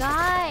my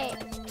god.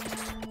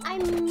 I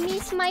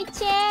miss my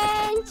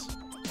change.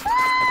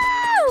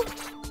 Woo!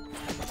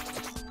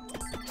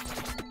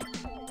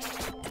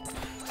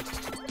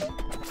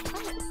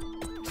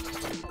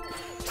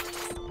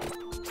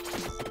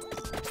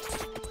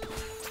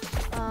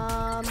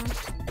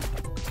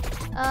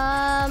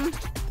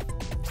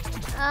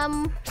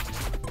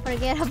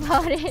 Forget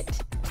about it.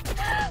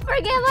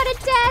 Forget about the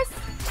test.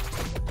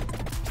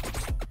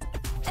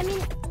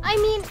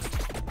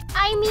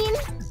 I mean,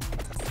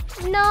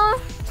 no,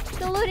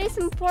 the loot is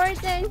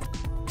important.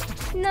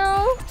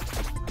 No,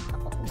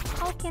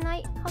 how can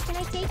I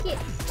take it?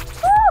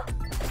 Woo!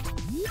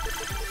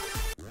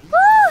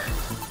 Woo!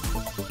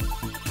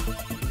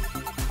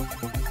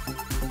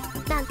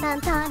 Dun dun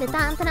dun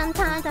dun dun dun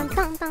dun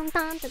dun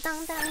dun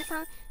dun dun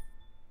dun.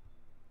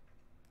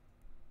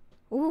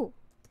 Ooh,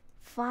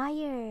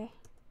 fire.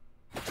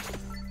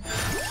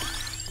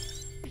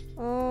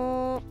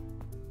 Oh,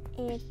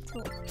 ooh,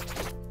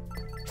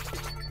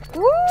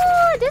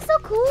 that's so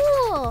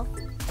cool.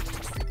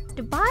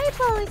 The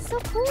Bible is so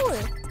cool.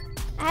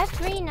 I have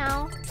 3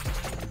 now.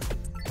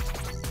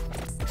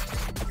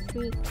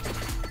 3.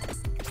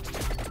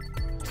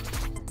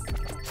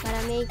 But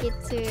I make it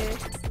to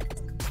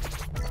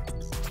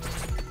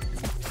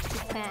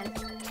 10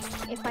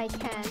 if I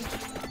can.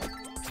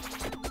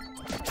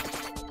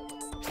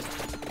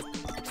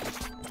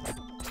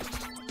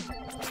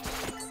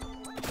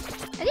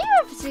 I think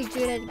I'm so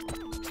good at...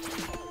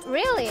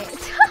 Really?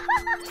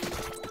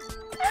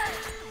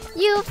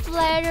 You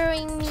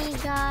flattering me,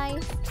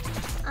 guys.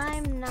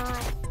 I'm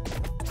not.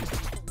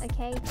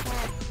 Okay,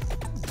 chat.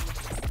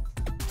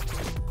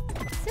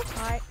 It's so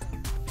hard.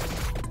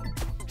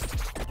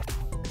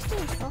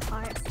 It's so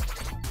hard.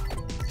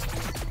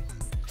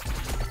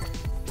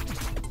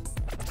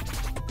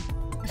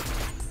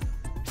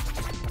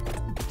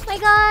 My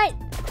god!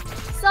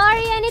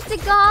 Sorry, I need to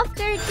go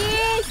after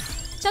this!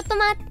 ちょっと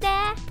待って!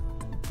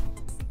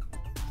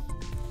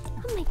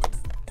 Oh my...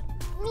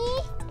 Me?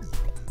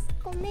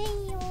 ごめん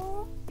よ.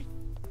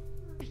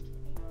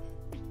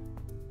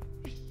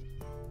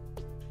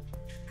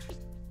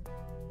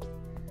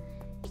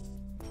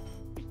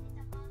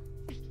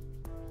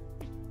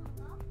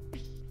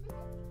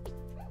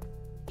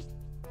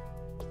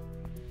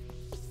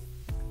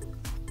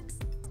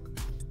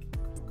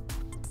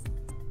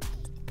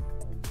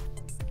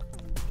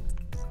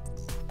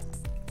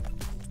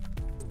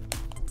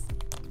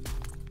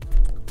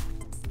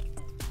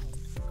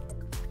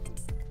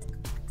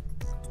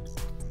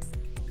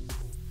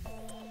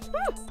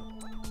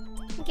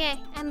 Okay,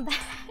 I'm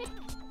back.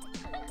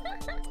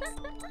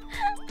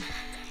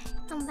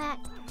 I'm back.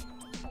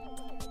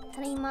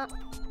 Tarima.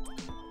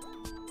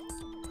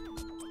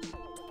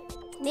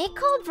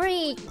 Neko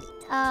break.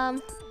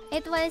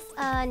 It was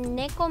a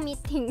Neko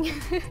meeting.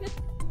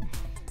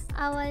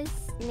 I was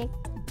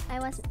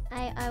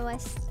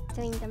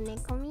doing the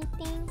Neko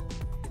meeting.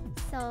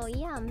 So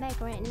yeah, I'm back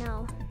right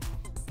now.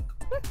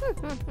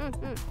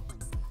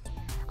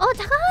 Oh,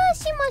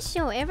 Takahashima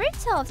show. Ever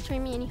tell of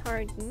streaming any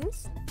horror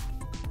games?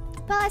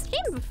 Well, I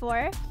streamed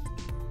before.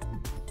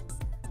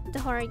 the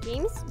horror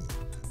games.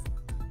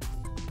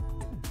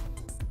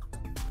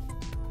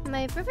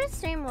 My previous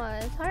stream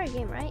was horror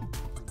game, right?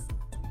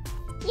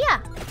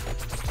 Yeah.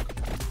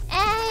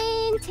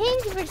 And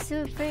thank you for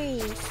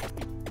surprise.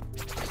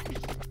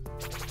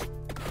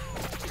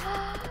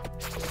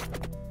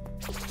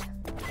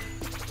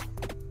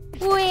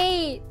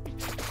 Wait,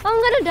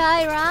 I'm gonna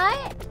die,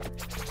 right?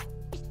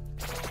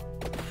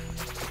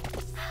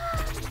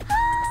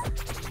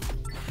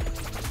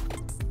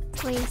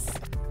 Please,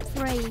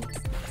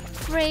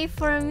 pray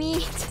for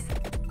me.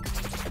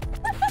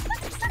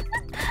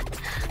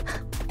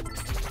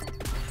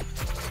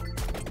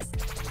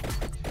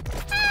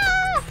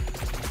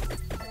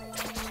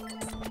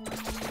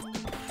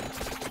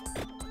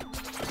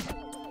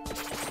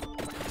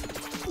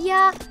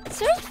 Yeah,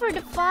 search for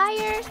the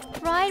fire,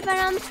 right? But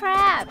I'm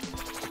trapped.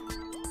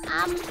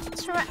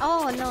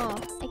 Oh no,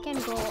 I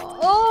can't go.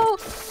 Oh!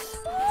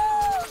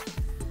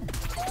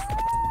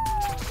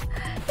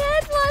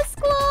 That was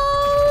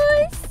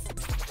close!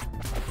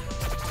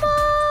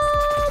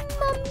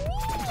 Mamma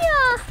mia!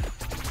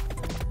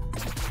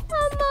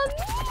 Mamma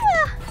mia!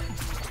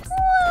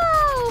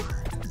 Wow!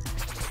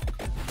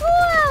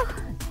 Wow!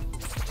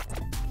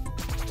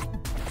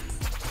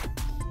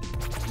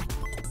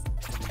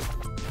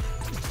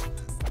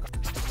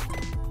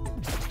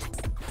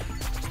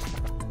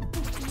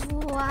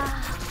 Wow,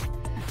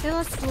 that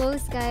was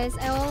close, guys.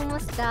 I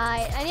almost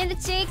died. I need a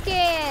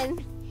chicken.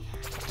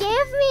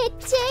 Give me a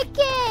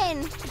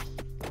chicken.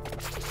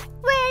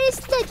 Where is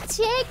the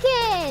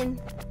chicken?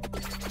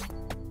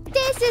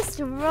 This is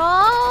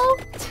raw.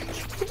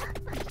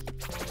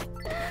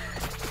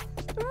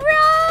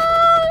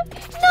 Raw.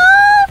 No,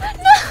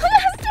 no,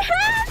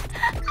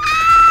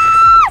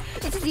 ah!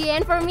 It's the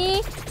end for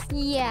me.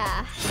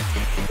 Yeah.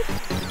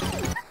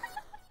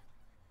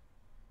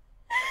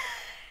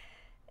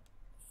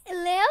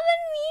 11 minutes.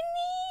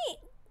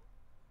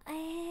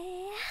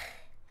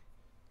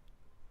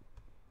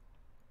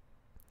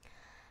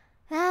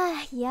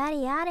 Yada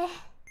yada.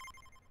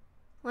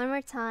 One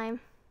more time.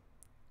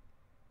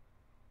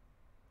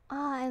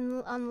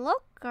 And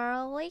unlock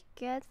garlic,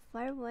 get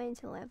 5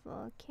 points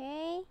level.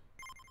 Okay.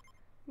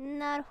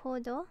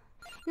 Naruhodo.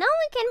 Now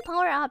we can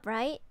power up,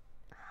 right?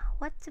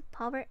 What to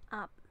power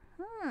up?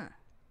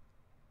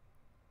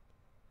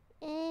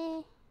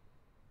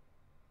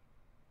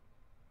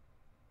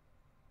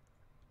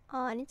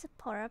 Oh, I need to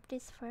power up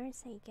this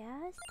first, I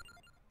guess.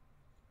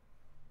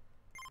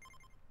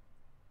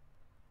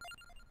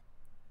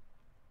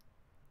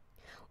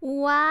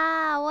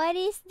 Wow, what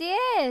is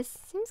this?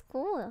 Seems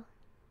cool.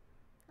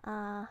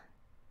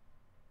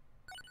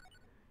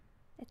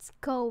 Let's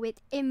go with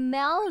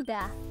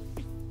Imelda.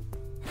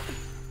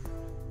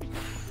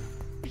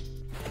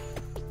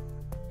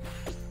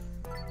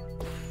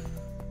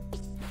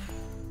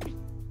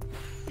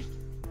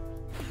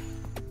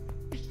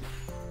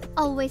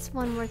 Always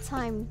one more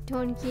time.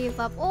 Don't give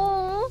up.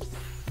 Oh,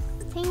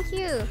 thank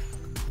you.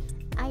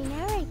 I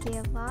never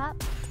give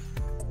up.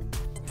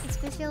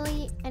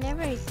 Especially, I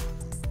never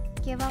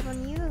give up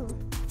on you.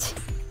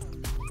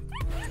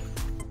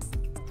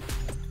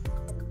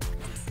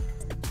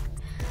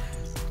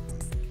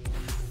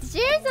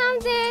 Share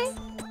something.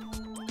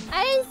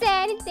 I didn't say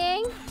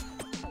anything.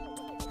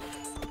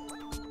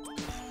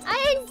 I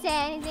didn't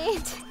say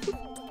anything.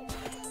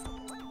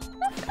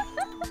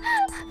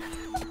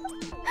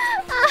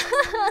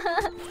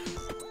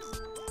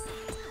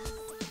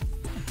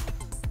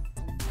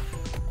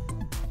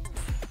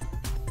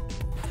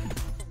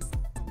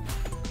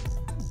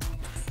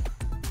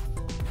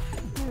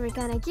 We're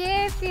gonna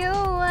give you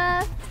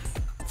a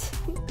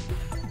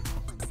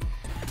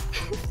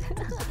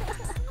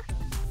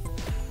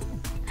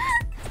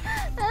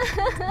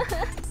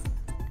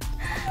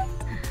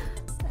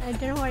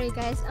don't worry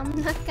guys, I'm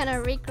not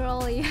gonna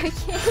rickroll you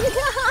again.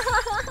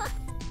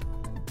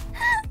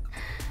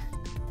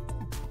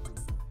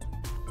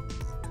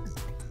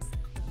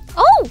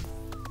 Oh!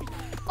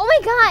 Oh my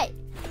god!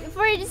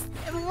 For this,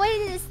 what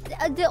is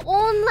the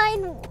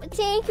online?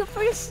 Thank you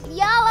for this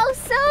yellow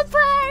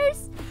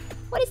supers.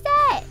 What is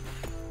that?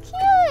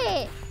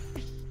 Cute!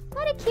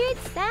 What a cute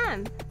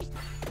stamp.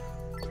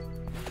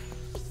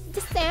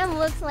 The stamp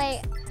looks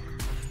like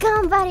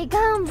Gambare,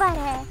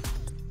 gambare.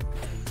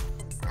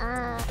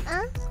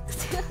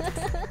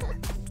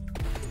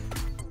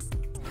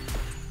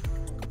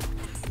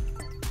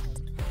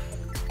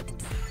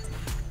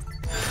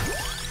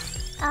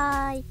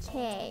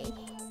 Okay.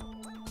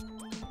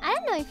 I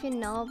don't know if you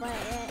know about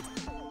it.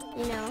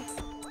 You know,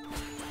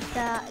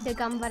 the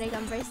gambare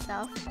gambare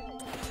stuff.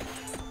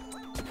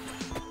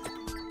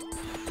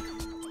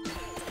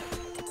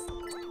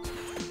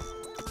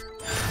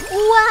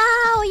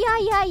 Wow!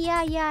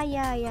 Yeah.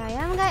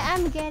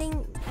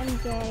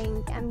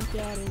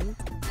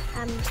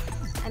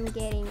 I'm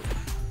getting.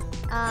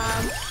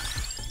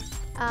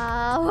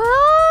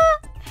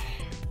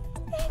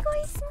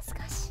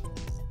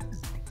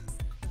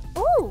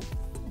 Oh!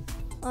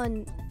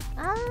 On.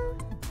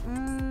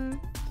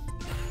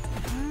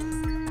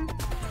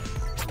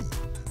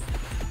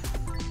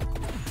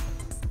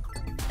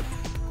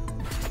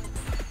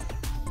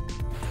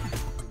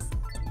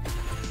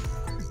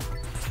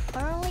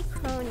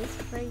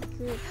 very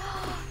good.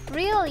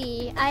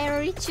 Really? I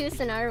already choose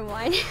another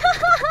one.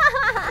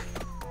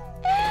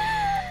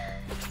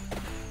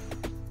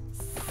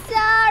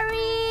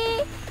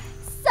 Sorry!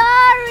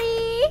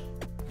 Sorry!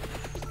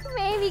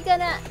 Maybe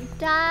gonna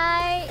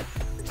die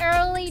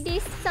early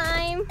this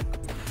time.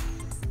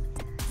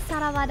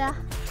 Sarawada.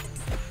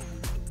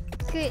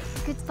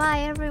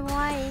 Goodbye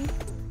everyone.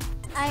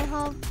 I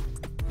hope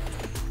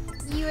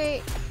you were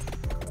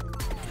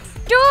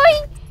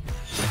doing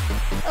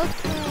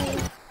okay.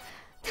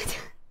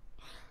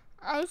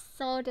 I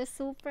saw the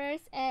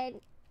supers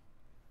and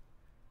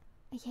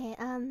okay,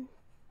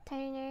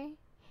 Turner,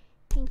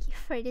 thank you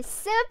for the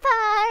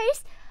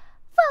supers.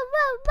 Wow,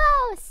 wow,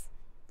 wow.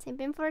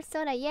 Simping for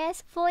soda,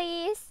 yes,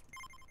 please.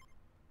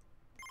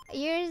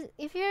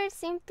 If you're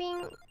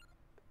simping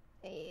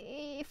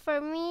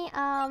for me,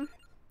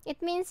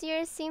 it means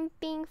you're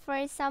simping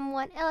for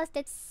someone else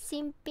that's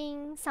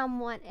simping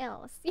someone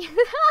else. You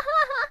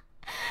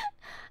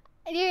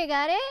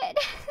got it?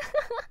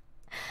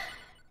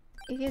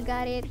 If you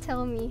got it,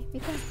 tell me,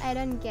 because I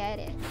don't get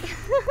it.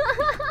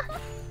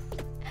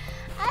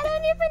 I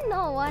don't even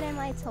know what am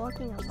I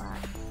talking about.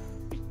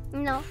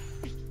 No.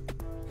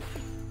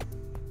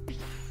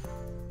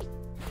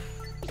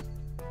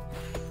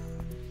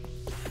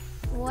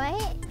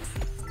 What?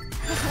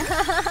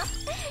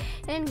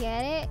 Didn't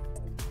get it?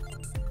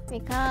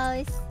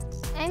 Because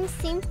I'm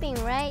simping,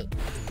 right?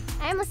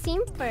 I'm a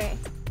simper,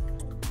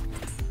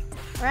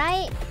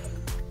 right?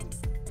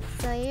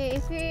 So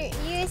if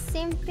you're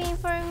simping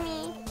for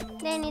me,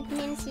 then it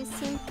means you're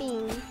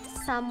simping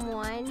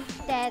someone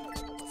that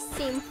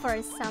simp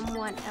for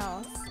someone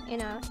else. You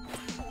know,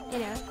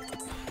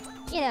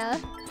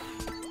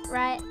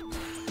 right?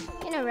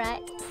 You know,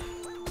 right?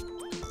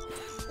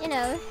 You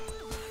know,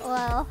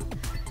 well.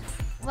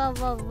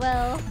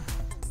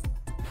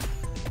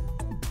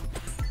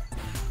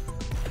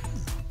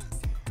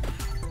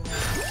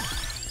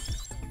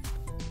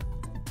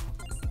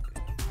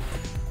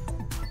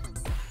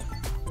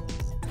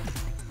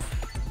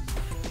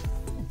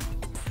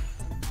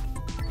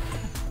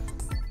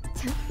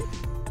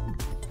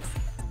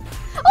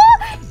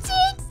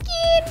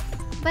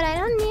 But I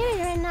don't need it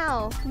right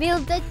now. Will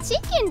the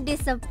chicken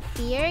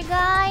disappear,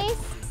 guys?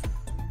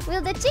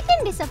 Will the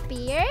chicken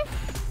disappear?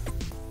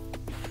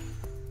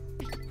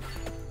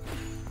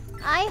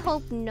 I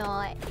hope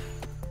not.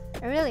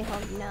 I really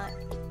hope not.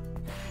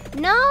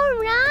 No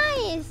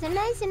rice!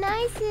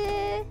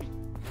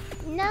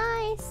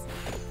 Nice.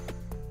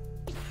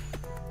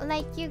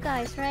 Like you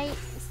guys, right?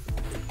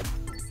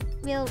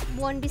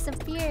 Won't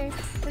disappear.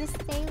 Will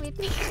stay with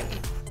me.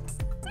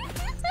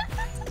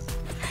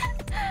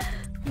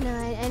 No,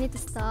 I need to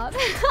stop.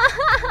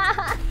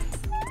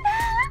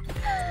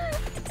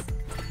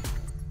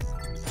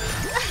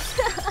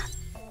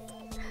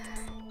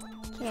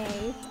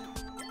 Okay.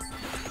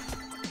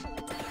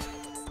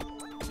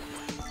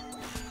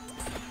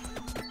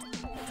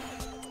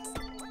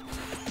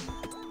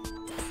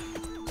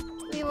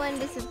 We won't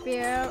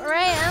disappear.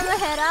 Right, I'm gonna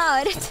head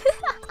out.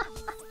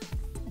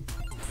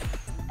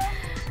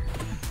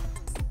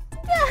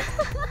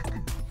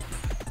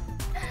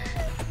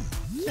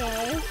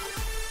 Okay.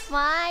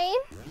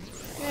 Fine.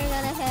 You're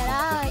gonna head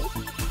out.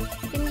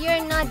 And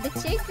you're not the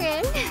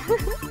chicken.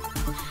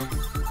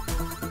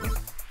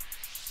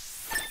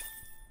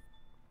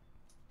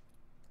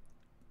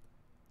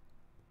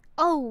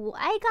 Oh,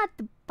 I got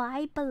the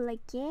Bible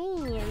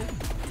again.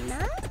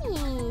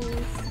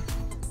 Nice.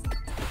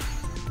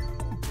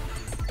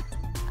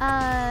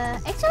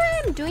 Actually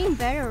I'm doing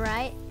better,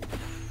 right?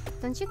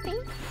 Don't you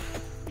think?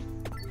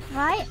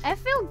 Right? I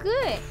feel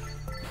good.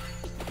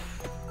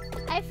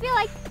 I feel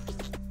like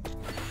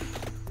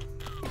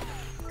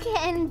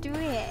can do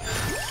it.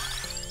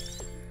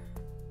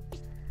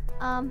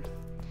 I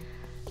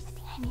think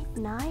I need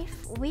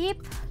knife.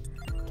 Whip.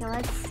 Okay,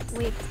 let's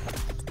whip.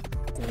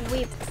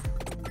 Whip.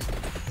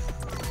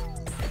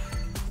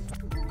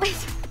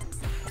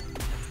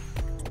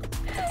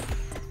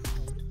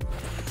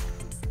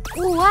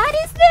 What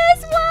is this?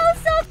 Wow,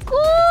 so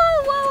cool!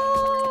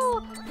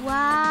 Whoa!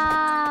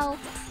 Wow!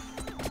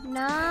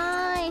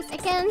 Nice! I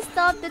can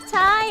stop the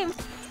time!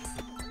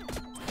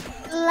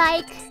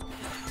 Like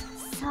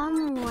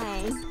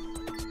someone.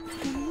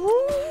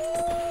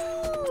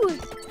 Woo!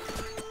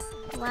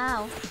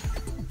 Wow!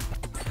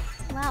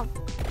 Wow!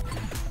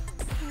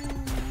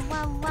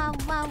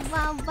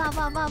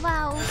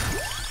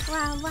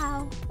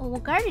 Wow! Oh,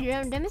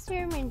 guardian,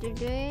 demonstrate me to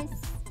this.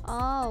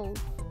 Oh.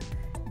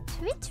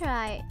 Should we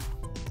try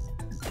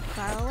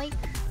garlic?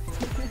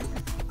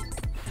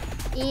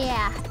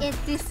 Yeah, it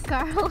is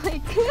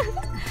garlic.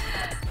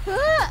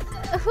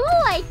 Who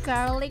like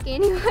garlic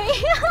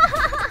anyway?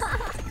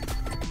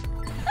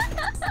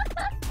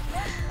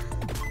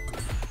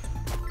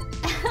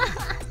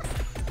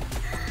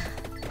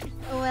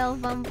 Well,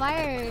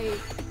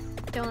 vampires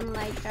don't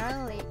like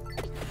garlic.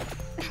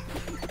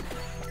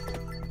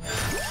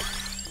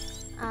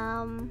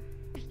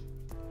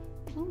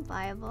 Pink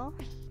Bible.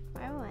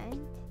 Where I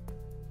went?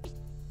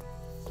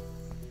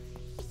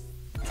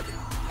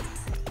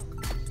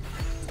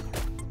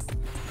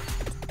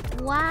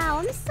 Wow,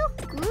 I'm so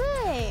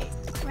good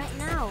right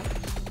now.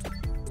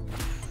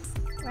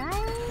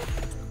 Right?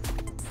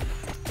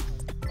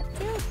 I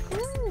feel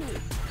good.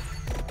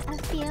 I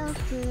feel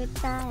good.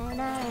 Da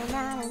na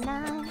na na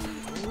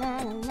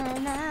na na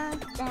na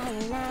na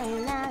na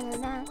na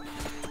na.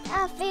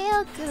 I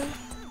feel good.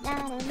 Na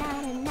na na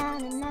na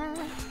na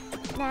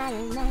na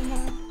na na.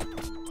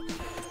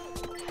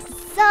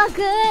 So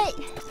good.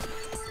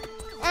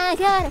 I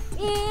gotta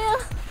feel.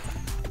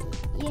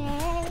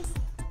 Yeah.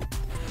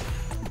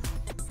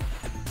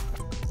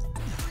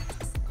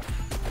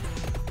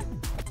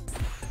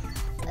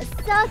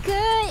 So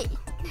good.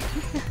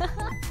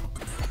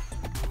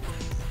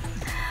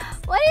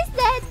 What is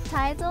that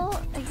title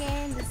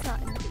again? The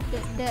song,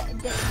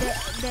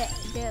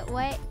 the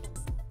what?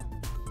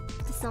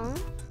 The song?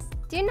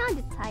 Do you know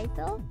the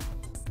title?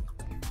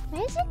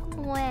 Magic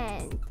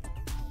Wand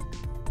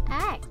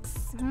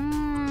Axe.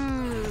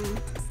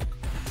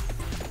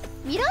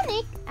 We don't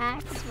need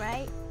axe,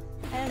 right?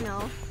 I don't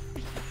know.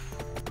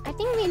 I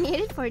think we need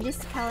it for this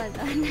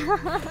skeleton.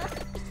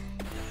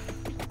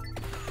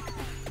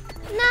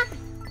 Nah.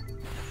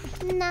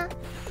 Nah.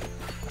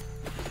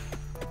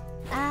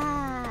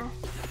 Ah.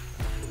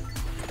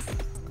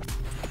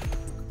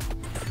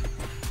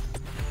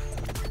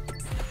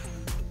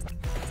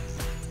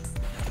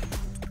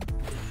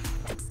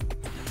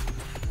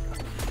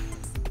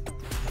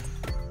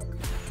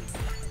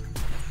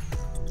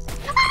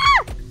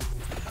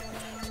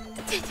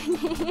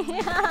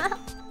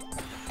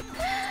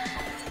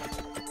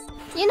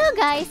 You know,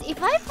 guys,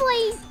 if I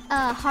play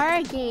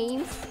horror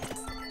games,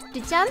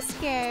 the jump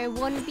scare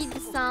won't be the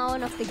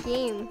sound of the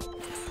game.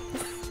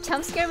 The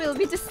jump scare will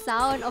be the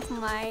sound of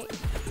my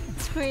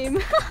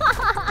scream.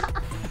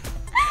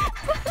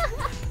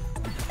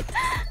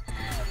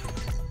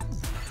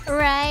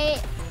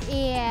 Right?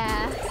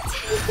 Yeah.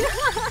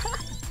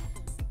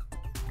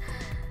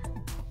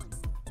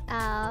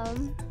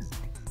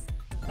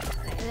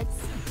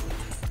 Let's.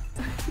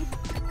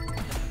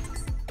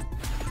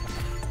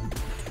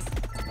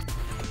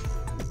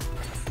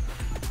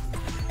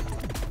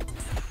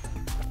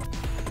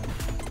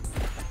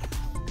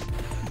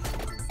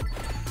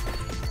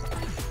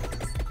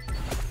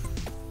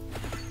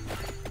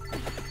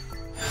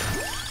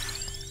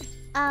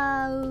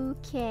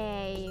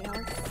 Okay,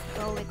 let's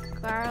go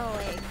with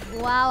garlic.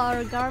 Wow,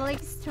 our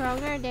garlic is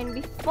stronger than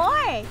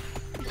before.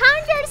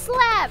 Thunder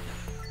slap.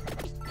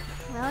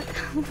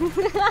 Welcome.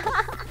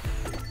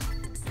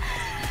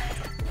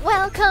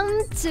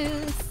 Welcome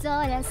to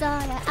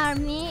Soda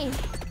Army.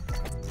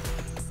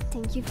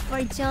 Thank you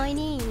for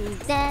joining.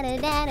 Da da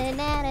da da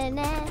da da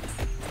da.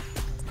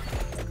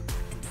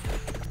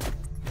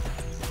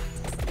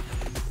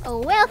 Oh,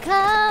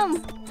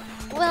 welcome.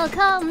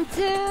 Welcome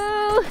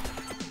to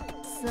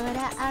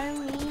Soda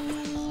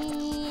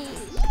Army.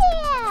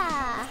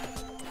 Yeah.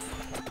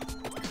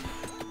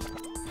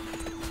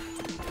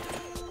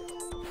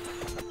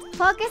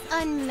 Focus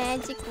on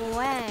Magic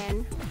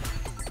Wand.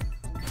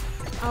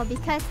 Oh,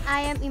 because I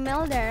am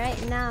Imelda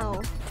right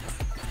now.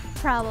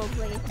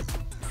 Probably.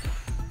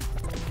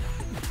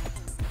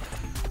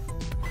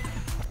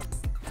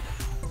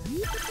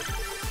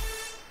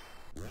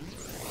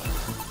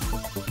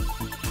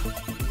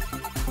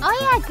 Oh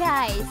yeah,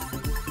 guys.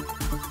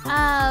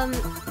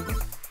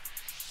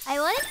 I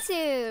wanted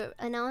to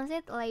announce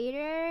it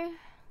later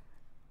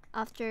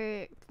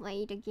after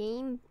playing the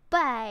game, but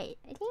I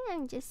think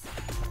I'm just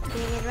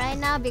doing it right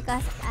now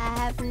because I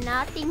have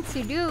nothing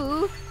to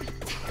do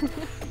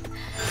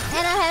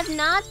and I have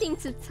nothing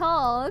to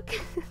talk.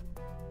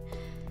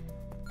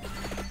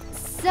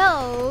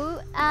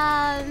 So,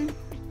 I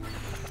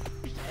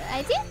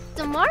think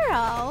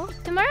tomorrow,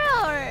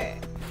 or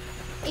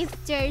if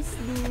there's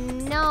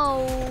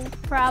no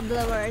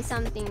problem or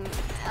something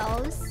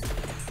else,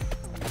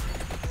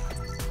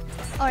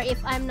 or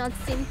if I'm not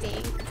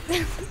simping,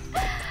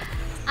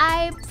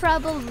 I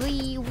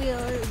probably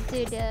will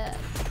do the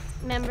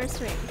member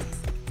stream.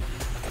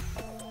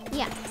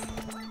 Yeah,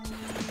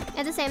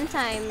 at the same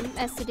time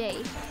as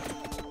today.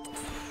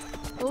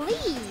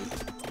 Lee!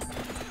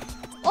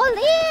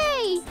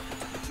 Oli!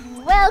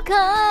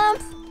 Welcome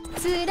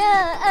to the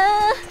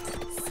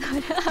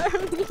Soda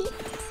Army.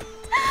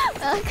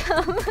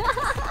 Welcome.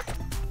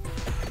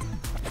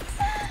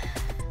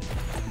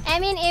 I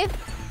mean, if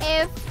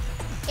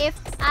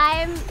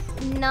I'm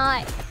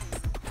not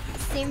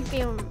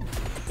simping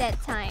that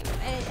time,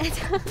 it's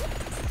hard.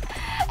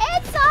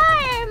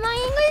 My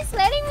English is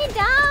letting me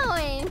down.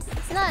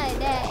 It's not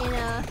that, you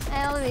know,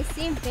 I always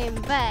simping,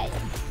 but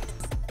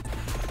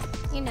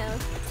you know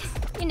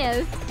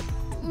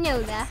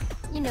that.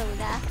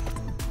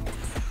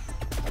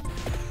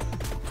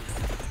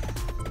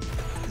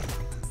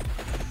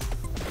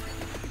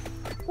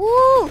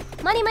 Ooh,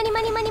 money.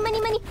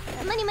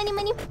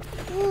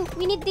 Ooh,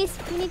 we need this.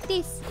 We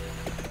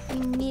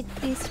need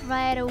this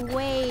right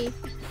away.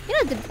 You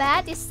know, the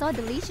bat is so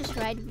delicious,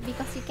 right?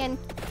 Because you can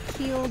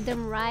kill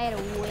them right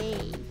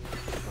away,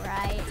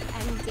 right?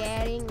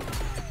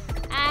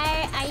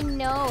 I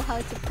know how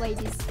to play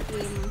this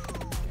game.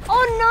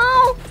 Oh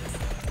no!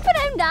 But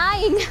I'm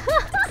dying.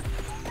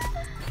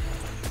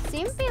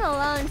 Simping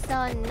alone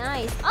so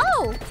nice.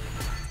 Oh!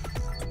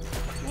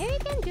 Maybe we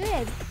can do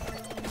it.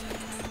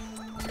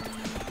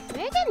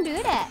 Maybe we can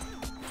do that.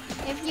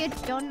 If you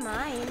don't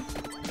mind.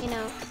 You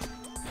know.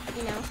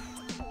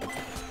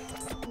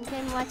 You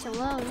can watch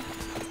alone.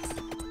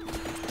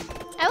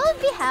 I would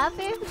be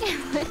happy if we can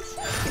watch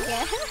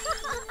together.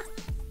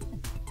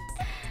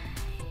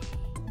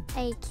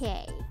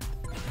 Okay.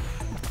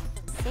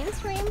 Same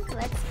stream,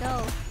 let's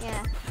go.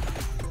 Yeah.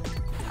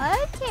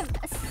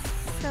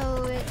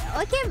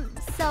 Okay,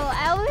 so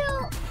I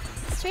will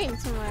stream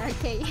tomorrow,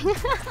 okay.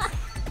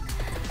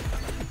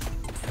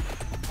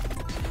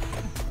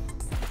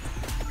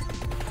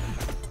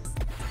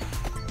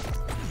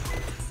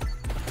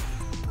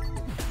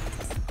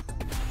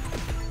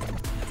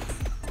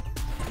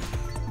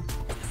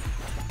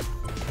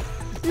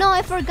 No,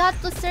 I forgot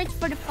to search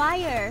for the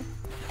fire.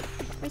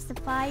 Where's the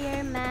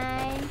fire,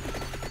 man?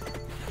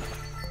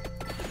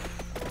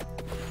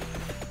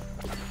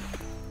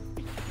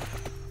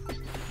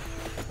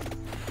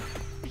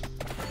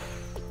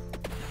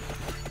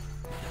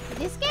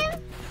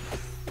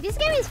 This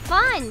game is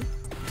fun.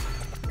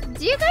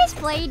 Do you guys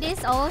play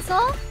this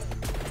also?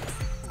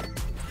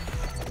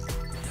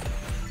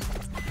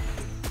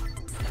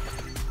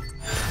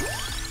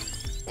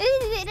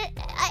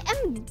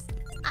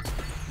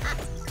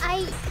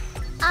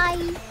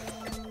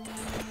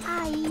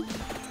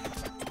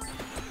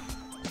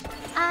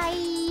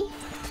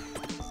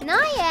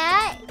 Not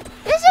yet.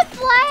 You should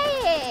play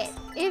it.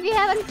 If you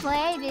haven't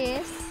played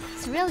this,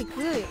 it's really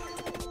good.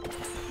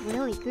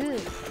 Really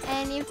good.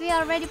 And if you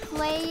already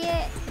play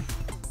it,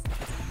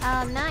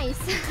 nice.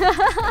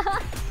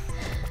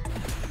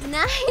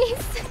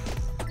 Nice.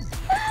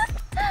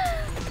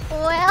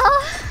 Well,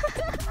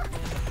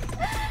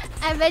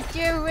 I bet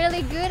you're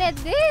really good at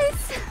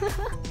this.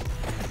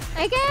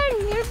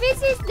 Again, your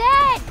PC is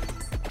dead.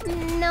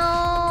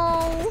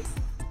 No.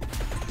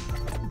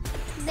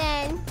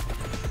 Then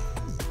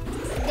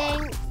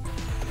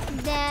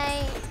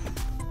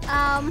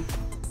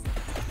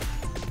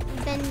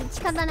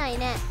仕方ない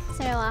ね、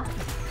それは。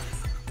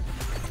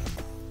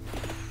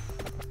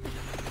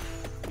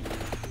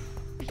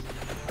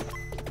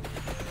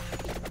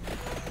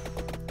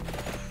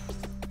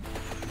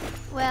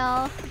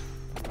Well,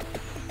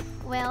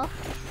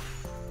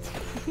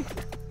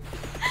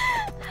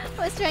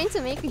 I was trying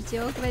to make a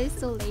joke, but it's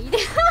too late.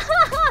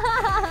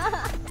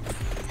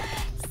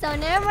 So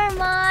never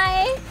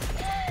mind.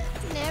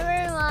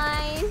 Never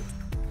mind.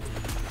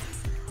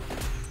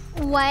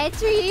 Why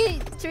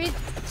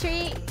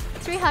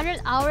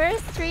 300 hours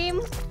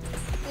stream?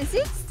 Is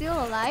it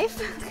still alive?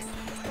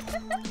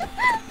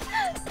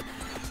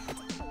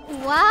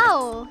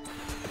 Wow.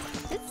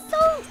 It's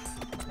so...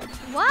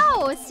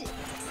 Wow.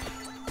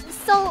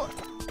 So...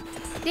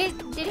 Did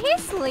he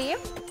sleep?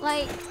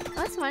 Like,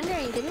 I was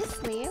wondering, did he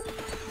sleep?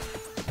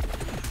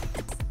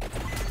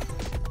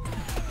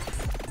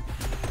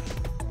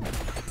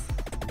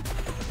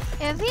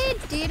 If he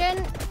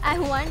didn't, I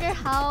wonder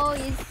how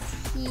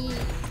he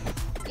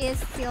is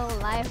still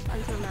alive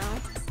until now.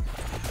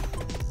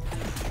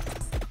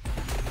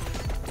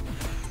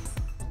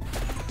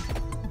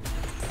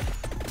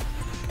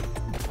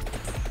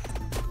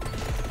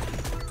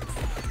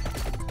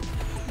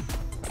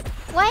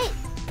 Wait,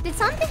 did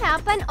something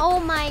happen? Oh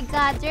my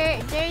god,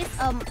 there's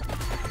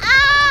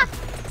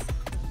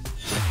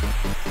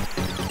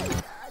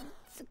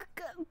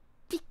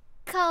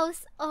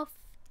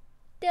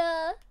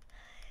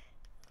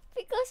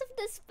because of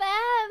the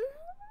spam.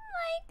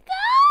 My god.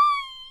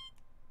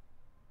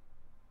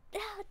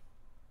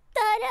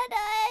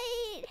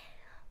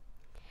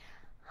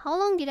 How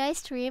long did I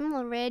stream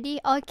already?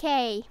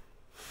 Okay.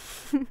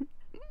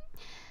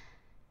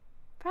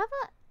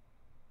 Probably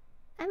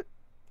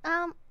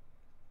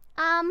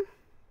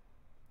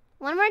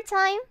one more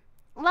time.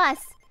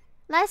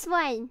 Last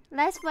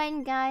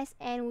one guys,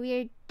 and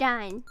we're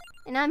done.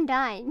 And I'm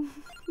done.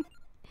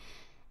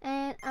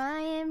 And I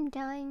am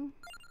done.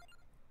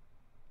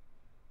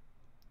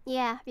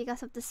 Yeah,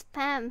 because of the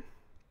spam.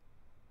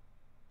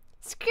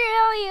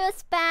 Screw you,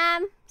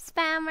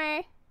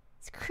 spammer.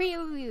 Screw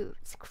you.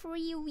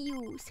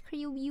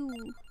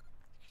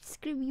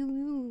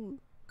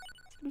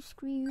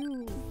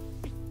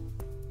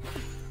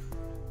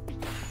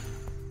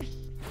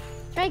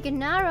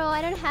 Dragonaro,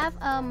 I don't have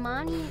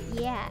money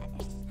yet.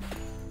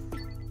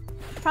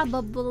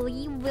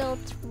 Probably will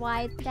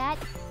try that.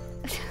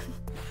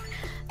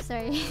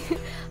 Sorry.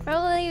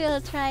 Probably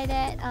will try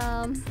that.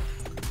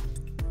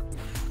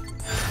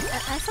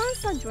 I sound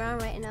so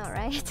drunk right now,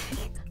 right?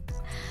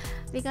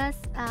 Because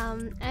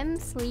I'm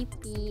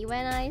sleepy.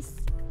 When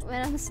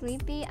I'm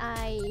sleepy,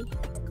 I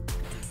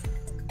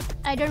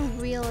don't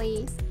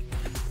really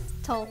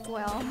talk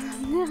well.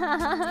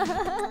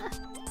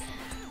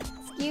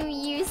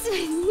 Excuse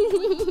you.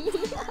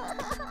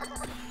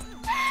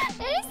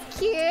 That is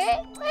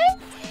cute.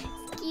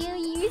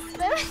 Excuse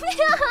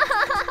you.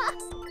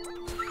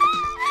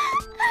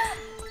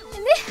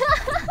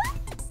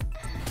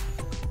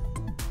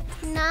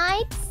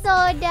 Night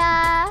Soda.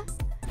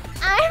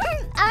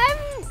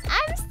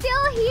 I'm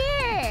still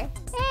here.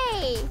 Hey.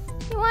 away?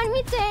 You want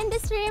me to end the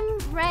stream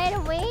right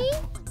away?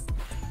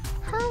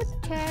 How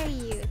dare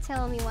you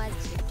tell me what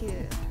to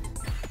do?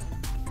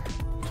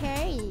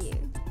 Dare you?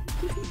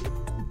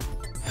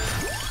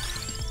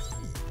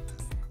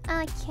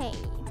 Okay.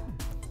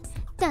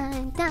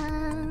 Dun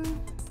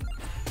dun.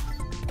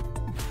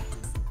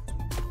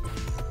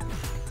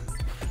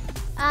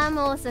 I'm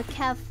also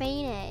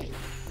caffeinated.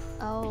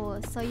 Oh,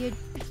 so you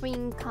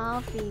drink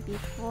coffee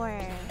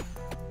before?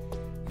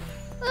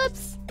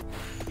 Oops,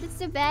 that's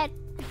too bad,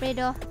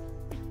 Fredo.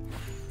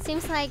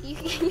 Seems like you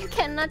you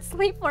cannot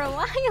sleep for a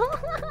while.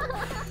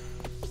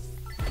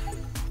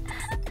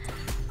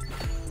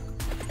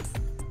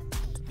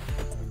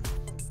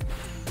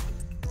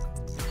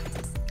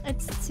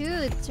 It's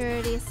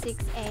 2:36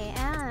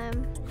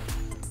 a.m.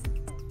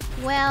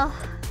 Well,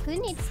 who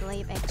needs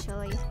sleep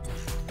actually,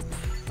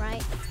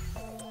 right?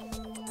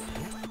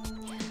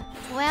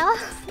 Well,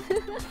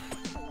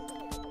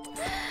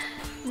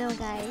 no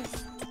guys,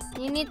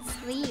 you need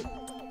sleep.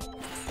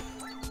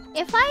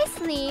 If I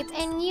sleep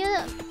and you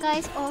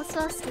guys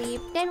also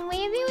sleep, then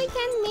maybe we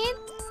can meet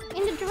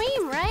in the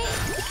dream, right?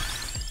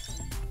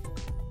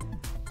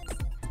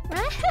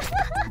 Right?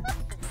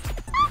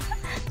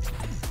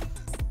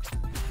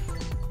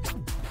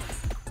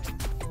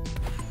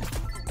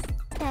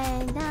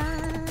 Dun,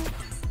 dun,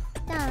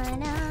 dun,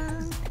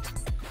 dun.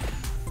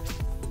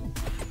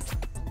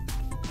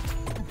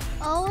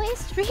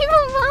 Always dream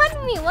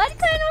about me. What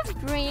kind of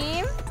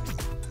dream?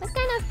 What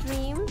kind of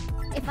dream,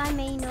 if I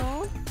may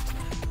know?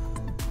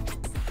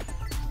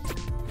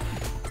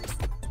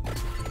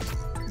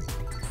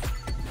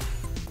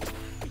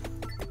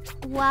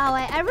 Wow,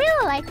 I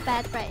really like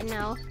Bat right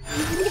now.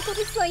 Because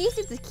it's so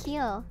easy to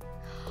kill.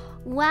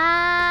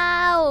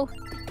 Wow,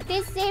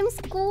 this seems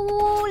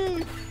cool.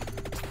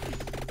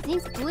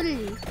 This is cool.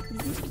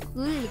 This is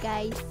cool,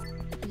 guys.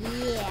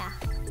 Yeah.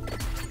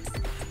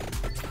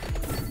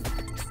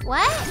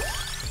 What?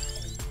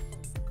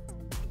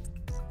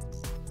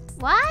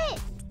 What?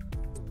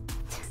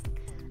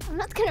 I'm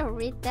not gonna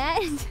read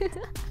that.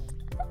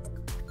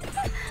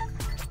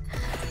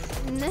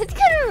 I'm not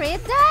gonna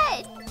read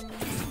that.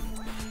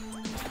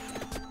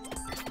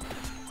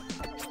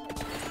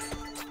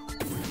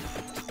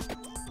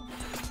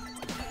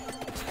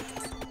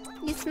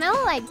 You smell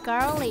like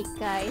garlic,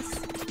 guys.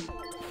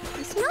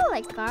 You smell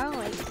like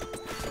garlic.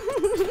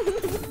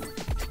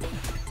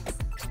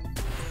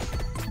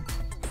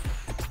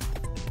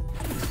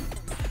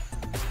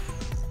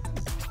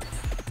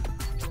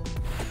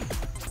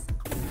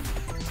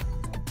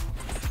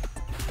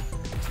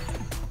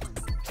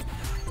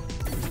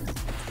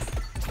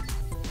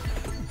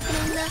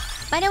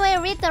 By the way,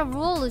 read the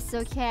rules,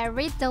 okay?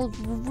 Read the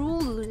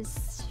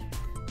rules.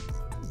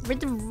 Read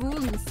the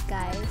rules,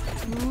 guys.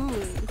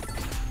 Rules.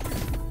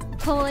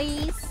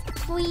 Please,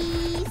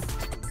 please.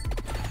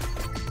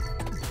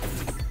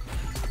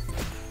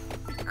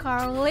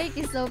 Garlic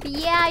is OP.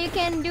 Yeah, you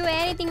can do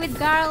anything with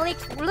garlic.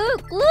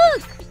 Look,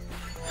 look.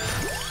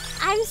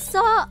 I'm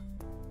so...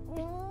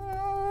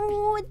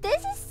 Ooh,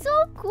 this is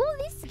so cool.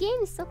 This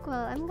game is so cool.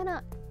 I'm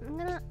gonna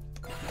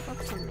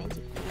focus on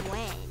magic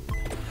wand.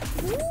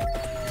 Ooh.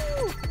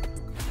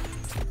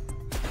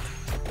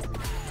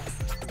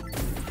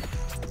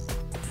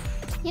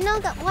 You know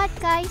that what,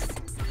 guys?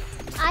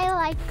 I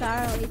like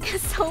garlic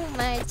so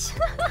much.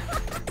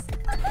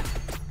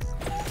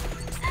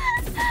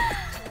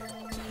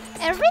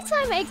 Every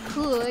time I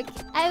cook,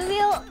 I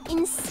will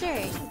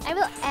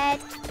add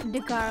the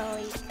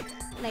garlic.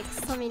 Like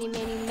so many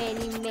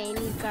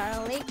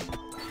garlic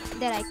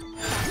that I can.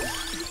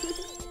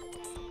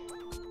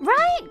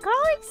 Right?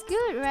 Garlic's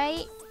good,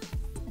 right?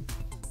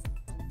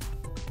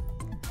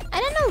 I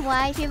don't know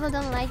why people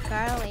don't like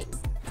garlic.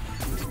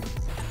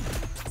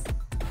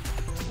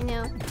 You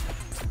know,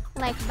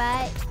 like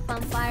bat,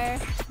 vampire.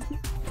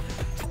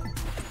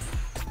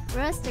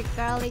 Roasted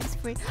garlic's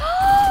free.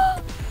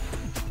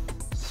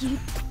 You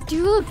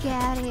do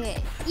get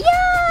it.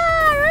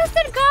 Yeah,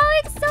 roasted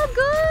garlic's so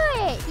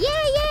good.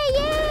 Yeah, yeah,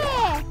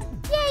 yeah.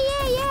 Yeah,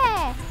 yeah,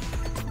 yeah.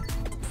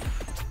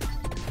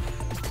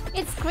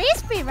 It's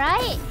crispy,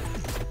 right?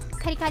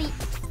 Kari kari.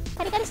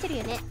 Kari kari してる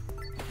よね.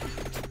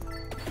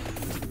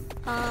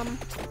 I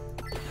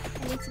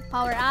need to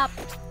power up.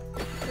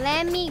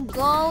 Let me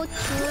go to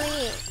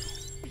it.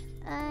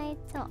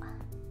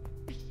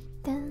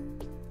 Dun,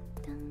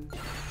 dun.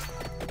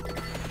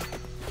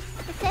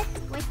 What's that?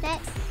 What's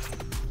that?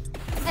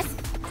 That's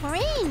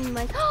Korean.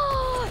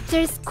 Oh,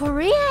 there's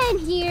Korean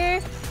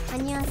here.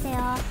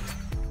 안녕하세요.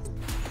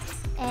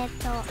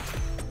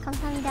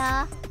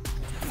 감사합니다.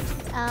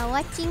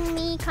 Watching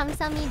me,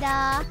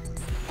 감사합니다.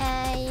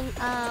 And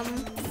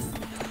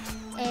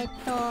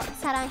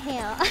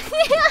사랑해요.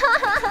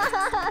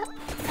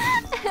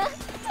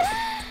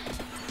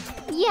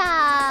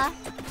 Yeah.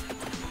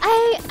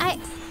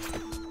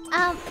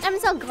 I'm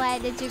so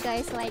glad that you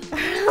guys like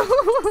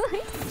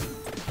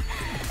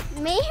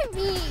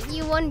maybe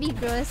you won't be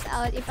grossed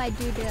out if I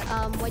do the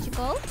what you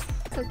call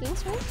cooking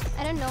stream.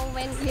 I don't know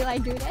when will I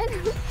do that.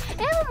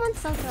 Everyone's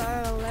so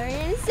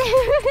tolerance.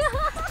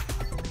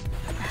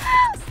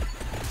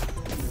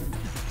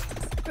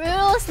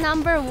 Rules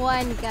number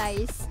 1,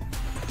 guys.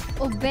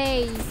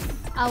 Obey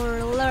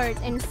our Lord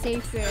and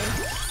Savior,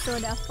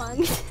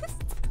 SodaFunk.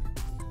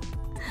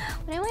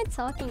 What am I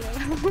talking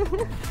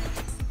about?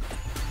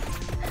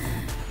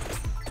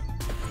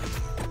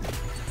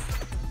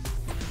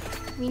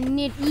 We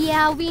need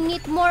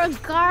more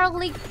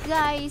garlic,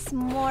 guys.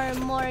 More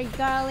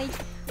garlic.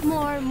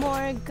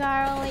 More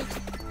garlic.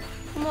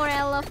 More,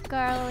 I love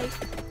garlic.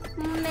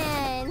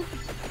 Man.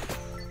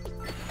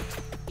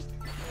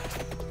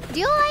 Do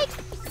you like...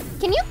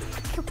 Can you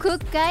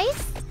cook,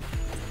 guys?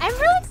 I'm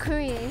really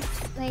curious.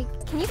 Like,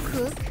 can you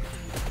cook?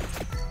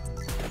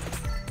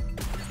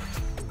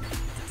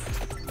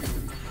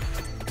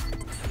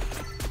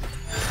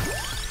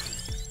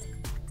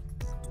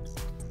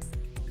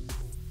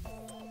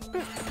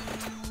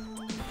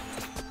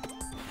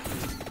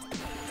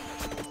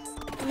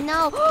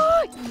 No.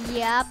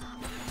 Yep.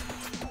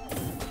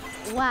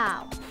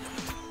 Wow.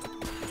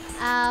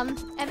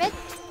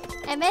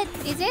 I bet,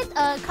 is it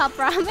a cup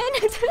ramen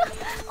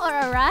or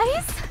a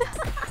rice?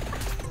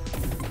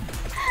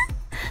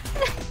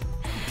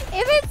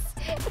 If it's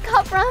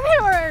cup ramen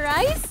or a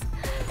rice,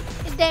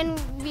 then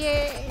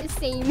we're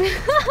same.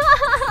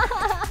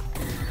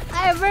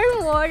 I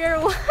burn water.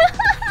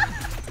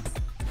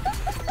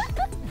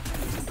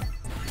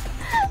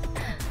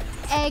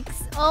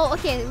 Eggs. Oh,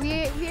 okay.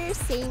 We're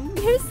same.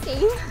 We're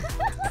same.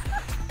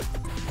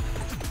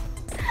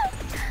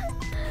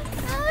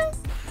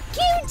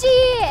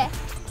 Kimchi.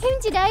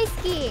 Kimchi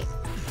daisuki.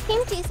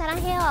 Kimchi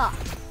사랑해요.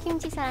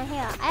 Kimchi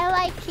사랑해요. I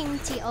like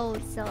kimchi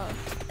also.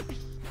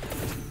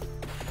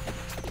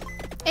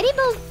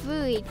 Edible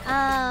food.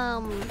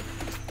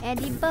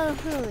 Edible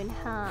food,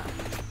 huh?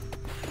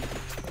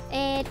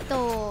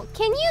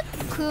 Can you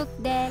cook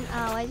then?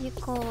 What do you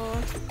call?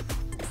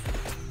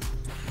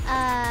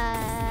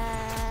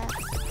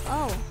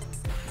 Oh,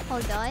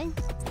 hold on.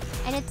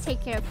 I need to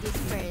take care of this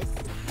first.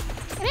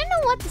 I don't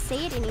know what to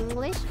say it in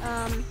English.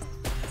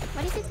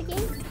 What is it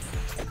again?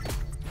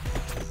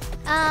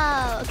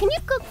 Can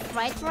you cook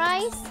fried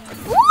rice?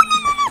 Ooh,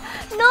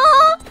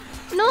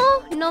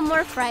 no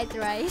more fried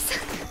rice.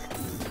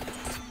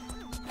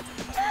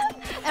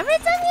 Every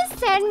time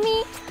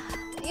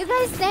you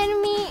guys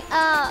send me,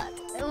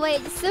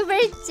 wait, super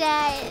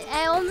chat,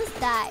 I almost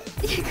died.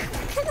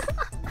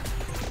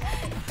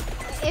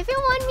 If you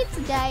want me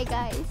to die,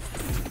 guys,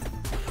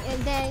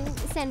 and then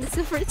send a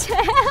super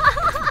chat.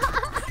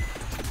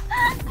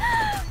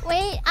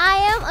 Wait, I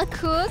am a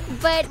cook,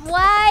 but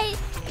why?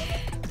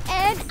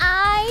 And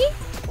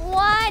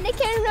what? I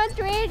cannot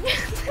read.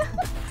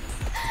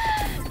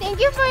 Thank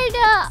you for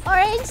the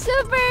orange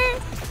super.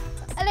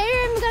 Later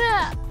I'm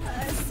gonna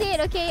say it,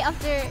 okay,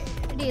 after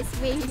this.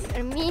 Wait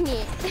a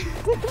minute.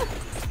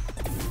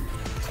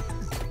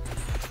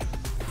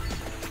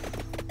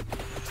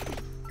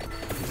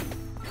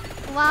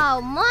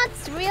 Wow,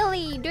 Mod's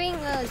really doing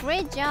a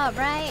great job,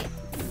 right?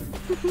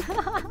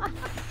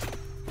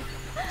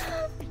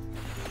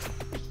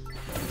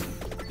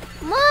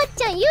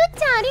 Mod-chan,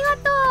 Yu-chan,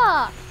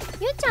 arigatou!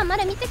 Yu-chan, ま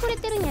だ見てくれ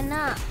てるんや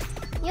な。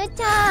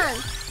Yu-chan,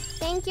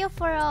 thank you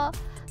for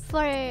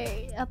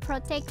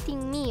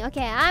protecting me.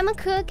 Okay, I'm a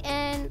cook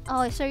and...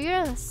 Oh, so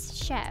you're a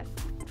chef.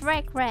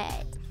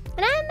 Red.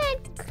 And I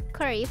made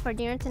curry for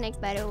dinner tonight,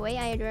 by the way.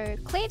 I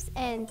ordered clips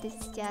and this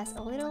is just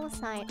a little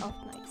sign of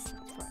my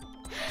support.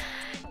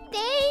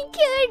 Thank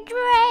you,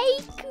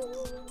 Drake!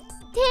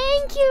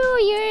 Thank you!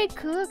 You're a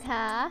cook,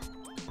 huh?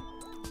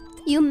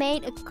 You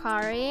made a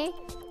curry?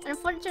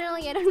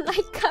 Unfortunately, I don't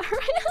like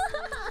curry.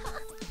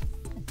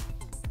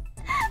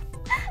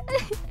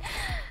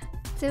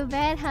 Too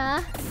bad,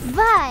 huh?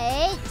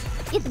 But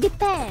it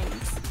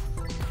depends.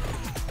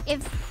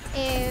 If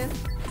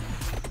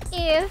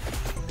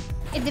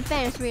it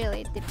depends,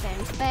 really, it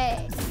depends.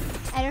 But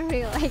I don't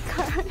really like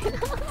curry.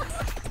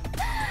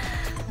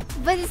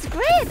 But it's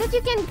great that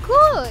you can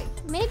cook.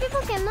 Many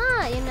people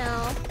cannot, you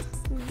know,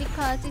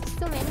 because it's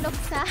too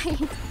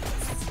mendokusai.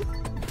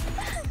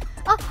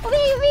 Oh, we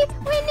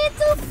need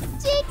to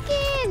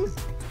chicken.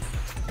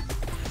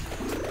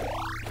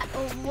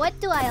 What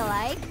do I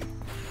like?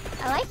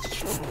 I like.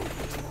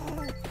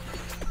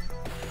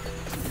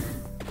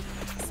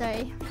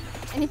 Sorry,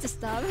 I need to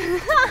stop.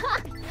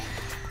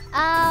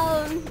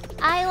 I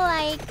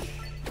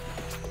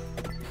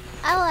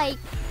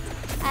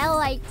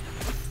like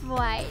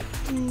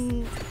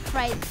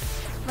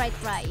fried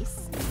rice.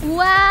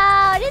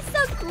 Wow, that's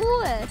so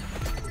cool.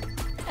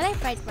 I like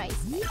fried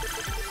rice.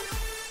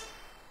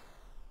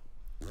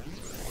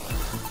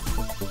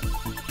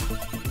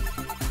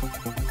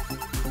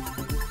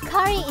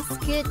 Curry is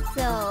good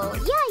though.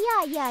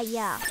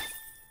 Yeah.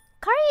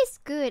 Curry is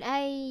good.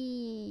 I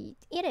eat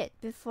it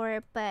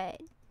before,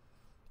 but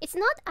it's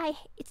not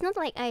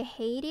like I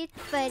hate it,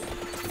 but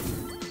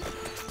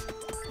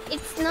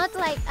it's not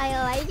like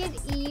I like it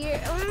either.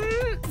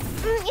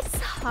 It's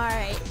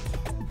hard.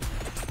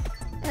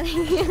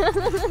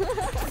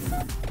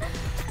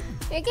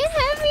 You can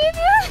have me if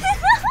you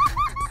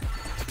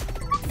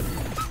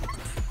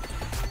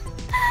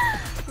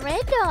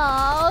Redo?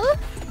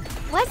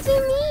 What do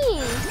you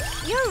mean?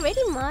 You're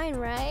already mine,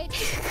 right?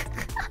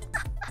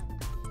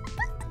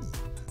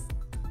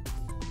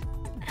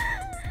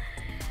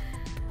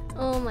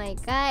 Oh my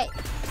god.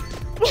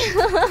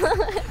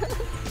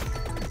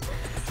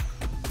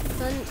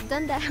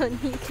 Don't that on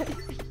me, guys.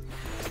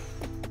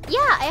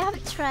 Yeah, I have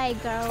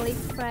tried garlic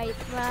fried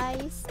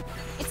rice.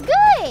 It's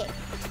good.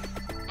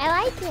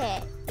 I like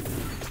it.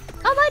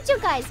 How about you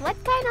guys?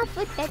 What kind of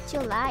food that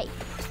you like?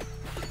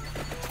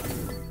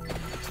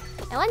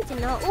 I want to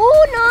know.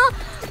 Oh no!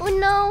 Oh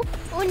no!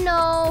 Oh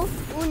no!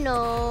 Oh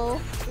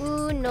no!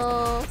 Oh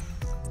no!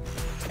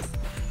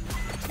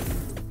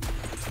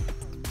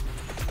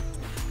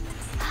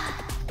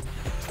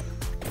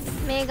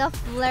 Mega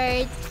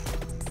flirt.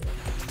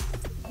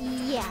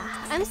 Yeah,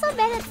 I'm so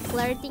bad at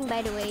flirting,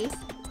 by the way.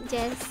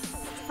 Just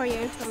for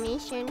your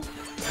information.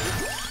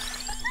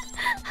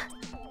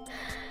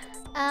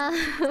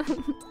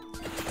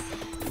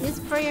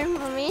 Just for your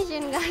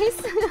information,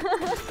 guys.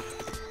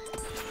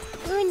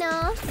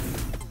 Uno.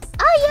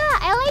 Oh yeah,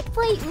 I like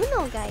play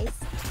Uno, guys.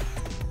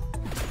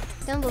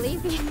 Don't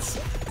believe it.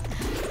 Chicken.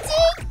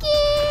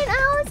 I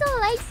also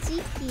like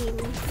chicken.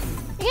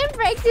 You can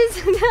practice.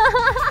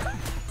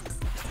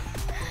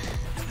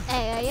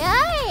 Ay ay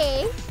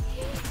ay.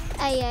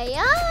 Ay ay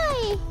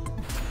ay.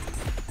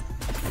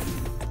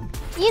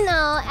 You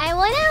know, I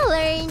wanna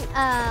learn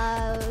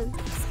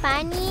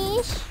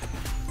Spanish,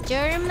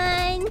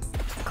 German,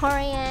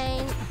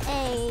 Korean,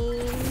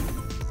 and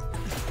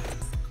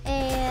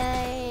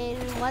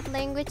what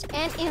language?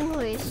 And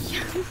English.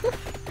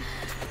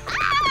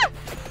 Ah!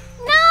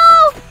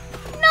 No!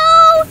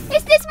 No!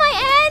 Is this my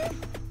end?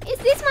 Is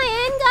this my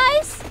end,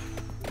 guys?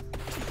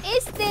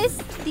 Is this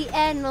the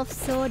end of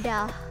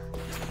Soda?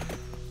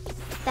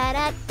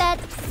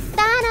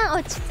 Ta-da-ta-ta-da!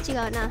 Oh, 違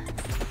うな。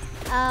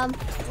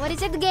What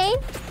is it again?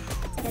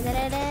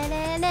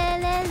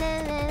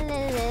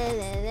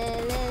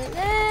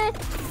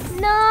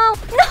 No!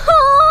 No!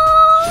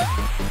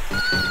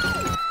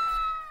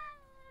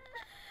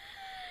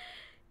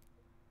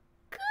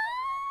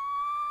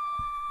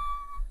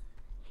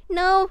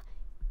 No!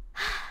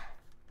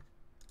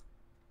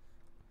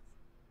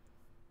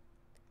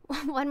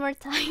 One more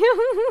time.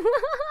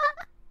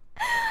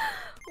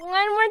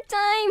 One more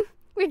time.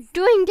 We're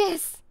doing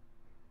this.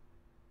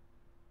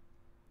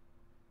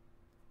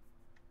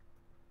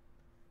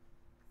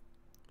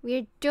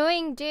 We're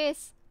doing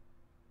this.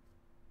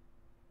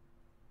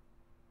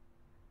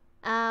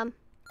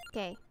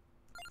 Okay.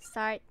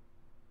 Start.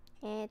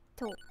 And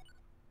 2.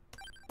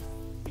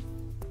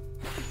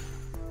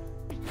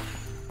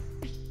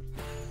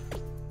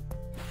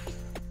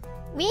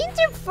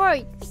 Winter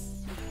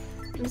forks.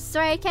 I'm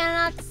sorry I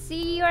cannot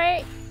see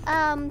your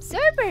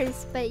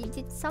servers, but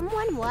did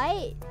someone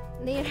white?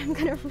 Later I'm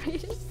gonna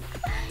read it.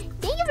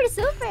 Thank you for the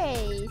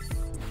supers.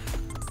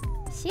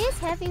 She's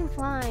having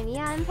fun.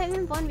 Yeah, I'm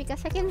having fun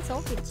because I can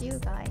talk with you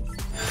guys.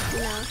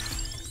 You know,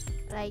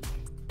 like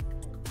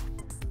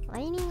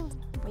lightning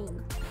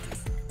rain.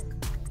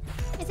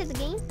 Is it the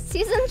game?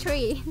 Season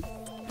 3.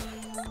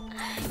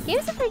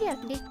 Games are pretty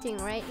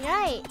addicting, right?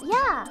 Right?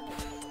 Yeah.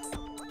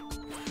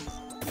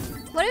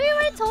 What we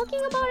were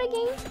talking about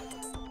again?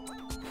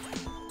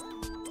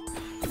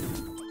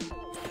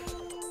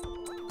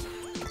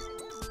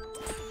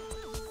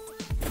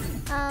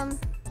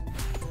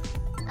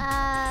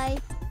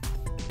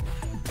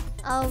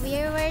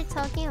 We were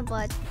talking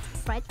about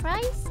fried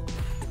rice.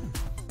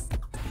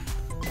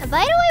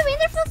 By the way,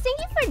 Wonderful, thank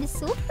you for the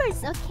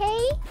supers,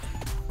 okay?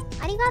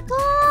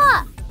 Arigato!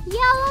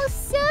 Yellow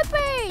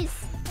supers!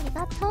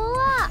 Arigato!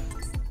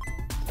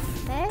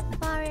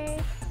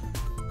 Pepper.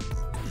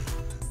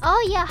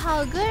 Oh yeah,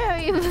 how good are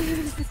you?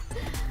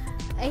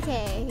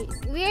 Okay,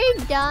 we're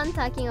done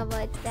talking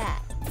about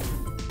that.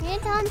 We're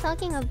done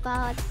talking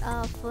about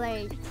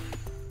flirt.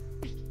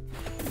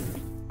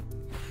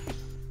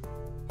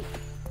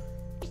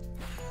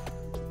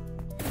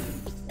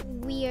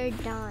 We're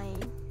done.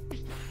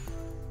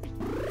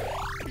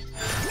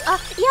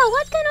 Yeah,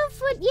 what kind of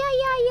food? Yeah.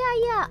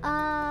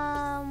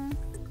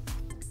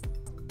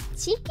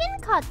 Chicken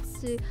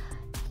katsu.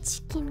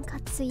 Chicken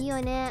katsu, いい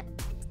よね.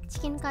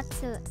 Chicken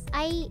katsu.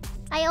 I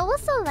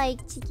also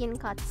like chicken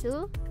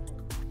katsu.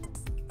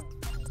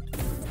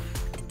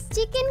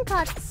 Chicken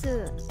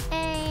katsu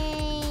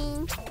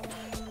and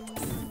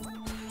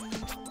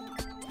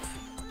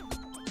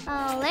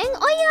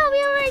oh yeah, we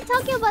were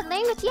talking about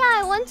language. Yeah,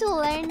 I want to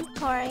learn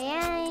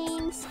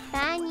Korean,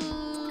 Spanish.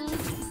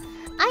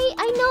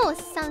 I know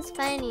some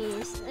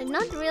Spanish,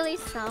 not really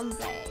some,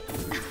 but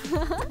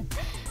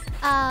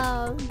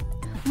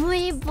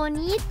muy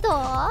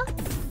bonito.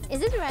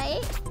 Is it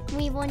right?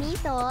 Muy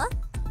bonito.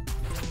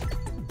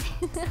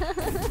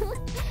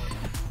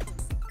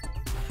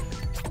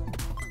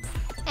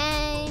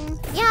 And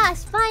yeah,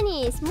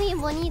 Spanish. Muy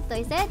bonito.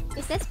 Is that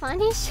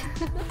Spanish?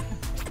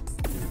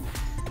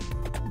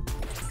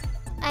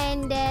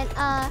 And then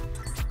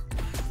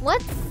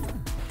what?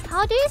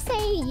 How do you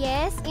say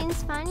yes in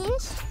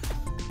Spanish?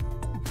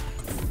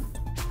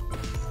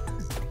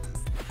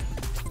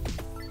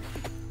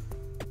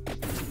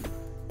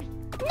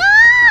 No!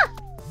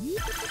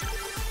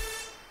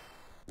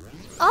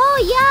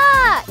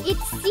 yeah,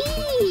 it's C.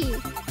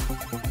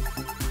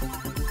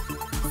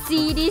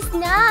 See these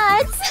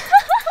nuts.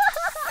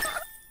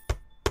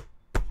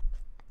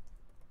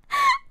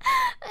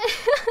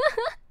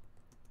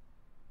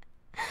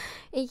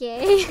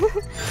 Okay.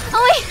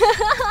 Oh my god.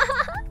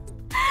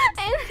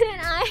 And then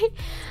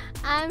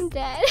I'm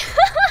dead.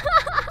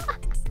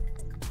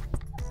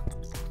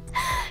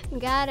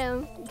 Got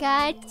him.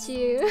 Got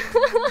you.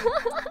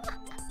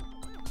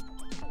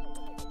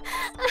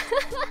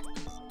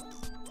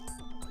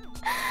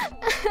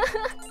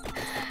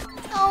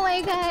 Oh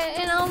my god,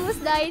 and I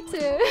almost died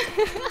too.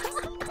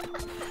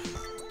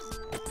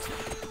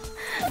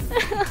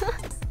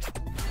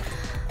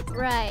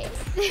 Right.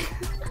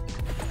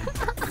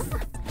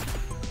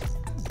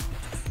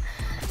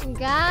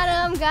 Got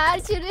him,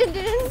 got you.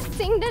 Didn't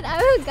think that I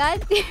would got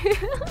you.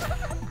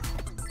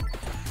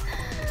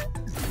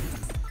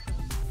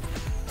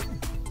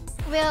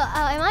 Well,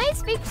 am I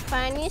speak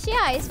Spanish?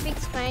 Yeah, I speak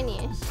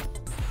Spanish.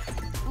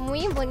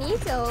 Muy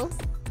bonito.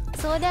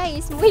 Soda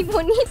is muy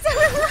bonito.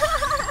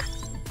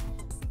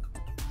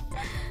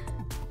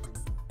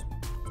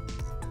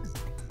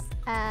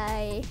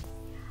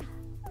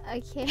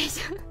 Okay,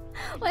 so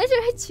what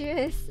should I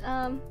choose?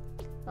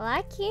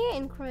 Lucky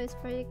and Cruise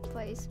Project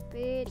by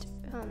Speed.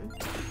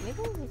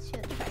 Maybe we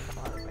should try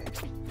Clover.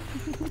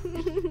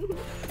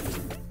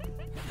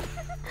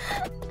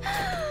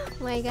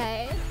 My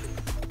god.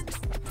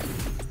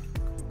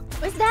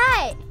 What's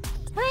that?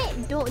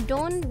 Wait, don't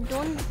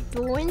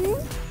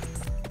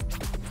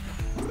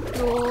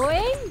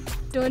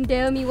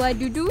tell me what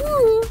to do.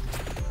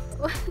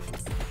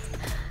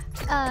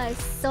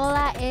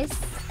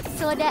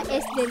 Soda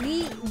is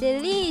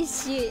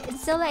delicious.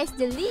 Soda is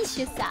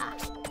delicious.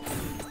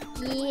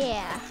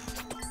 Yeah.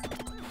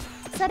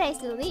 Soda is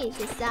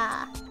delicious.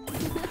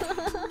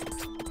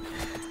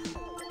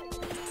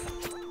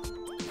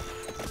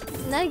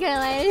 Not gonna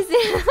lie.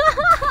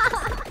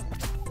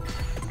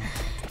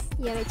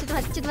 Yeah, wait, ちょっと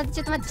待って。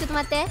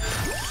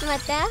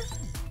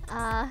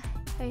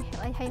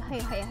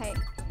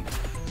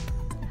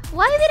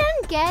Why we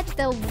don't get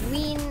the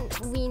wine?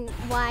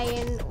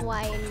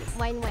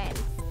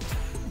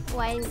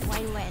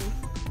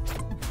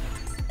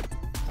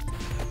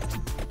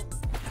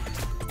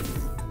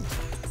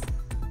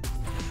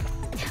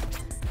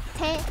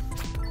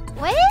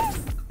 What?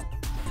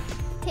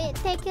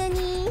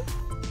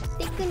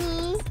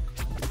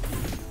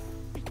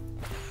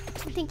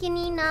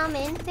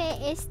 Tecnicamente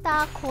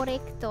está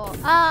correcto.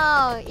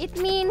 Oh, it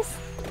means.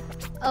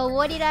 Oh,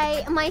 what did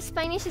I? My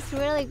Spanish is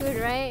really good,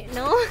 right?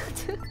 No.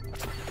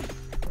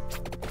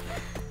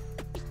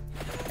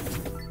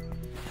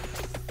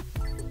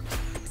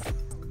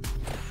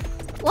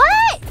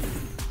 What?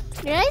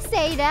 Did I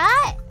say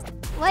that?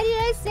 What did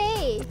I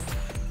say?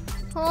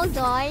 Hold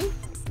on.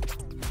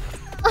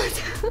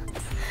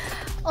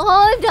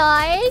 Hold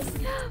on.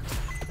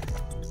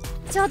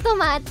 ちょっと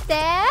待って。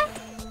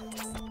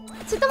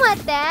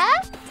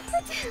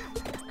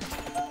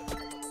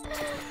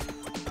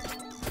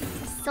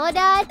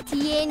Soda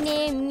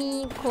tiene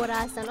mi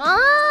corazón.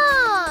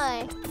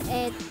 Oh,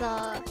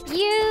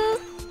 you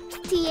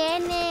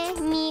tiene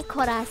mi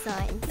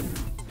corazón.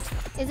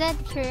 Is that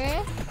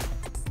true?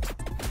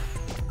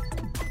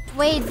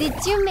 Wait, did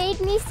you make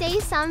me say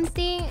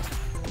something?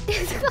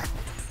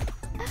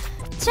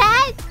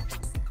 Chat.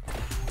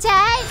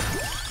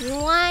 Do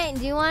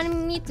you want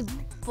me to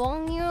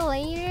bong you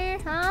later,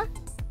 huh?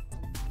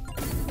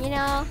 You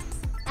know,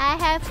 I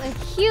have a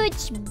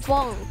huge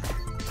bonk.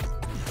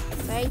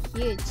 Very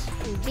huge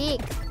and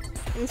big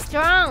and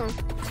strong.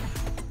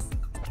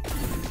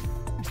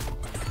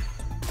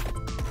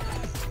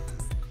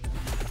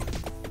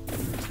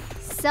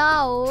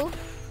 So,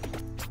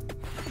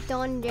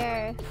 don't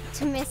dare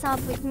to mess up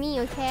with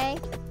me, okay?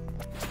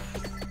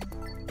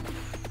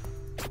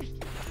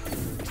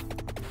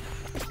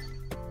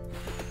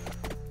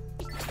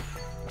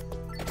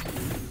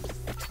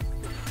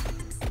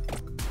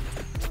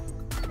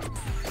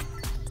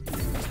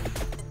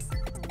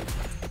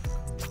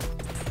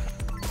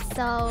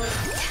 So,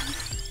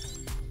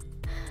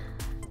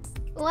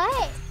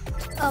 what?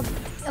 A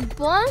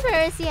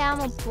bonker? Yeah, I'm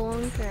a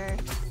bonker.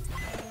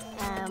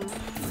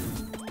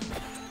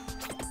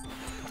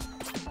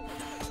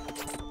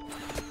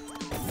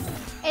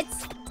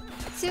 It's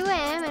 2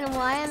 AM and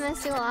why am I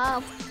still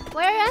up?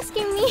 Why are you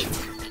asking me?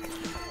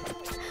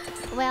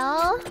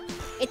 Well,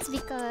 it's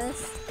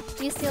because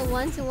you still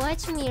want to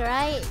watch me,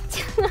 right?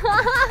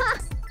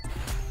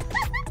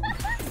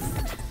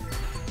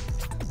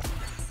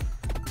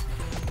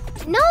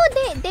 No,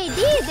 they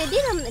did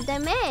the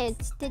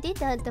match. They did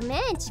the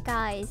match,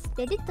 guys.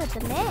 They did the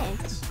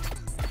match.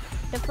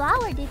 The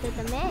flower did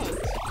the match.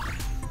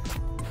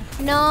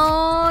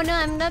 No,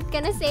 I'm not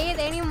gonna say it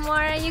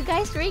anymore. You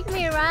guys tricked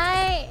me,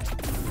 right?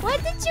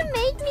 What did you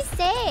make me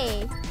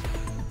say?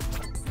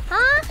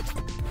 Huh?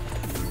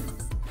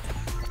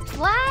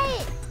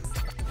 What?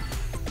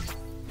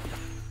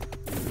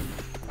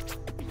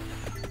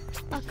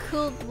 I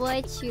could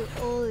watch you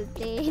all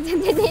day.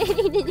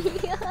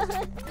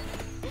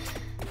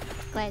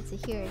 Glad to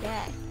hear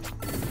that.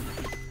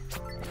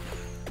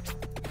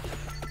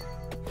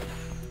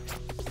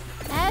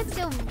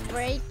 to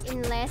break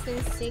in less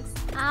than 6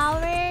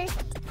 hours.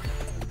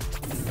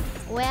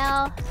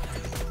 Well,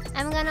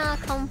 I'm gonna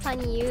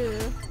accompany you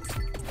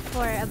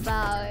for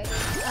about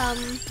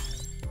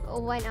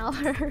 1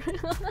 hour.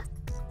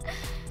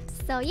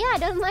 So yeah,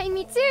 don't mind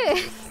me too.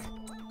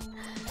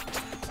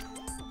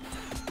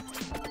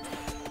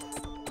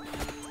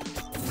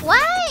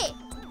 What?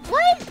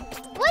 What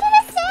did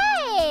I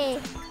say?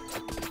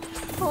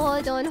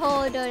 Hold on.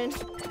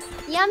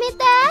 やめ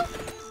て。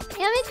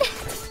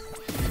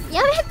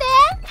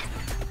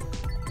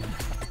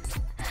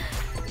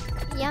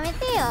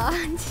よ。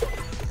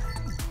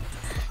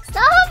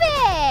Stop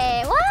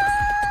it! わ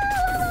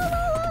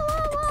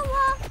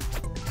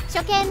ー。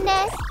初見で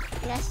す。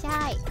いらっ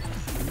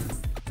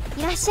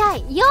しゃ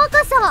い。ようこ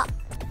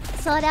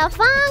そ。ソダファ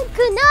ンク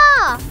の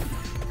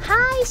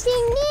配信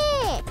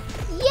に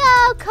よ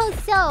うこ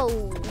そ。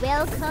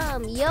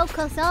Welcome。よう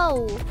こ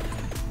そ。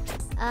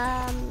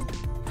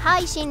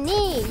配信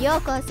によ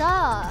うこそ。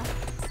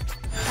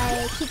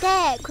来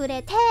てく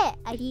れて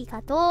あり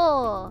がとう。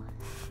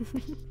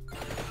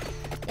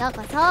よう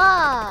こそ。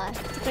来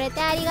てくれ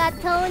てありが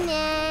とう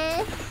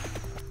ね。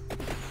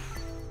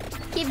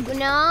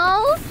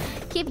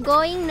Keep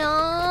going.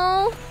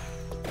 No.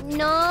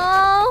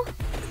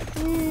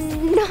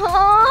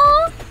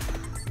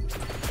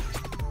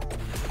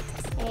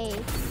 Hey,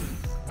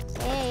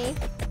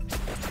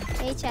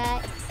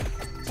 chat.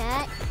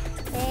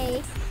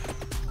 Hey.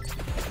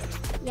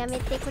 やめ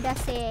てくだ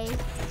さい。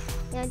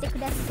Stop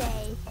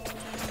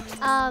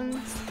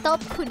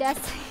くだ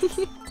さい。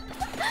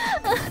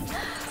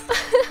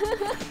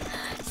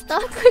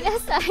Stop くだ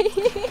さい。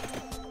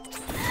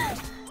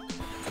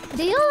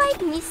Do you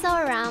like miso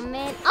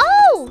ramen?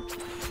 Oh!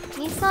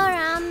 Miso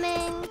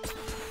ramen.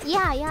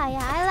 Yeah.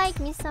 I like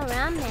miso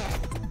ramen.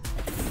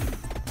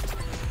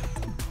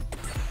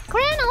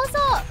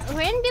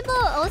 Korean people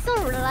also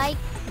like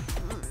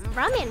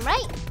ramen,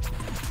 right?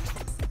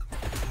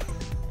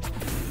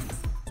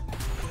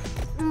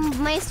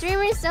 My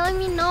streamer is telling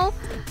me no,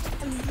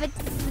 but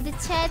the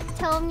chat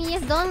told me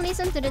yes. Don't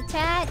listen to the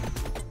chat.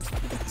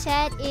 The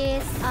chat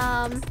is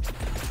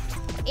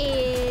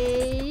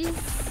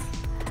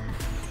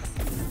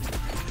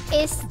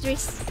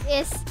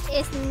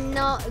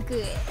not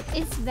good.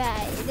 It's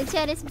bad. The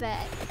chat is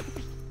bad.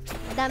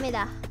 ダメだ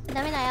よ。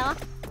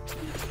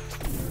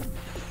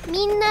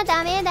みんな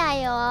ダメだ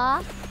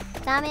よ。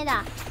ダメ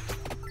だ。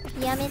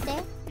やめ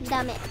て。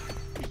ダメ。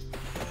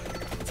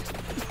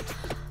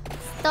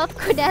Stop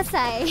くだ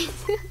さい。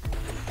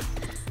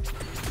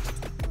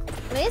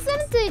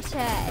Listen to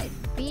chat.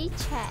 Be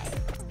chat.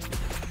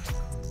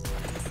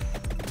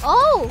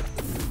 Oh!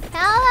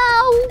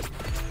 Hello!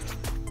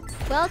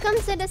 Welcome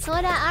to the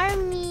Soda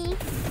Army.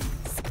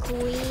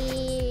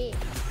 Squeeze.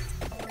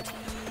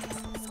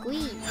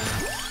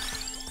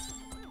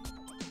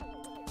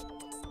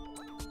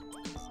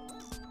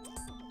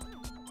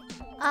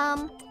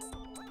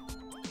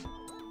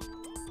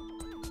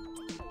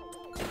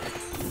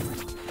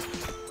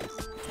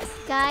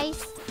 Guys,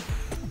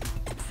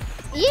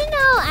 you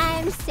know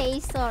I'm say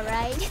so,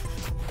 right?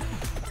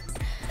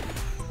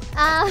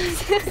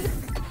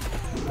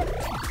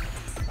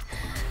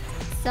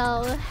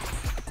 So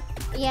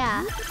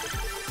yeah,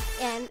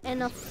 and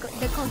end of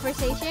the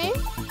conversation,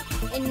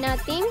 and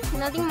nothing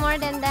more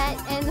than that.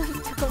 End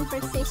of the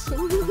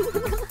conversation.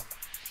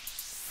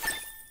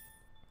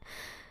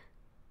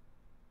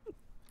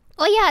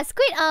 Oh yeah,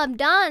 Squid,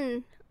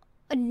 done.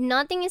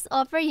 Nothing is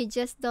offered. You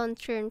just don't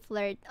turn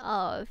flirt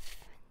off.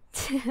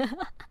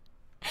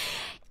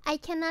 I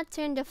cannot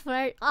turn the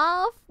flirt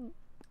off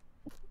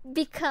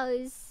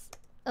because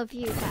of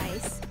you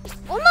guys.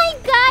 Oh my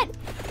god!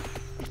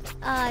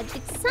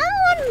 Did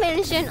someone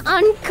mention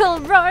Uncle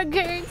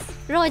Roger's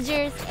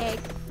egg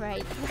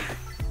fried?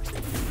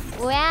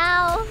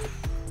 Well,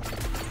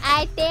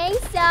 I think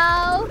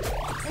so.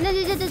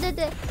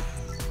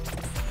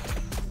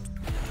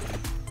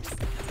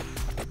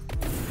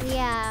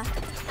 Yeah,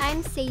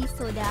 I'm Say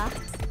Soda.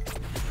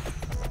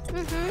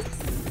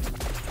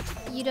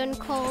 You don't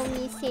call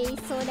me Say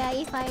Soda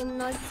if I'm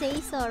not Say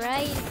So,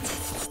 right?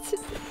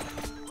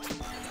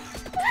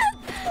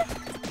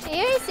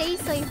 You're Say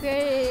So if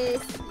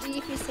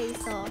you say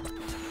so.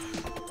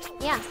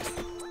 Yeah.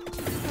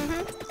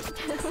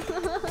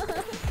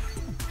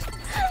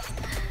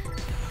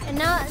 I'm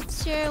not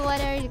sure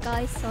what are you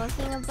guys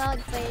talking about,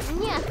 but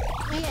yeah,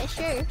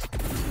 sure.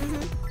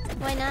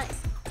 Why not?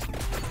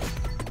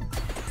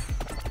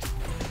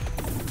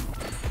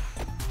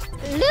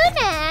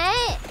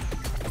 Lunette!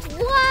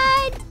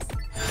 What?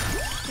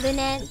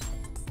 Lunette,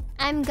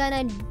 I'm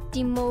gonna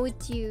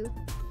demote you.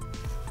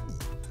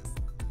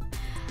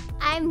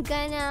 I'm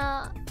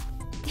gonna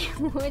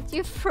demote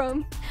you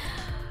from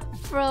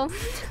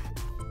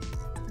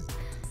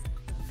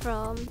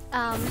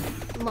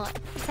mod.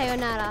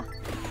 Sayonara,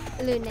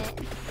 Lunette.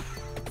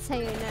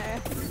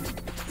 Sayonara.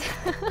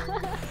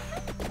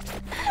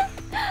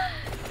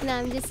 No,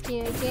 I'm just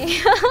kidding,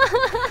 okay?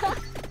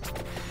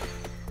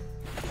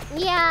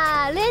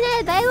 Yeah,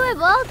 Lunette, by the way,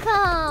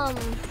 welcome!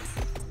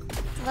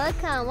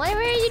 Welcome. What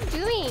were you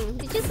doing?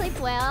 Did you sleep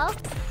well?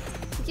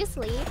 Did you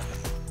sleep?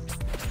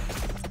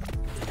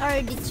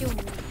 Or did you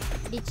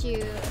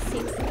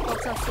sing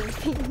also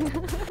sleeping?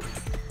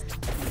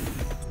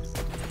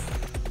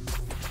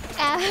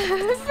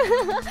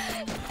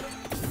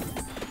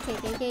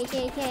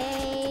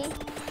 Okay.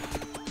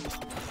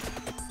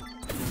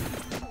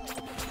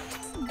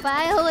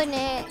 Bye,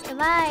 Lunet.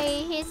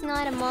 Bye. He's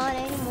not a mod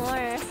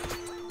anymore.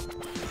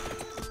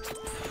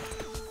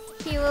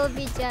 He will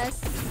be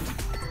just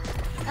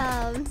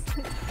a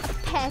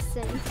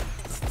peasant.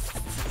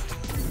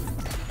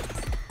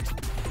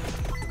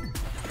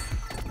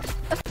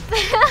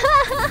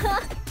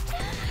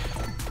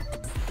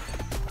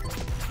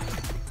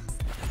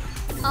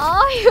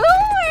 Oh, you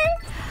were.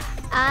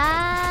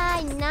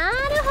 Ah, な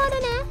るほど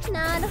ね。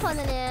なるほど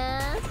ね。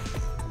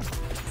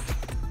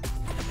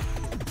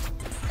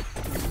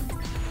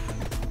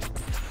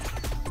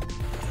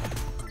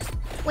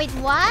Wait,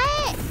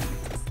 what?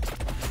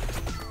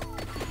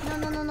 No.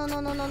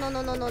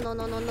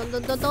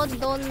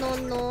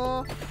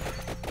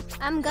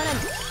 I'm gonna.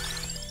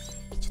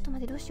 ちょっと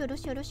待って、どうしよ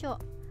う。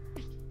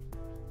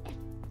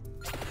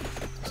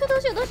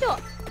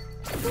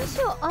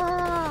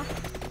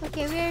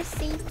Okay, we're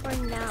safe for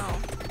now.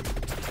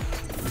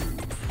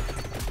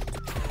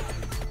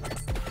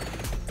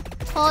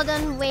 Hold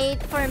on,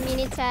 wait for a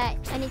minute. I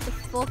need to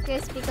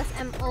focus because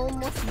I'm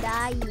almost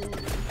dying.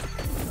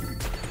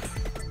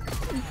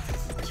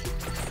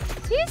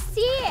 Do you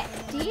see it?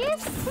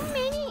 There's so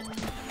many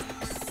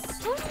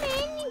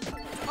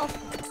of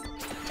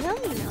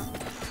terminal.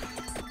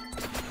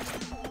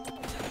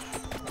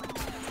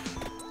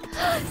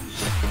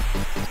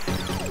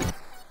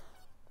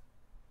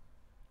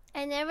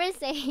 I never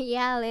say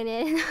yeah,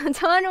 Lynette.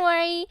 Don't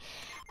worry.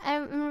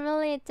 I'm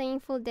really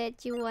thankful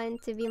that you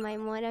want to be my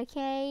mod,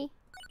 okay?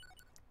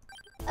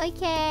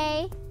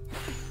 Okay.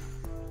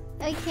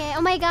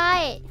 Oh my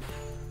god.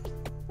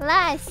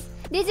 Last.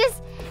 This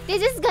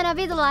is gonna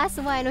be the last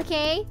one,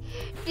 okay?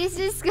 This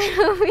is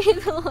gonna be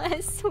the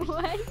last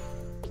one.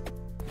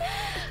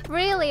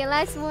 Really,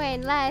 last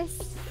one.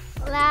 Last.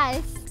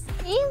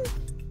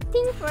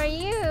 Anything for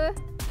you.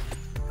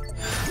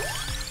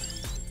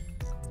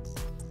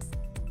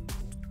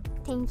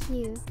 Thank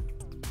you.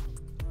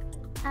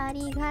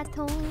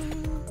 Arigato,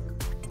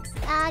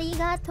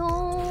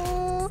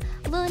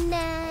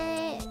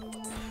 Lunet.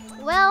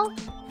 Well,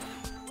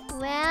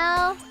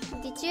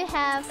 did you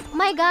have? Oh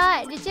my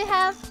god, did you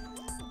have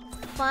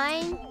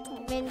fun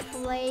when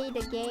play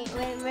the game?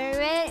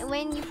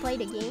 When you play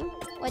the game?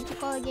 What you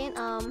call again?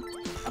 I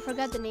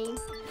forgot the name.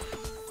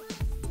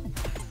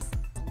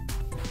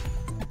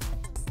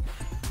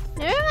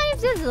 Never mind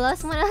if it's the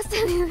last one I was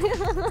telling you.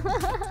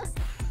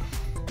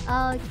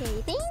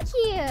 Okay, thank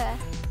you.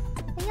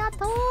 ありが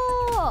とう。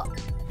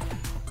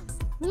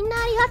みんな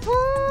ありがとう。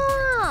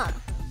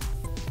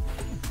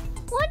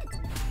What?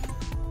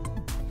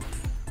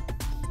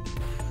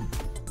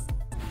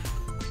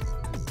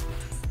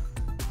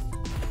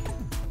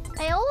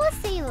 I always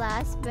say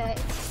last, but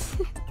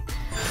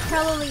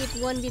probably it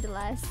won't be the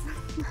last.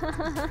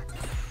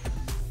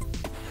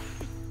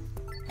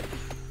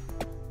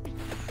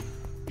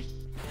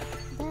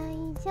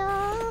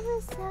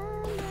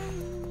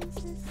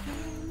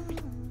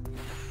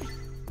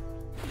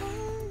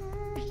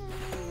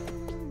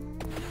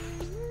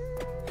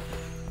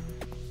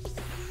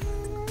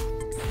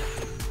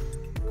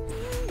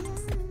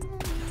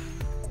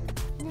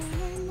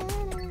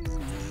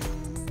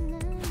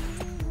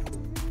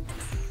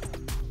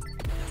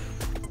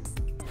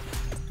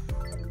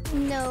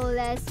 No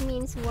less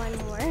means one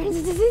more.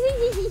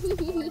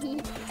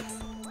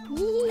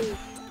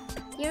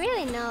 You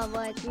really know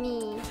about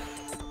me.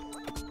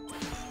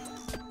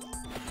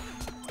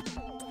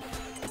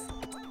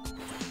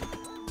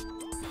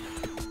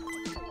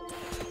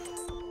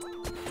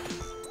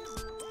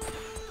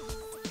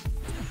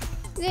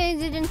 They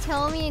didn't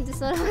tell me to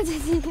sort of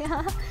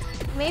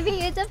maybe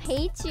YouTube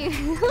hates you.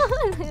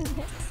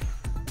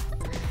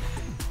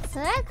 So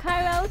that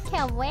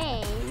karaoke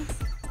Wayne.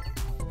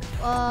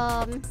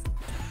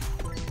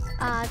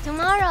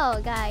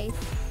 Tomorrow, guys.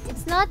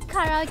 It's not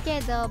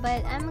karaoke though,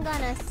 but I'm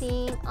gonna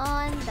sing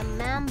on the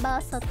Mamba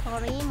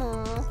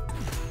Sotorimo.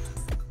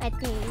 I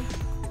think.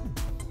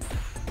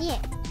 Yeah.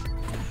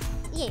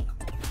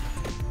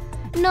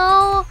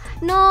 No.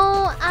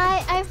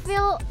 I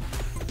feel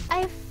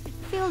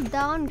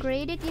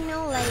downgraded. You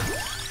know,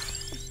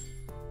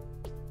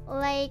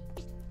 like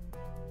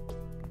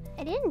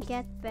I didn't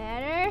get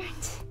better.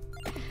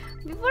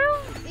 Before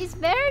it's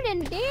better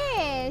than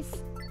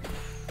this.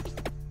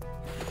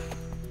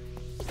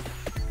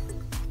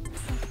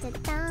 Oh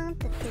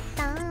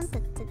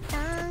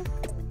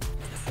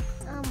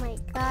my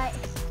god.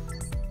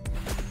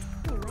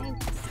 What am I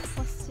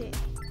supposed to?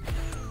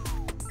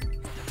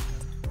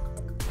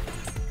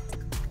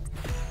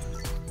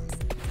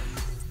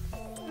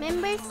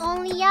 Members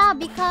only, yeah,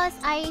 because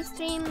I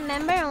stream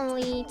member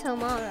only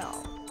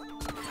tomorrow.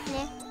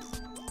 ね。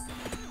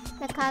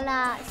だか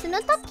らその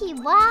時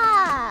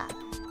は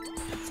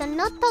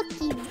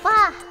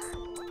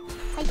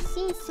配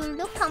信する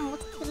かも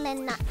しれ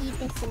ない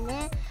です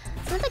ね。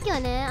その時は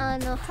ね、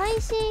配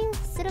信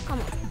するか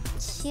も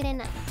しれ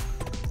ない。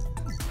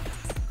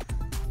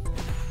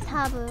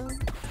多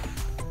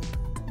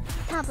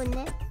分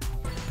ね。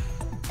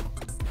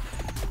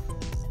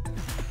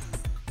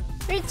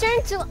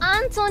Return to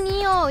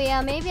Antonio.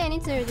 Yeah, maybe I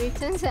need to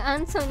return to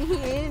Antonio.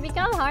 It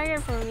become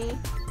harder for me.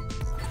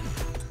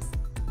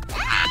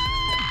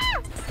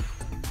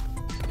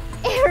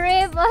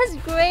 Erebus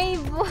Grey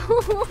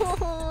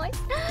Boy.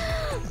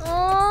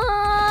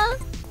 Oh.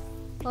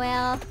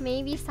 Well,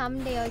 maybe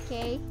someday,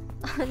 okay?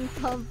 On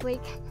public.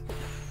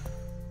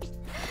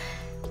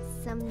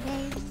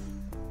 Someday.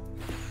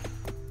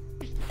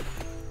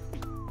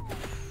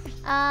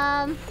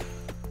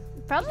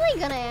 Probably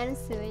gonna end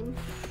soon.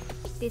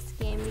 This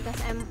game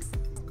because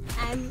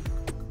I'm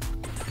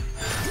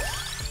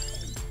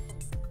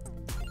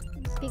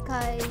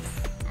because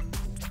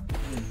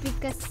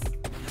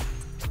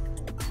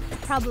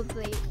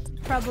probably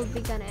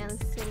gonna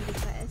end soon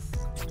because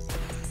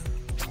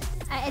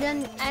I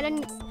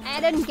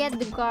don't get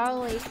the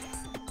garlic.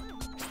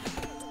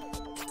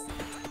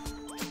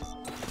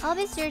 I'll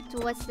be sure to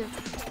watch the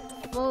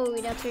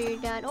food after you're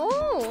done.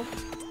 Oh,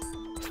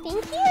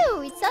 thank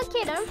you. It's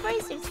okay. Don't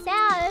force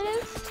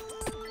yourself.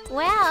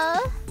 Well,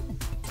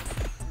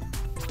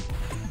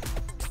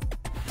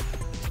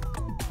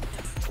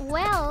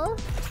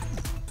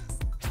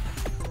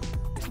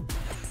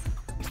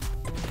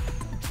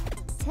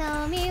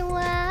 tell me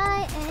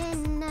why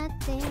and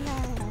nothing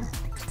else.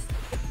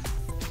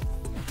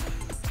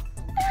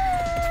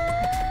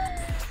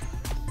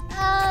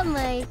 Oh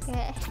my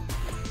god,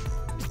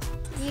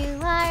 you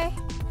are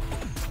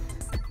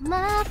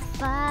my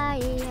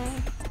fire,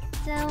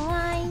 the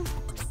one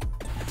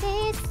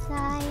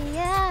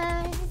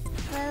desire.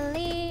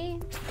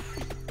 Believe,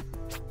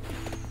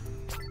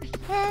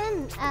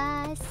 and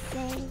I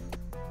say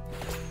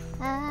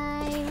I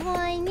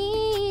want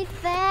it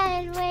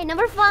that way.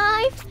 Number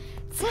 5.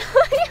 Tell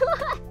me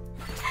what?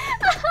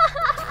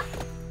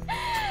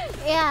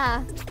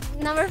 Yeah,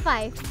 number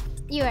 5.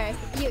 You're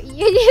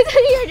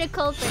the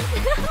culprit.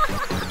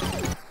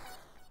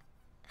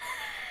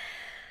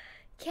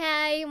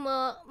 Okay,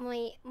 mo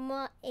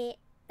it.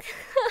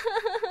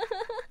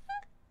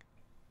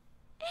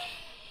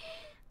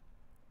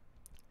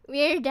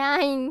 We're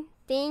done.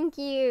 Thank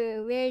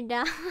you. We're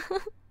done.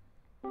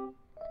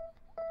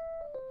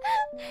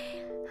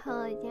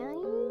 Hold on.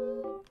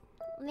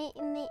 Let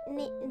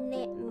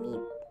me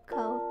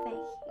go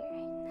back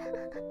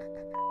here.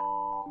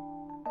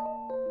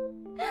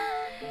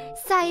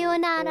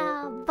 Sayonara,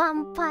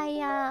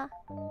 vampire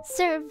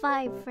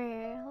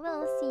survivor.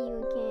 We'll see you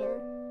again.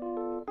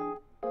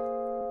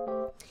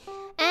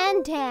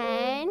 And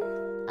then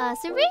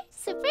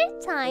super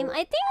time.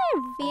 I think I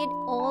read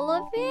all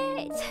of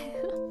it.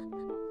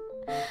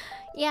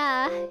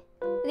 Yeah, I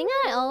think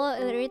I read all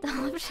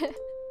of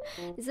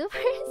the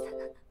supers.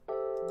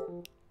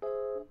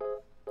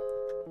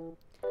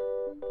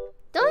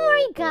 Don't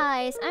worry,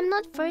 guys. I'm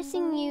not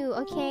forcing you.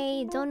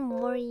 Okay, don't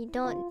worry.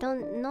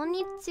 No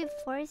need to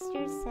force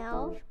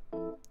yourself.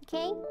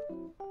 Okay.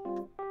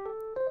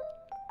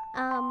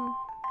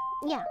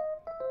 Yeah.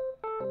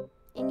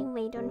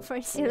 Anyway, don't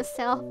force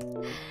yourself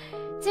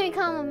to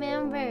become a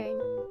member.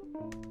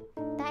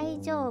 大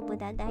丈夫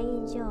だ、大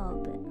丈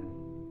夫。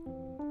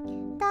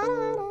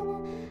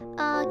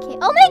Okay.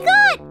 Oh my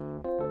god!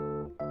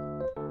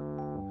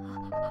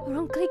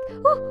 Wrong click.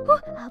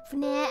危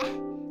ねえ。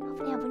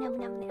危ねえ。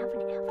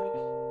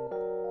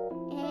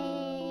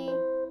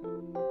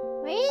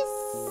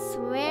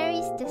Where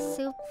is the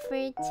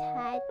super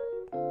chat?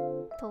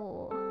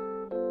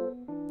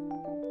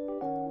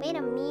 Wait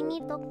a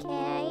minute,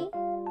 okay?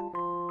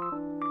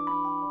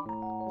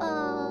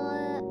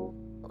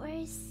 Where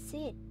is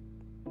it?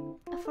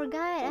 I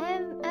forgot.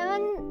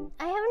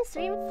 I haven't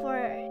streamed for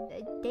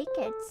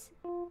decades.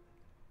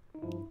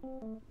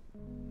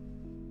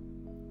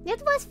 That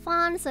was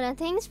fun, so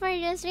thanks for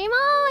the stream.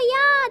 Oh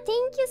yeah,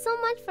 thank you so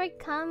much for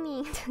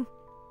coming.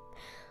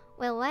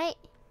 Well, wait.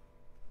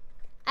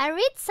 I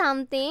read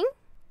something.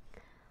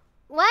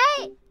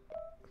 Wait.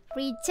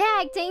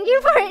 Reject. Thank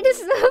you for the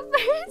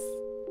supers.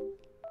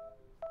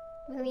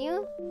 Will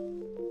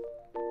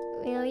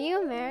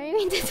you marry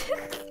me?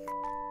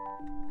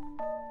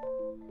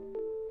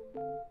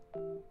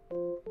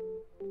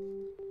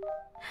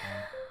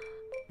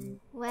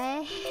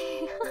 Wait.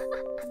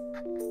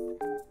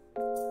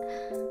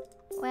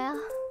 Well,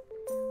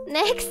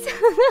 next.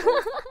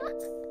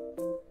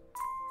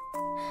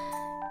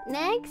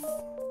 Next.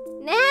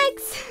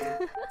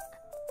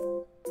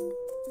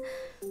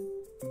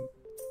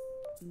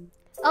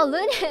 Oh,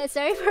 Luna,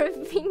 sorry for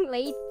being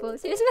late,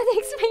 boss. Here's my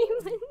next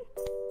payment.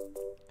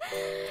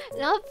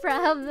 No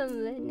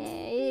problem,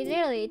 Luna. You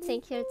literally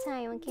take your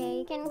time, okay?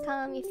 You can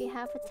come if you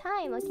have a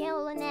time, okay,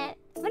 Luna?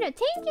 But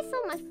thank you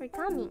so much for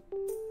coming.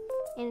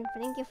 And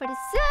thank you for the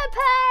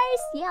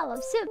supers! Yellow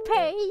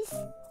supers!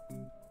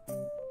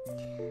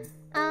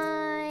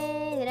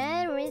 Did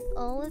I read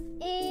all of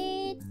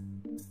it?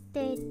 So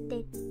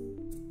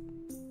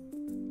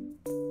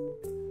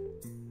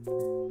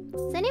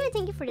anyway,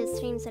 thank you for the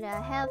stream so that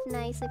I have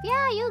nice sleep.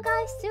 Yeah, you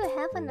guys too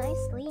have a nice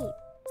sleep.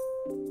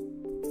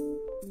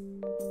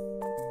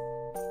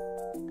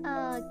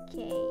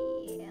 Okay.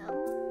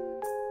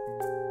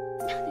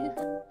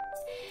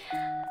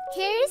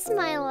 Here's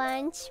my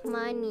lunch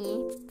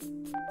money.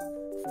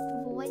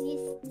 What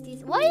is this?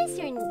 What is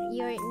your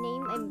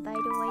name? And by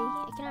the way,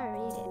 I cannot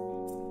read it.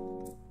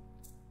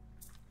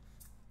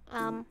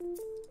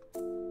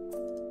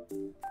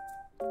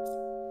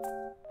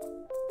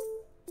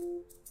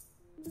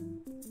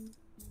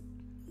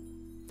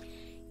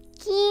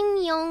 Kim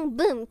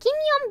Yong-bum. Kim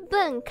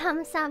Yong-bum,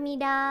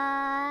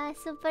 감사합니다.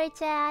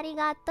 슈퍼챗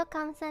아리가또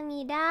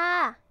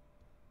감사합니다.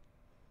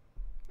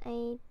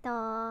 And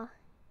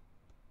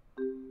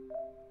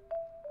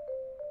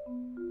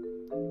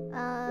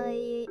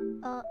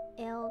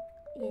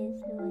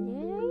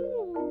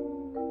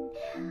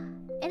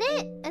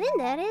then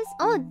that is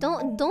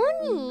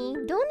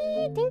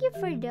Donnie, thank you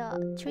for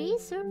the 3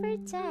 super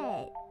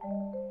chat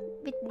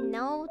with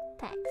no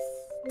text.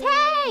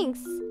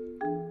 Thanks.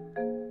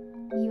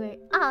 You are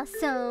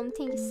awesome.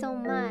 Thank you so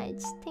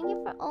much. Thank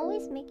you for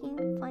always making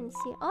fun.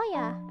 See, oh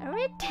yeah, I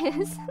read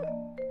this.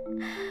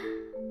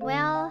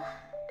 well.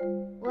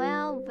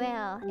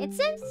 It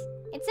seems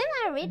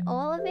I read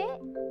all of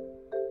it.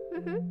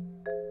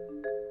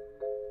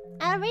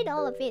 I read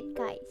all of it,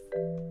 guys.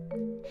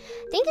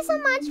 Thank you so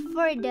much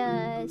for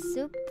the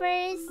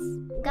supers,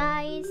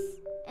 guys,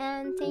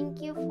 and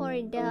thank you for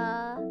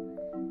the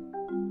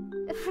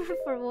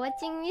for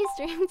watching me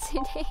stream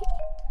today.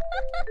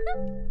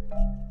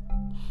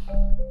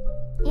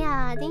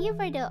 Yeah, thank you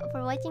for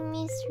watching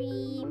me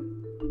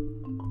stream.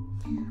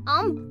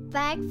 I'm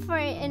back for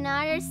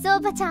another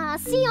super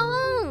chat.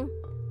 Sion,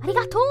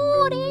 arigato,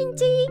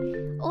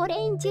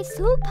 orange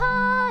super,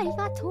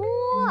 arigato.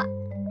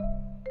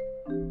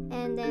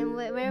 And then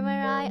where were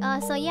I?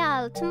 So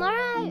yeah,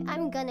 tomorrow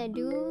I'm gonna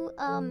do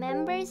a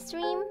member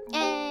stream,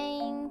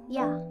 and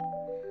yeah,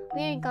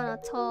 we're gonna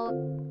talk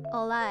a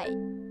lot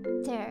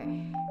there.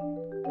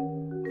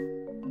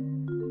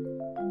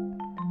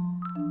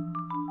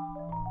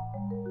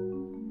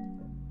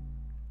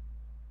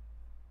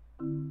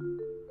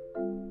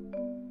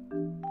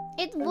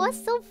 It was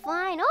so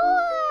fun.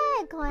 Oh,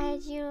 I'm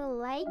glad you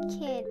like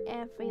it,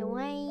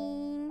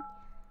 everyone.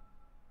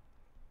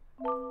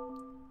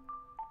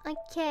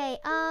 Okay,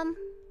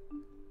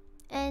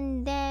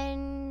 and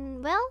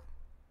then, well,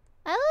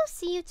 I will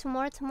see you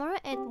tomorrow. Tomorrow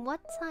at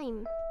what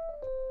time?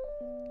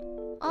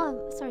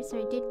 Oh, sorry.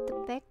 Did the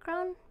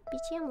background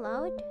BGM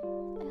loud?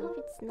 I hope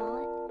it's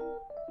not.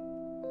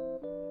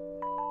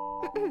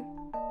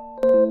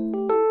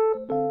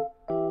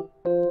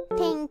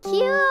 Thank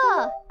you.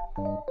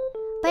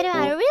 By the way,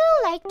 I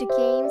really like the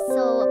game,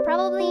 so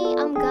probably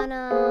I'm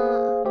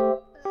gonna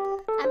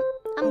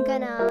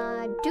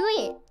do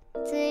it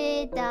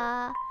to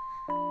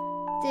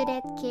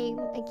that game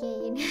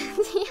again.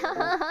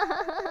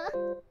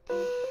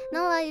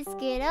 No, it's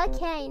good.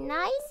 Okay,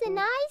 nice.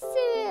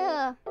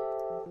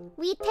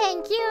 We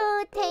thank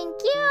you.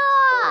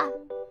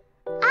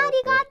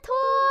 Arigato,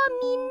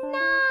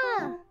 minna.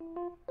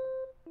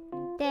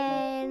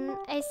 Then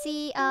I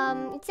see.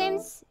 It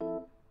seems.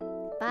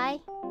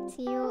 Bye.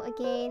 See you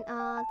again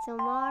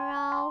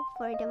tomorrow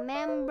for the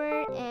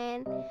member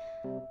and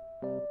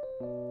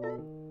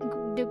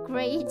the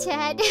gray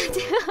chat.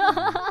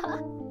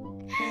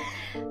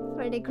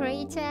 For the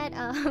gray chat,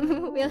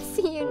 we'll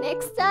see you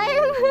next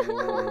time.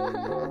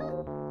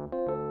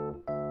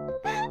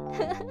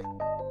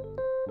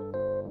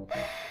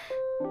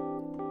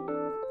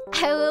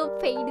 I will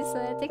pay the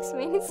SodaTex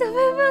minutes of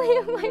family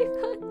of my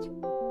country.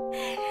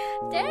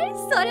 There is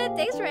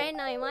SodaTex right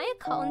now. Am I a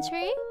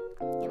country?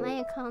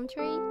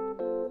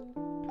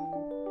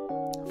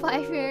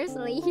 5 years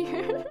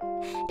later.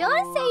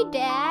 Don't say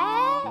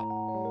that.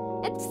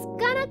 It's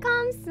gonna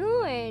come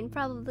soon,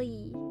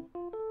 probably.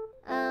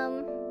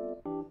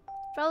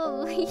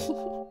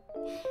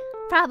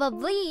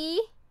 Probably.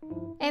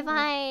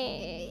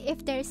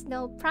 If there's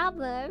no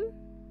problem.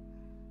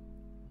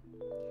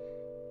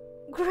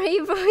 Gray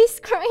voice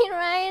crying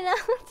right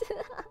now.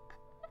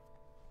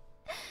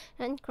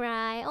 Don't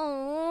cry.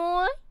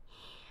 Oh,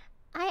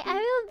 I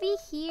will be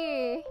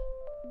here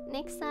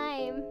next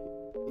time.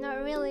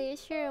 Not really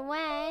sure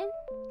when.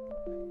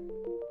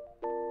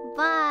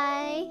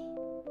 Bye.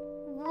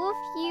 Woof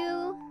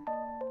you.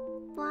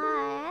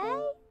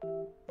 Bye.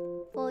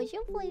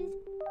 Bonjour, please.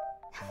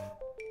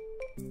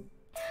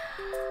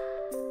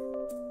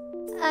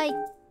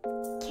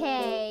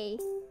 Okay.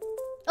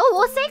 Oh,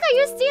 Oseka,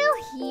 you still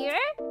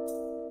here?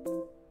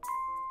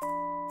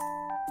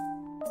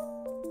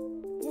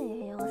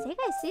 Yeah,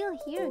 Oseka is still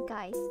here,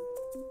 guys.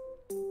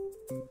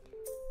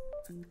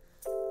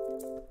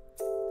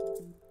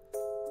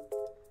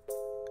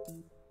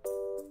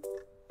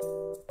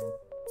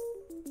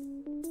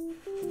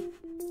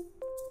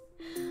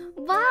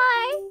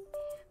 Bye.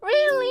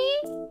 Really?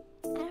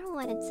 I don't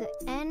want it to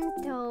end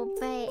though,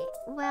 but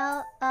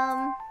well,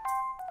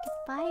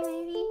 goodbye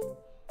maybe.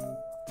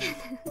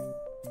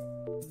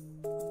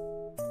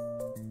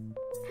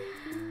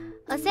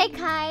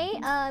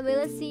 Osekai,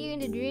 we'll see you in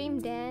the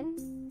dream then.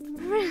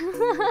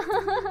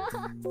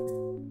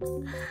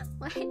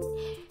 What?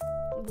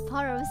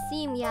 Power of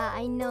sim, yeah,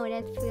 I know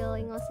that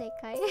feeling,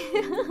 Osekai.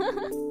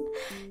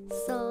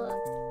 So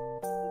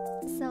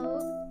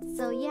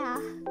yeah.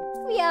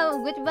 Yeah,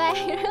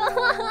 goodbye.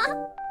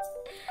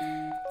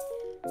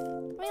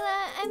 Rila,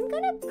 I'm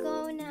gonna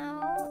go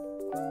now.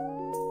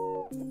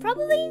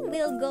 Probably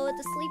we'll go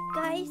to sleep,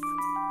 guys.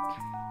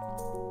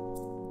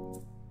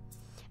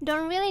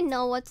 Don't really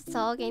know what to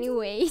talk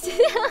anyways.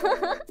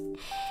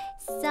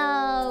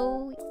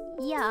 So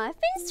yeah, I've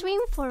been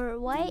streaming for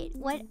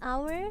what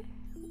hour?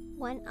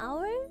 1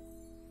 hour?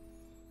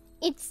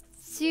 It's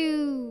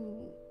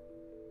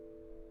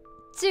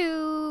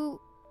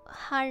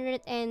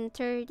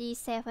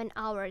 237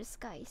 hours,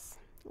 guys.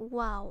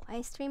 Wow,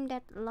 I streamed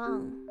that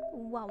long.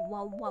 Wow.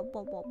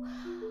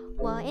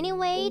 Well,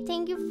 anyway,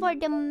 thank you for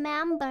the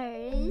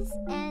members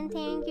and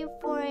thank you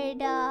for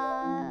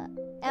the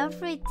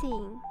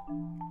everything.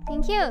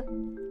 Thank you.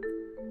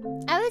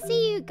 I will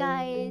see you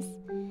guys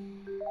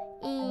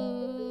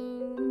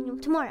in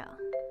tomorrow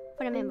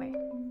for the member.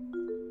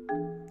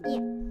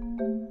 Yeah.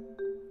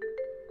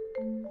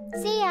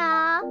 See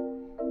ya.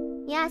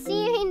 Yeah,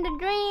 see you in the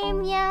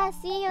dream. Yeah,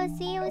 see you.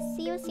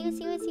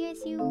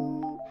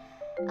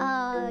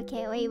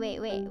 Okay,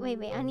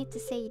 wait. I need to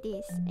say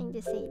this.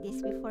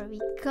 Before we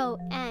go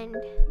and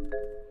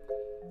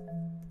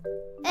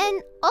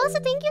also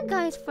thank you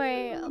guys for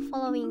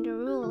following the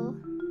rule.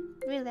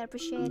 Really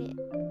appreciate it.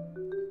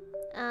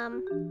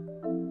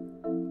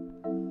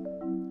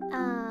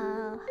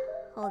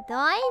 Hold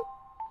on.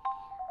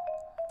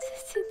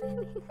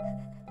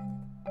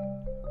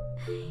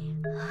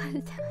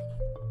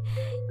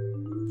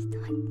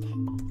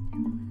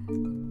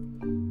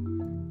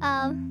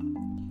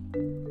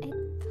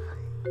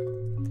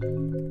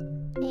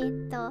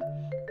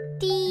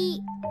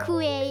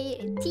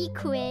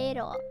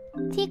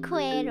 Ti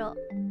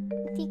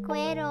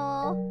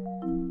cuero.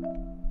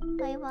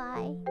 Bye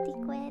bye. Ti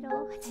cuero.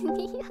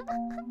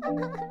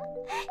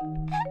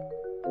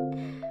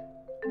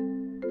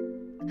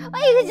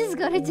 Why you just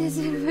go to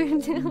Jesús?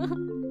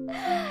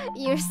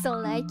 You're so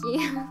lucky.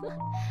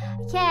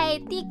 Okay,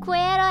 ti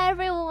cuero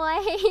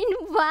everyone.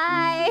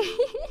 Bye.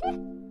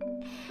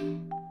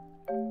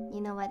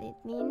 You know what it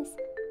means?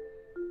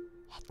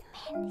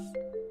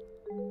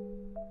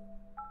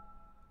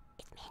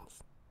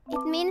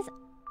 It means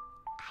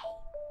I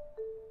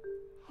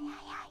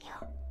you.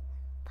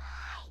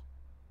 Bye.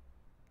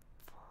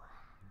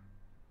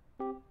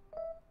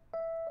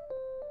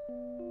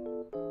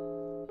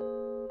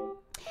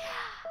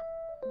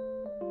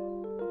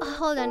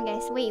 Hold on,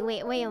 guys. Wait a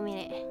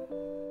minute.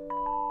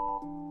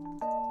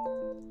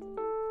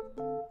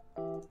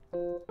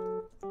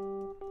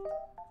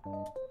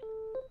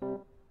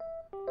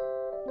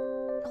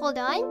 Hold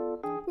on.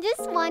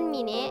 Just 1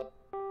 minute.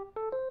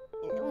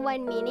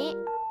 1 minute.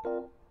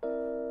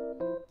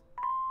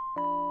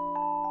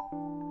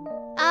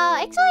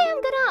 Actually,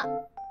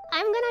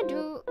 I'm gonna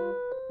do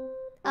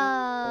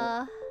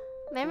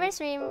member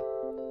stream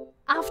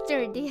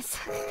after this.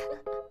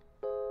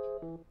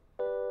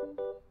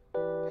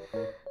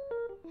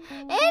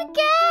 It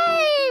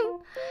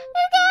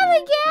came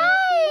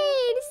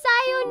again.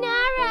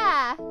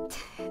 Sayonara.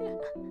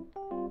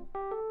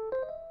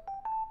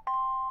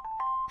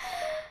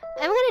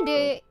 I'm gonna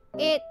do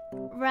it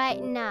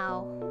right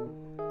now.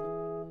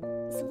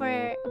 It's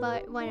for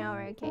about 1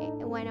 hour, okay?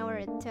 1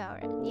 hour or 2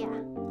 hours. Yeah,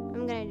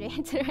 I'm gonna do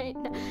it right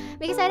now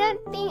because I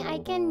don't think I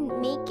can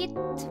make it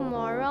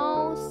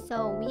tomorrow.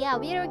 So yeah,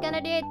 we are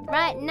gonna do it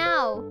right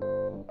now.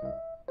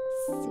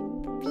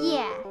 So,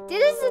 yeah,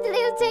 this is a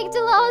little take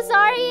too long.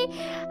 Sorry.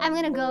 I'm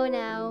gonna go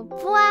now.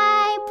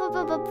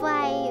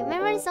 Bye.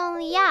 Members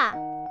only. Yeah.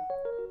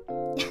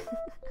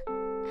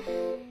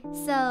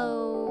 So,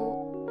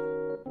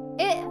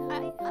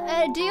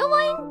 do you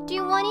want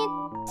it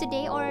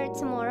today or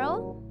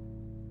tomorrow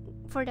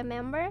for the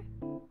member?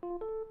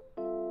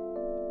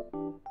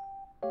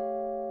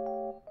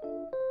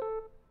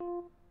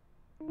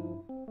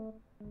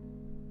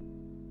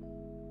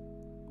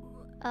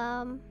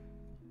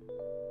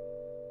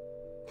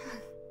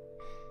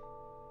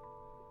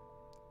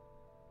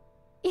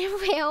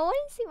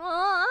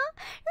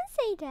 Don't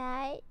say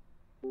that.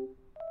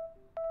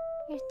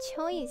 Your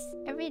choice.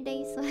 Every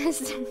day is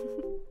lesson.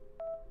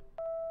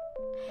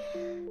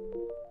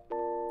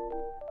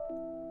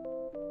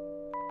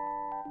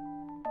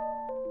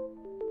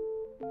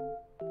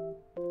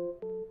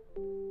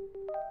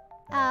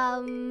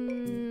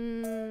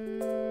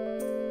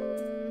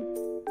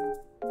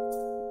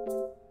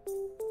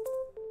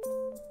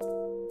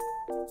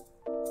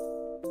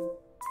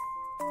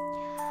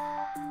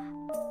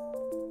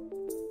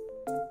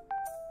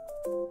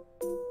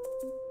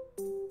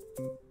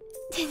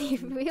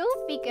 If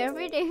we'll pick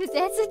every day,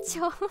 that's a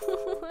choice.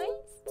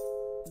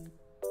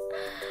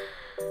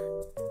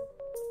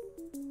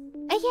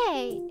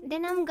 Okay,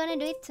 then I'm gonna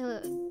do it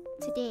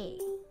today.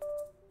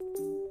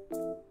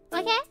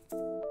 Okay?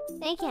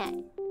 Okay.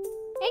 I'm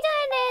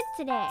gonna do it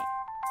today.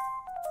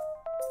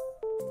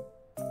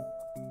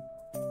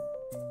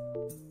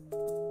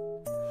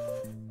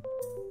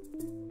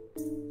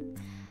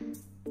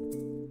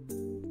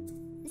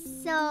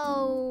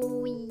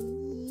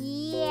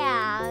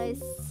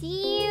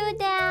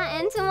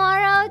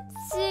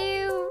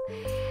 to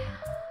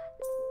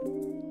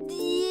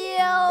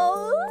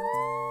deal.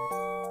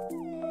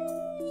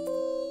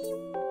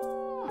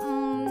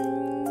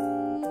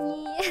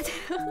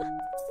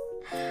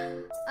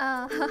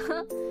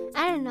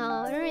 I don't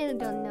know. I really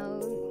don't know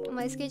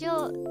my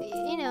schedule.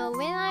 You know,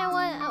 when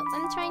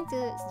I'm trying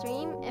to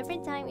stream. Every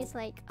time it's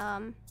like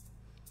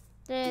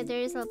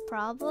there's a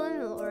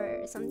problem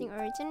or something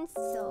urgent.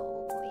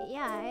 So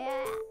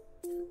yeah,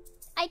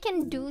 I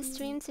can do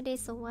stream today.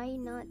 So why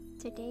not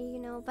today? You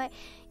know. But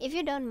if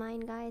you don't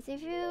mind, guys,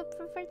 if you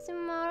prefer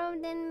tomorrow,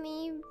 then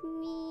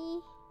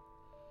maybe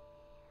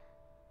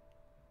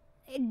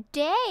a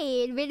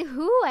date with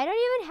who? I don't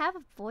even have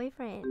a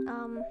boyfriend.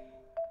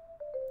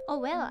 Oh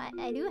well,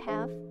 I do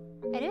have.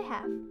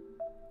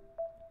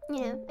 You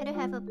know, I do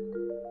have a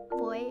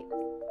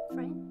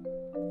boyfriend.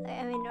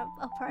 I mean,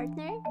 a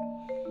partner.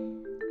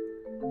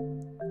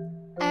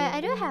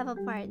 I do have a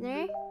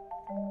partner.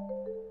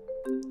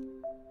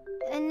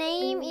 The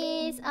name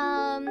is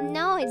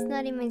no, it's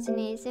not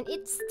imagination.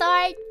 It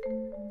start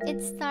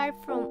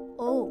from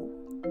O.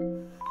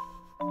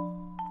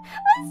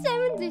 What's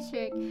Simon the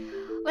Shirk?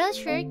 Well,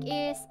 Shirk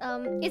is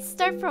it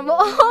start from O.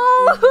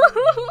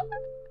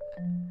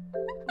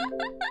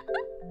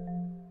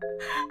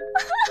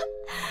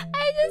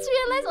 I just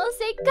realized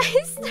Oseka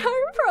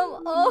start from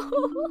O.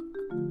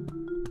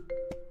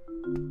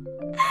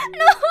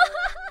 No.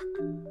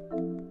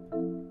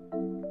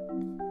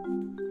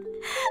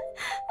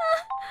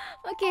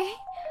 Okay.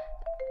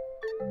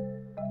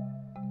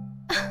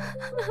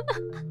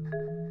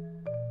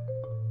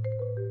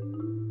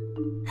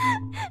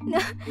 No.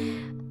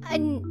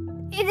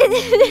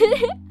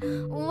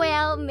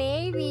 Well,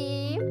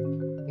 maybe.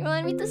 You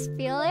want me to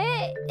spill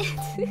it?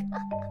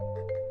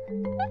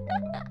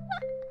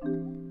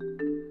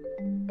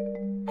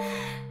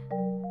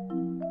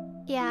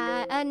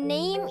 Yeah, a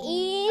name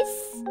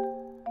is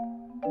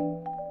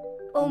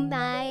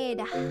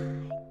Omaeda.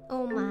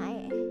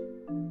 Omae.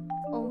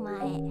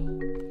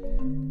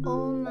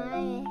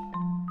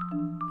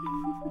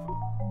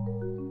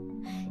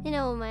 You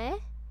know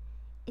Omae?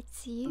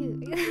 It's you.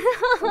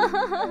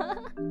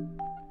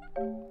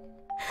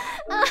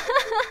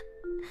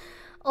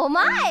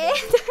 Omae.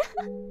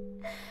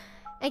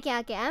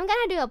 Okay, I'm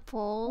gonna do a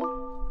poll.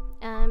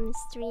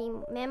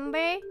 Stream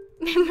member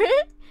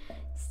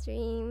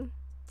stream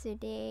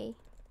today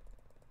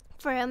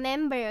for a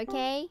member,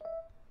 okay?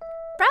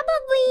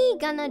 Probably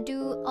gonna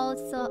do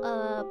also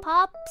a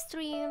pop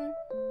stream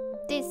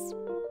this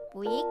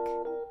week.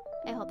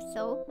 I hope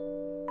so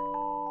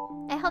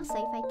if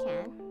I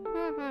can.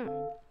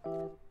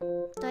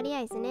 とりあ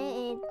えず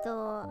ね、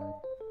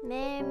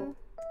メン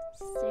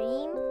ストリ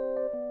ーム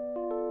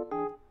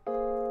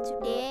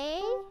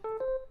today,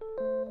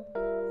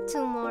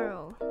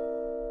 tomorrow.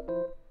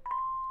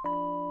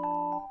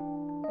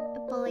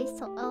 Please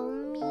tell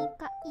me,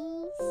 guys.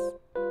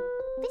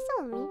 Please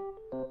tell me.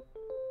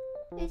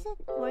 Is it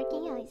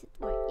working? Yeah,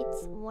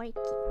 it's working.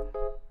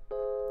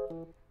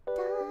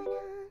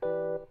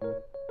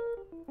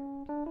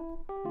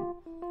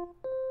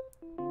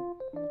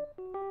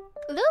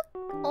 Look,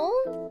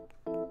 oh.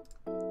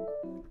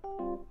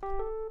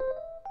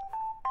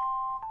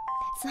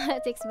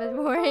 Sonatics but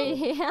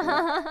worried.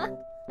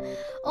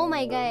 Oh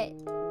my god,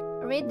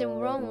 read the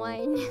wrong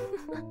one.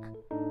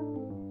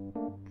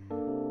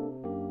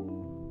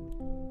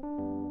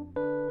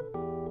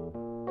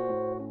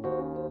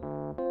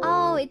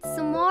 Oh, it's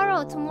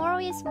tomorrow. Tomorrow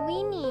is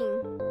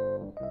winning.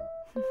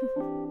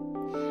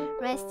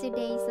 Rest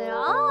today, so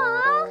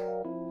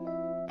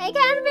I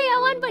can't be a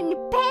one, but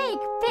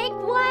pick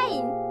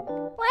one.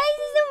 Why is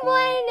this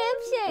one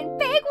option?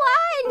 Pick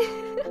one.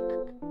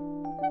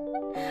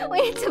 We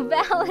need to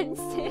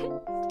balance it.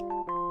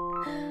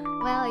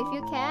 Well, if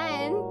you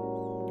can.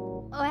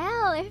 Hold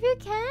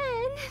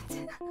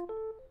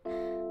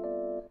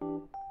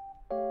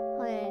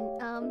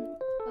on.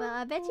 Well,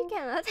 I bet you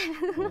cannot.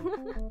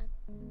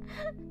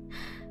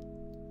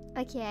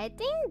 Okay, I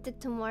think that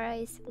tomorrow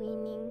is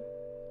winning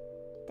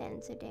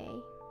than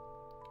today.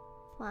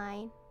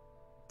 Fine.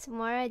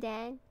 Tomorrow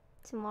then.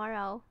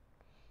 Tomorrow.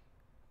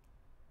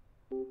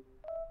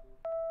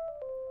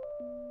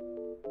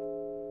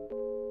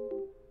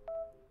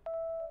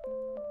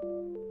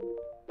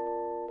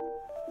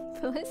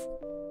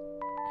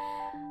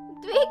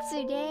 Pick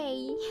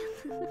today.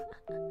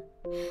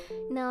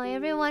 No,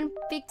 everyone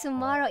pick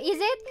tomorrow. Is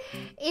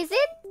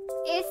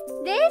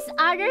this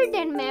other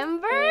than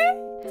member?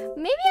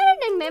 Maybe other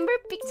than member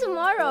pick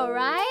tomorrow,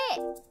 right?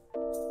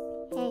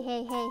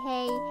 Hey,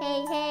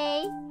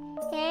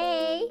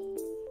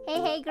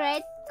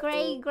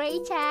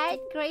 great chat.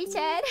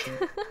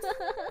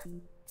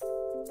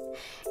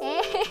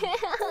 Hey.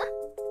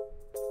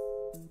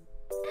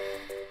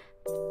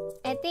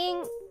 I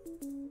think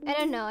I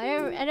don't know.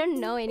 I don't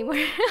know anymore.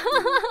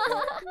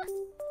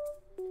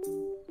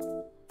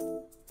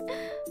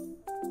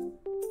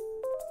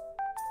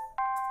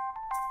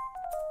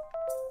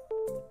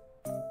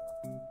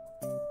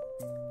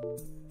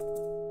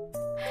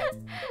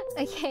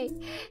 Okay,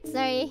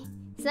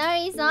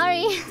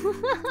 sorry.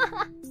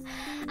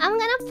 I'm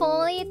gonna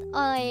poll it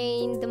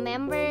on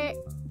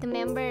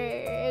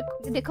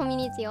the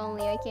community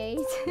only, okay?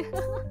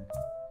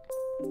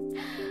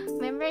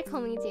 Member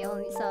community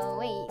only. So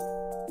wait,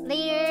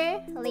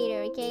 later,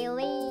 okay?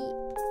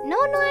 No,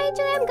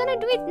 actually, I'm gonna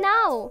do it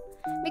now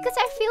because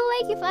I feel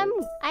like if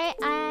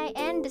I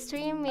end the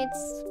stream,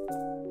 it's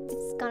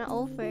gonna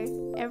over.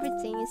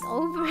 Everything is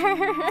over.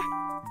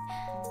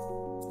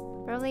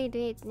 Probably do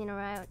it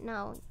right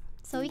now,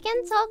 so we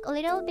can talk a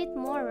little bit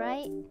more,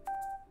 right?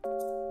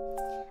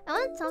 I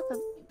want to talk a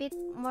bit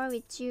more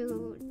with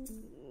you.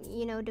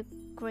 The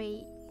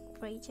gray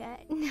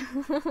chat.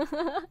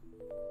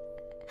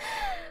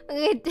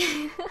 Good.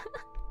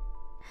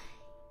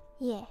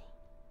 Yeah.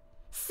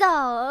 So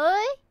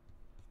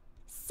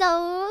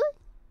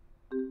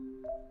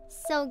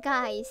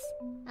guys,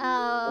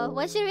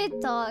 what should we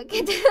talk?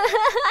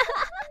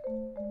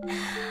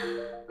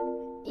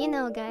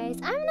 Guys,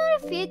 I'm not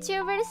a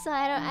VTuber, so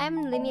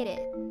I'm limited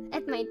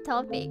at my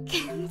topic.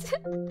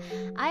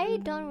 I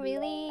don't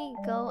really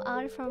go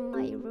out from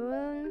my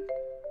room,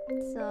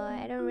 so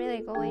I don't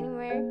really go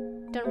anywhere.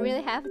 Don't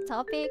really have a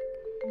topic.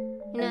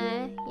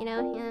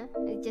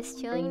 Just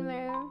chilling in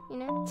my room,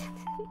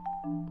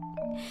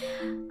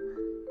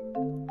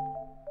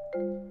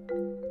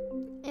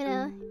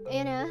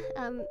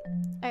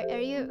 Are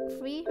you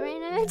free right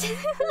now?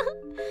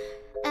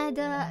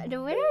 The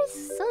weather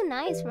is so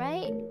nice,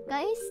 right,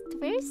 guys? The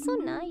weather is so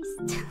nice.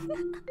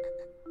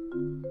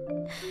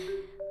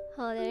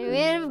 Hold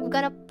on, we're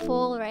gonna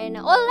pull right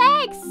now. Oh,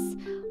 Lex!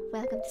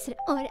 Welcome to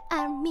Soda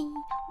Army.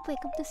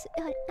 Welcome to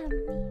Soda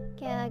Army.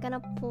 Okay, I'm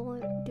gonna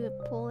do a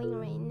polling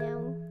right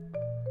now.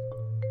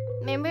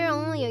 Member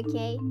only,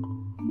 okay?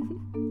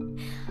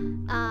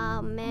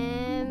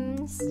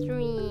 Mem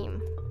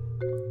stream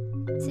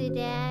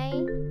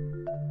today,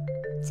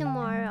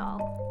 tomorrow.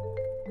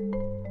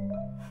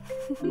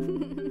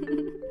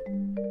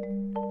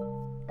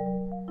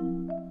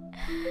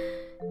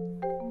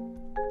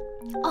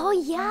 Oh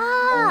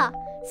yeah,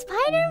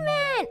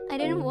 Spider-Man! I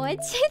didn't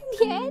watch it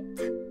yet.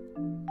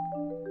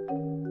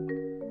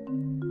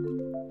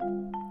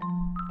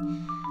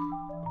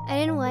 I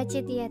didn't watch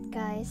it yet,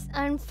 guys,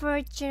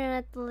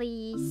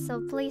 unfortunately,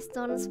 so please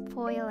don't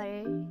spoil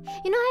it.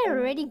 I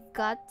already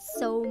got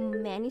so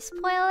many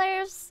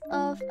spoilers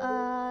of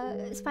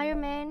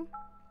Spider-Man.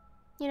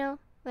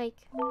 Like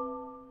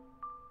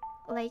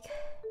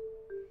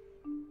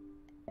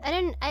I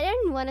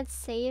didn't want to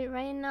say it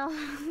right now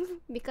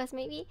because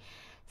maybe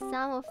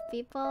some of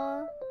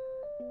people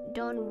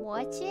don't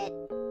watch it.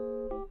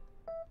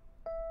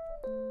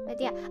 But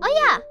yeah, oh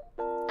yeah,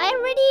 I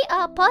already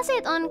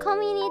posted on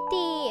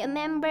community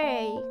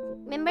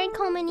member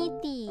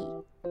community.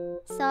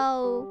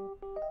 So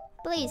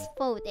please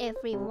vote,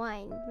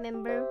 everyone.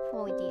 Member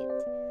vote it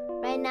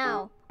right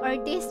now, or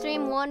this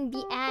stream won't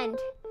be end.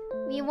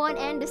 We won't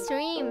end the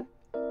stream.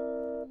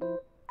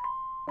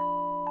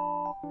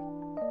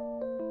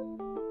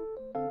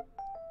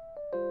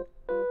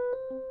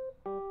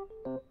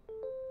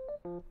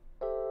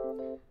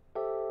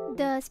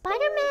 The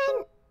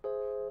Spider-Man,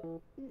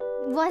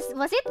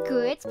 was it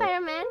good,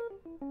 Spider-Man?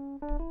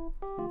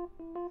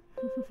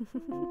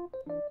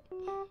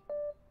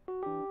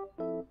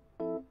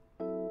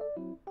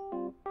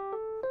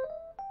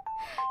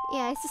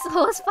 Yeah, it's just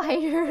all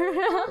spider.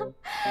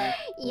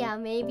 Yeah,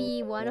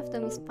 maybe one of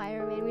them is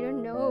Spider-Man. We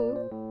don't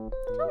know.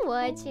 Don't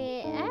watch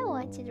it. I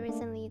watched it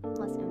recently. It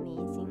was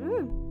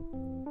amazing.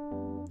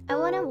 I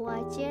wanna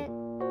watch it,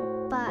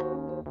 but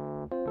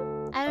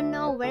I don't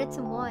know where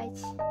to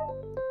watch.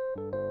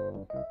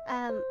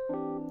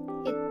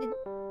 It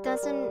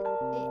doesn't.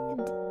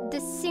 The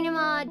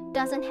cinema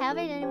doesn't have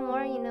it anymore.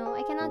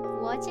 I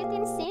cannot watch it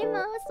in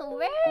cinema. So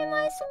where am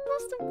I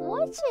supposed to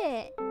watch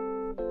it?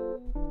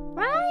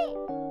 Right?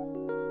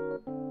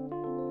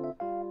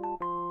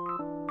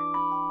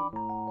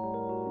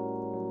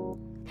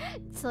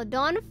 So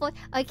don't vote.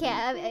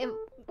 Okay,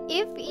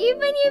 if you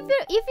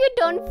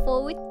don't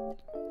vote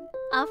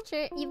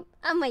after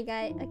oh my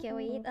god. Okay,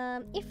 wait.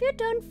 If you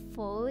don't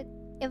vote,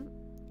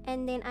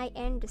 and then I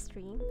end the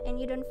stream and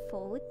you don't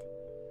vote,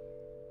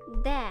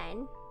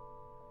 then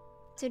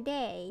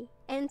today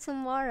and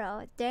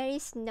tomorrow there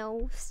is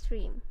no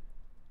stream.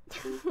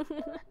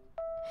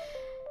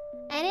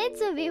 And it's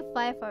a big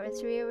 5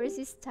 hours, 3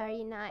 versus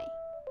 39.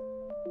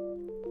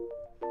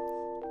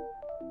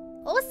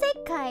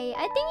 Osekai,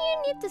 I think you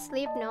need to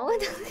sleep now.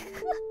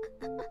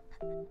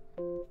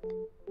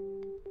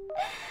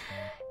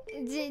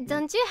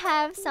 Don't you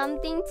have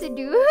something to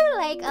do?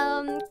 Like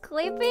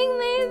clipping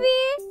maybe?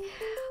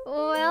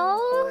 Well.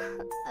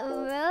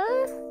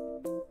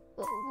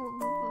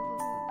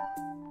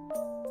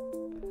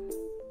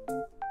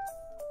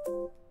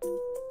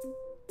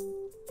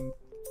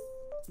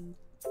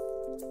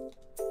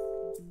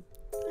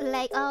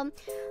 Like oh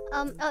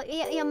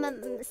yeah,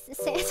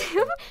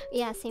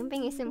 yeah,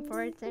 simping is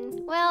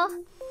important. Well,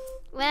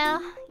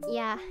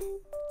 yeah.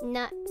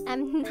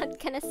 I'm not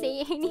gonna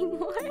say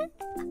anymore.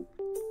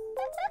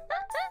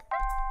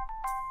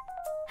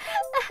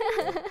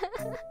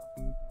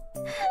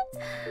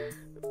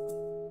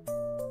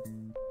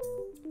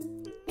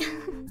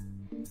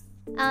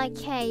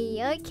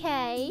 Okay,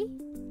 okay.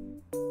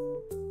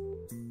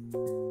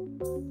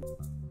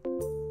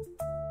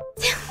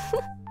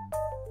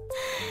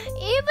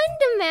 Even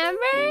the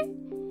member,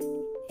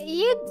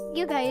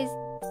 you guys,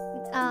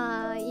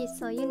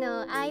 so you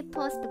know, I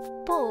post a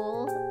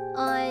poll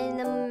on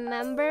the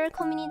member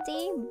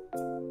community,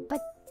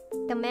 but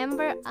the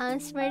member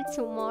answered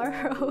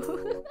tomorrow.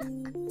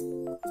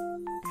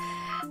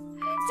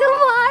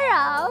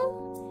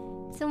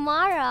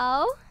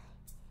 Tomorrow.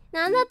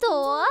 なんだ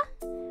と?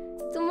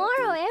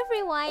 Tomorrow,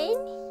 everyone.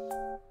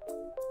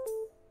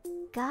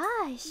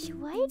 Gosh,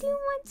 why do you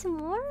want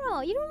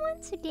tomorrow? You don't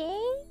want today?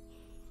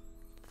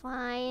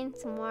 Fine,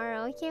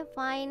 tomorrow. Okay,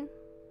 fine.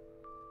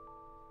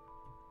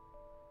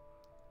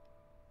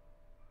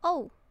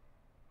 Oh.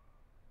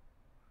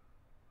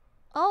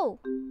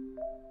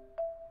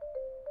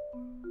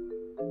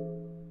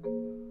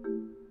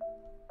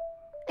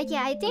 Okay,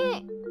 I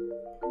think.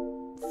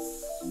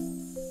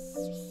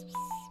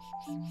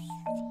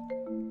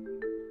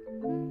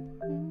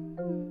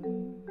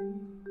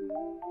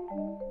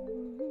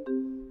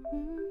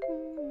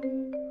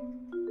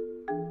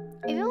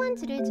 If you want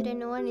to do it today,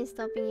 no one is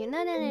stopping you.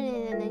 No,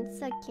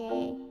 it's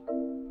okay.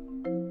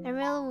 I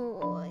really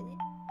would.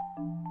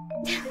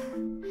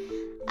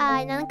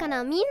 なんか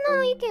な、みんな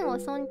の意見を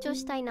尊重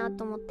したいな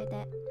と思って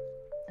て。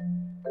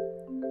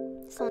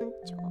尊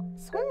重。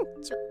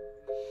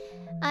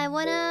I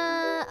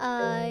wanna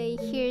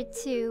hear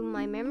to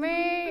my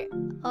member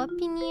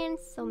opinions.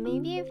 So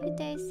maybe if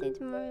they say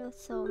tomorrow,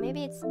 so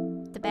maybe it's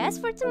the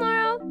best for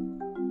tomorrow.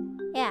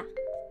 Yeah,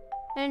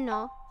 I don't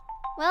know.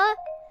 Well,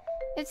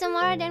 if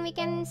tomorrow, then we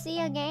can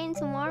see again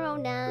tomorrow.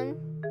 Then,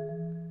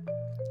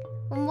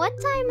 what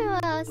time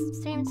will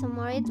stream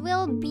tomorrow? It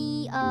will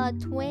be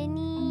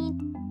 20.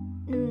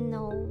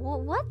 No,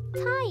 what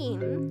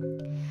time?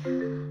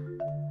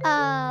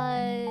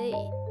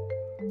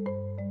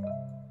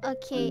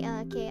 Okay.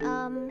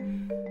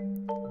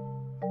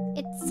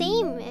 It's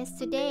same as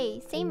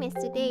today.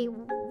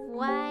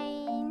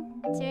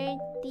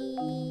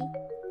 1:30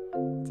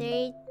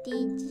 GST,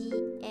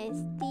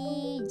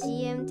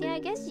 GMT. I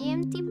guess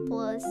GMT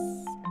plus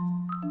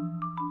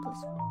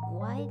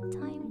what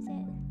time is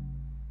it?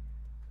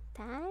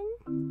 10?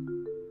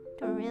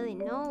 Don't really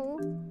know.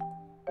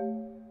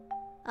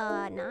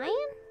 9?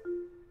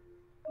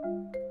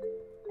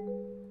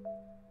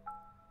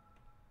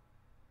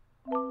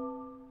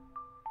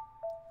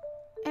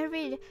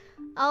 Every day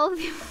I'll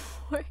be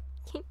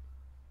working.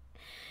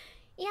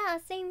 Yeah,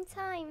 same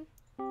time.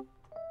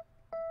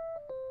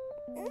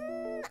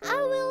 I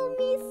will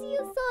miss you,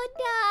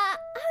 Soda.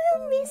 I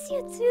will miss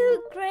you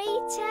too,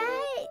 Great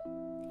Chat.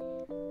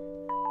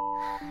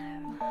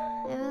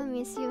 I will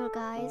miss you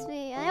guys.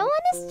 I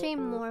want to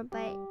stream more,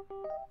 but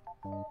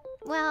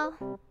well,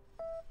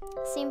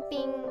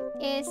 simping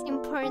is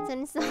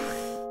important, so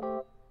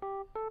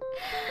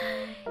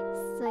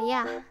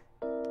yeah.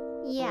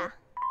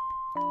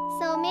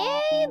 So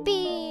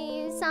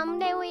maybe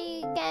someday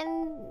we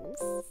can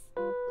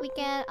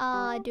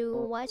do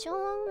watch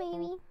along,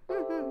 maybe.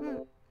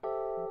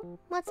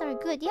 Mods are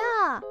good,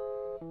 yeah.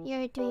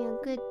 You're doing a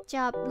good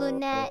job,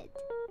 Lunette.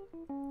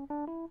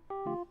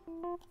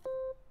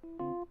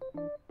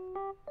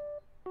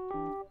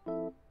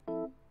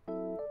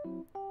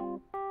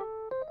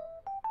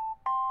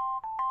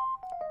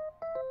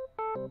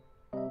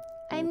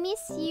 I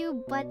miss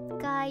you, but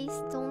guys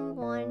don't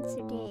want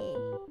today.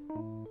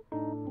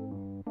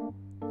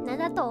 なん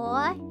だと?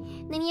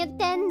 何言っ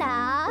てん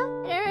だ? I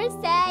never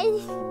said.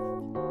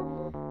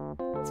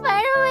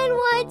 Spider-Man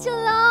watch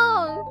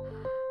along.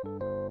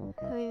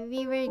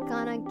 We were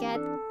gonna get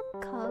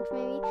cooked,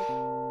 maybe.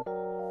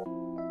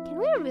 Can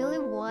we really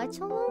watch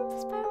along to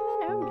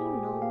Spider-Man? I don't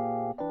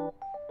know.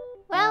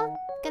 Well,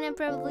 gonna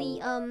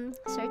probably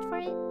search for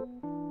it.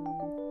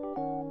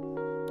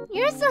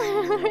 You're so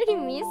I already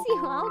miss you.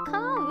 How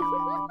come?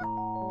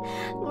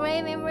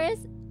 Gray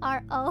members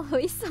are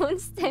always on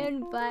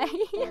standby.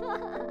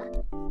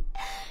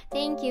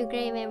 Thank you,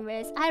 Gray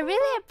members. I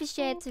really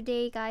appreciate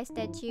today, guys,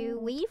 that you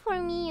wait for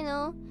me, you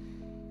know.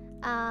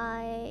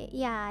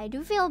 Yeah, I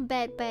do feel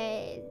bad,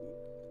 but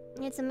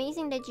it's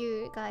amazing that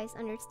you guys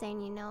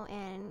understand, you know,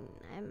 and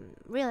I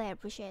really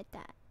appreciate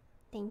that.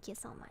 Thank you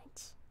so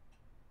much.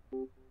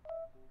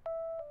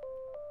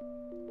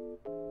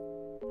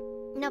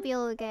 Nope,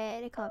 you'll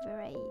get a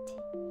copyright.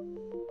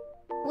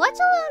 Watch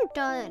along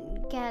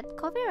don't get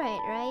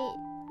copyright, right?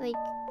 Like,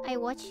 I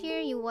watch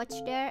here, you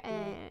watch there,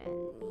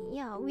 and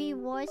yeah, we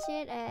watch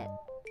it at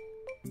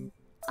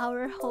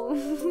our home.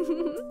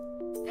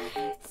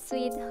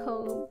 Sweet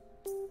home.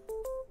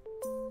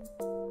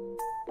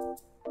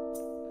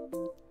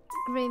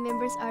 Gray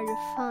members are the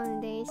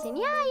foundation.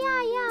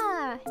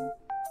 Yeah.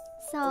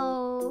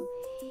 So,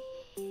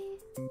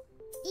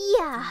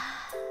 yeah.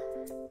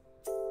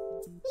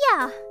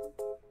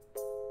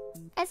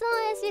 As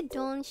long as you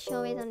don't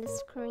show it on the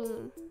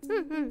screen.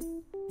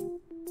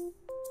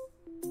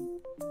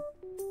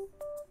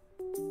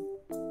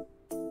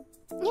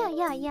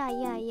 Yeah.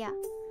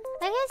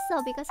 I guess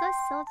so, because I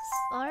saw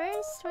our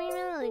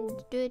streamer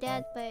do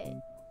that, but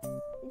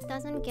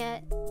doesn't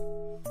get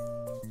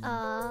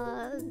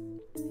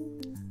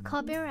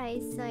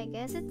copyright, so I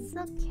guess it's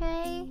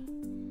okay.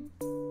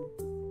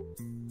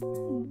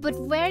 But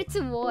where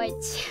to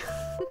watch?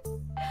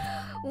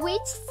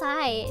 Which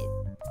side?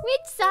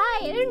 Which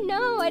side? I don't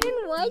know. I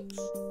didn't watch.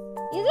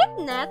 Is it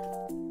not?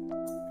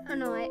 Oh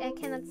no, I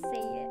cannot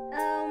say it.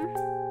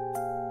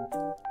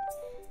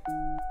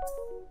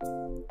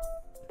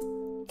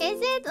 Is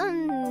it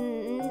on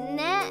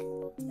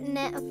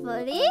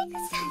Netflix?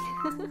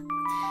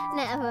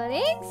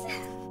 Netflix?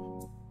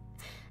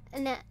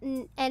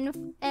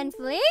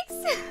 Netflix?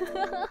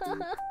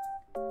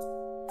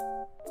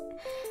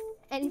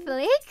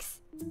 Netflix?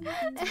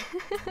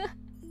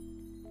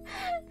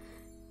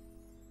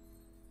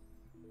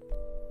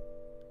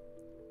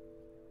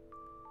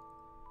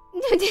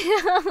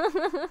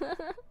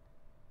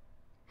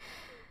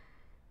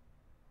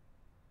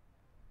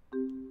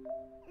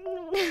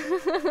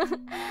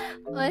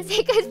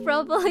 Osaka is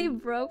probably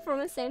broke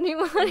from sending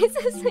money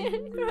to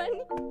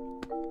Chronic.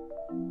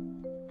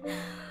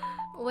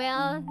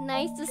 Well,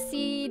 nice to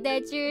see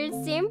that you're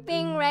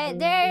simping right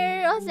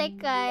there,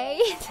 Osaka.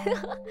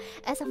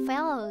 As a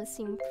fellow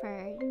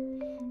simper,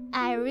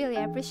 I really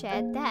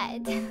appreciate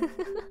that.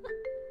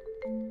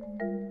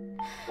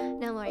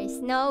 No worries,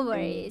 no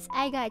worries.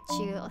 I got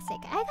you,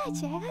 Osaka. I got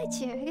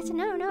you.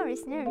 No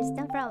worries,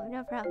 no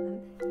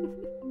problem.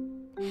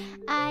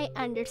 I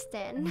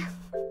understand.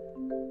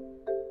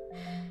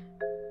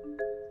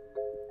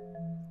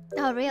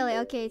 Oh really?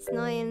 Okay, it's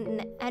not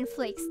in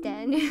Netflix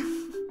then.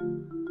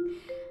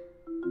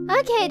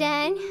 Okay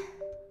then.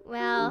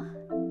 Well,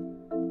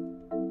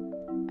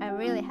 I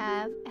really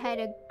have had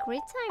a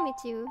great time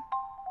with you.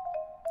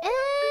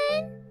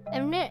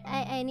 And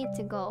I need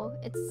to go.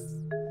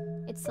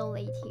 It's so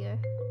late here.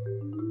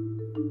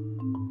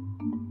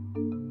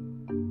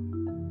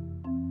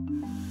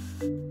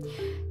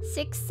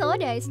 Six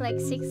soda is like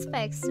 6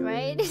 packs,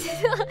 right?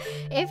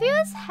 If you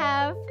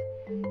have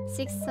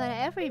 6 soda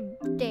every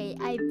day,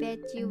 I bet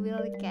you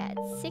will get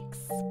 6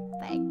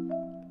 pack.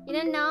 You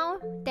don't know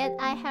that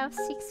I have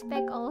 6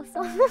 pack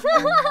also.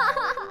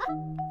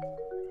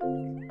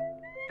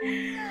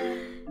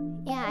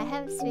 Yeah, I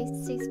have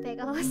 6 pack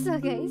also,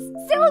 guys.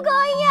 Still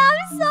going.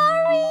 I'm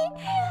sorry.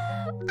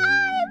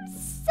 I'm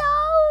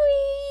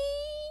sorry.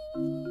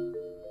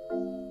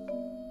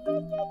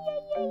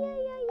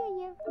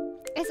 Yeah.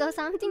 I saw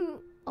something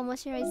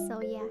omoshiroi,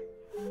 so yeah.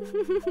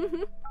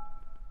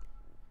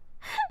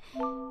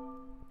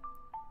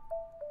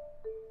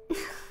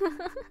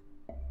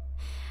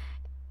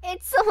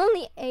 It's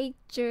only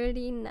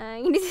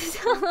 8:39.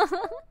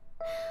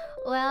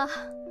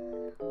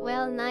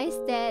 Well, nice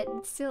that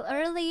it's still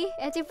early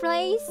at your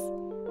place.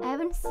 I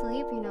haven't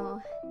slept, you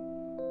know.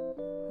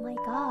 My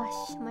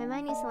gosh, my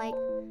mind is like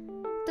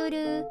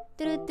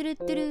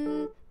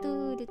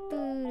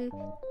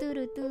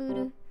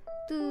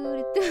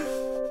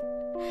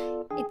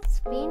it's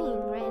spinning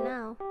right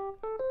now.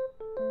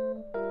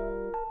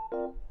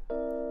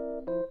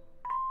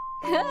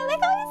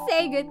 Like how you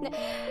say good night.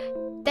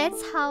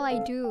 That's how I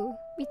do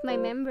with my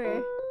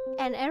member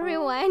and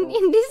everyone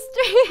in this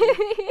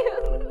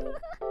stream.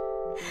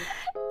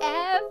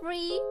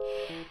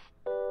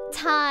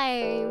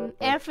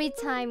 Every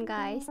time,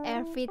 guys,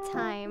 every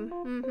time.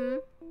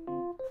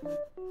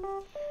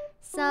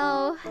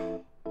 So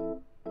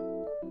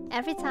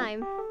every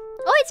time.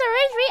 Oh, it's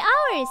already 3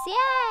 hours!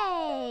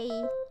 Yay!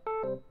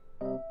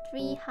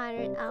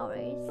 300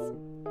 hours.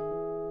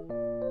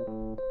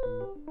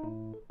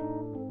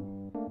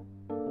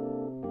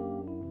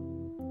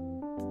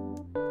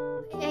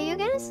 Are you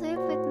gonna sleep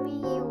with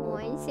me? You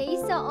won't say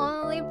so.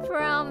 Only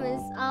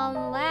promise,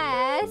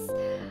 unless.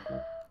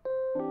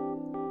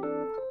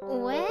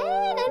 When?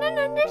 I don't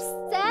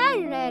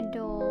understand,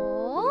 Redo.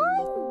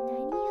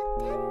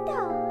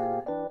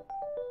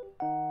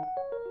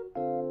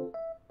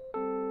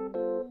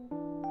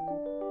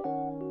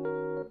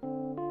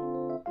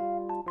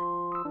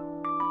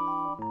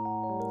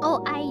 Oh,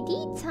 ID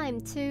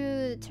time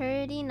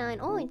 2:39.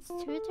 Oh, it's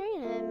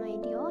 2:39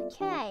 ID.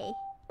 Okay.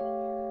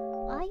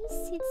 I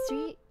see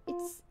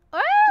it's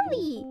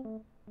early.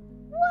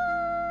 Wow.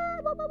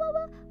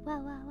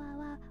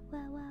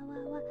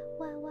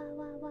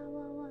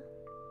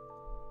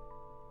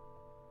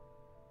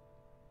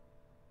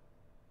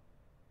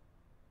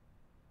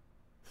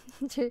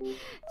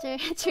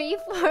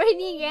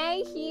 340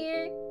 gang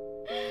here.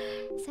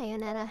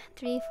 Sayonara,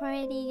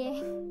 340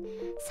 gang.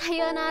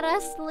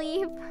 Sayonara,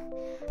 sleep.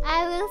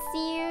 I will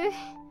see you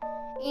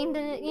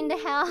in the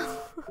hell.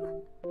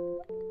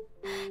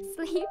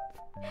 Sleep.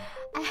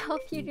 I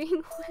hope you're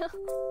doing well.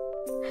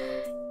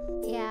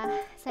 Yeah,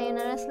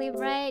 sayonara sleep,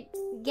 right?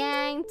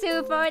 Gang,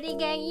 240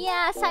 gang.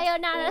 Yeah,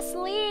 sayonara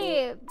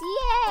sleep.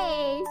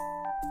 Yay!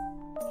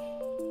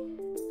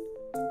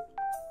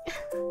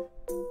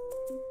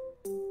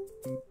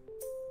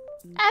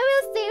 I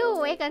will stay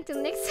awake until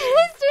next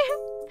stream.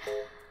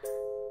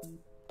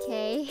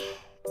 Okay.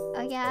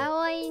 Okay, I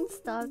won't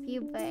stop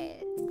you,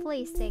 but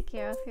please take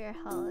care of your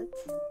health.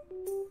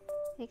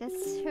 Because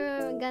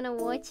you're gonna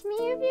watch me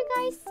if you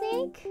guys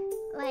sick.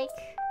 Like,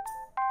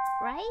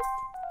 right?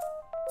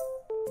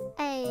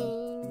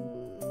 And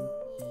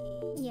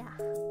yeah,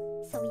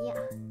 so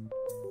yeah,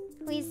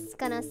 who is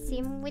gonna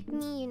sim with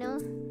me, you know?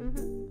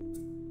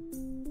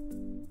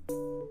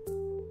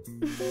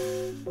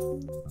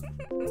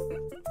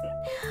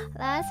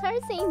 Last her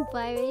saying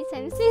bye many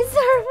times since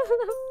our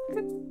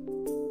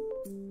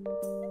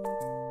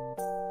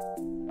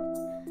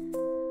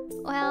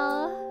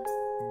well,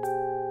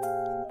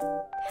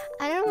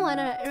 I don't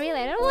wanna end it.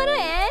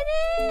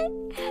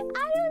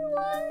 I don't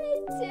want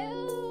it to.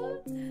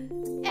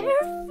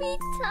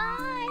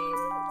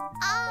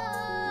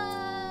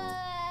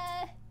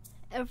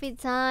 Every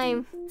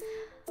time.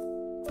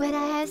 But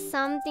I have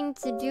something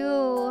to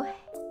do.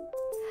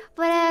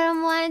 But I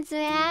don't want to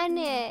end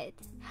it.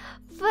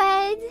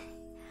 But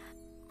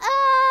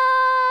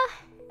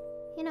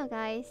you know,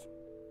 guys,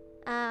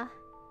 I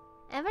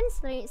haven't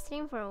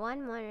streamed for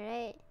 1 month,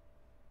 right?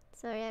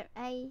 So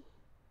I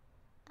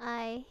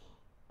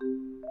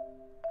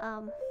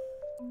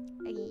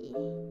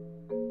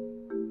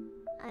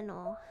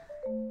know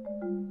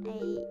I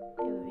really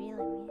miss you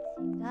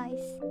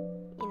guys,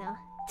 you know.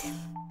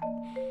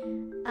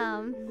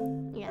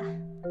 Yeah,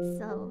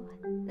 so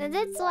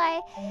that's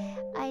why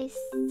I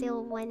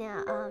still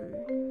wanna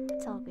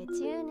talk with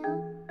you now.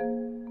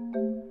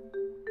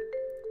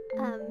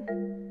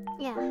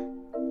 Yeah.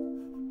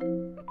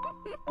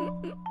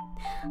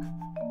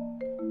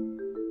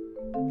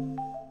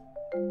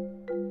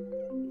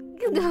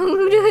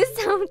 Do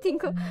something.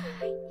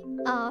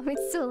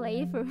 It's too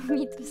late for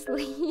me to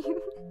sleep.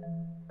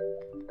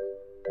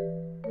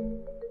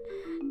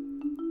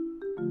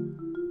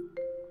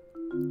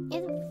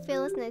 It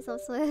feels nice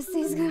also as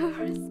these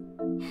girls.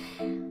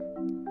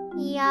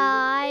 Yeah,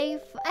 I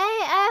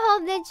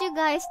hope that you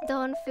guys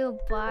don't feel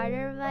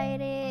bothered by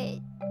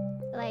it.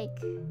 Like,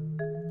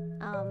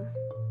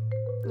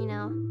 you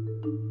know,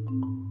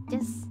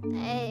 just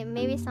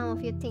maybe some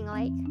of you think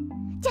like,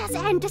 just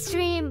end the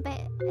stream, but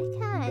I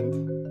can't.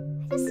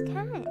 I just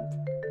can't.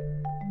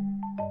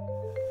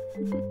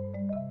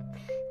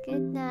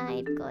 Good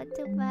night. Go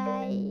to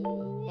bed.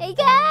 I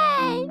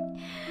can't.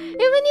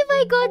 Even if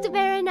I go to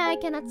bed right now, I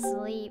cannot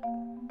sleep.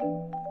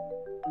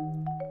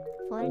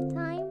 Full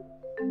time?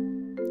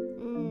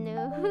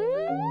 No.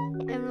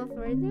 I'm not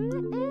for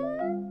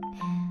that.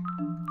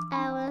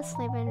 I will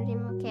sleep and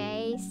dream.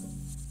 Okay.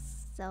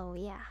 So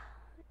yeah,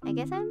 I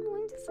guess I'm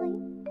going to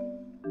sleep.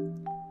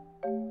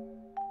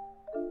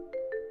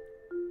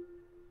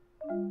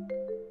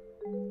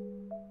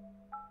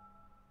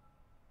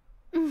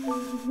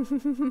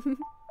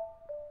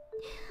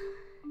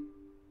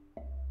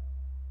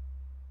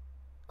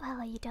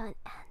 Well, you don't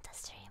end the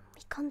stream.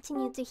 We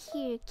continue to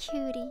hear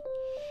cutie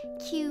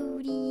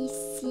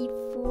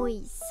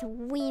voice.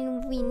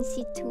 Win-win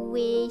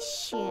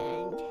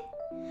situation.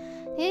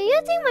 Do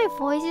you think my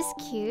voice is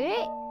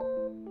cute?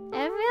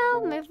 I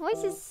feel my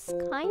voice is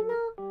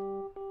kinda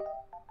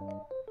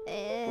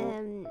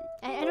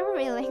I don't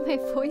really like my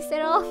voice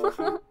at all.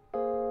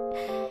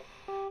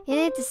 You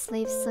need to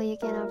sleep so you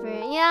can over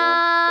it.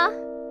 Yeah,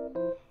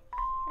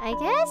 I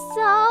guess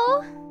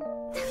so.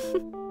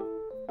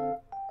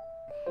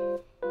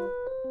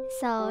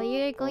 So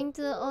you're going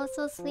to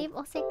also sleep,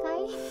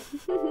 Osekai?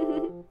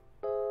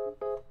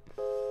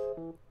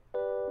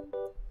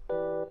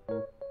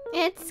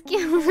 It's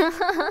cute.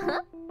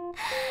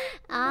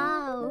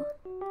 Ow.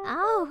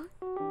 Ow.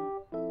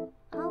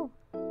 Ow.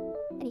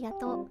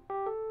 Arigato.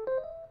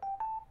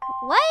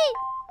 What?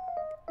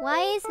 Why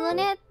is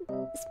Lunette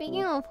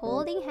speaking of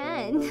holding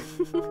hands?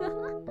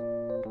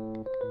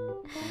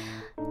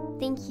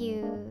 Thank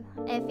you.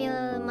 I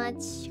feel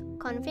much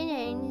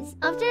confidence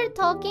after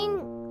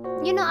talking.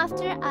 You know,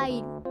 after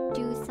I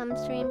do some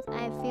streams,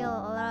 I feel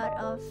a lot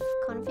of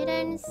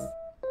confidence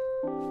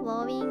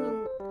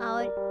flowing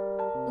out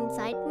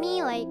inside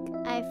me. Like,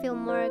 I feel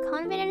more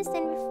confidence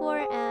than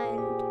before.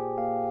 And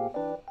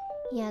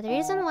yeah, the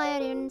reason why I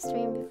didn't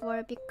stream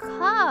before,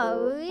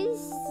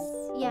 because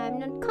yeah, I'm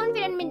not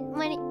confident with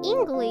my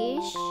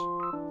English.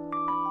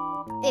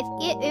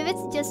 If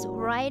it's just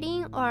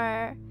writing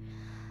or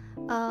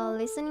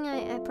listening,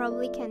 I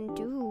probably can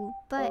do.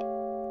 But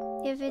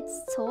if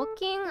it's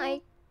talking,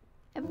 I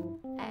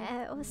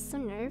was so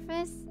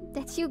nervous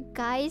that you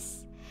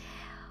guys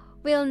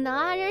will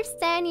not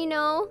understand, you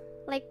know,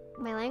 like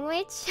my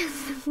language,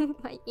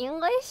 my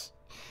English.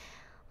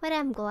 But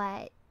I'm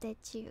glad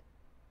that you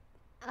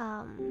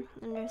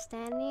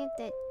understand it,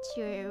 that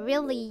you're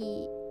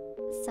really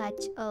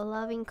such a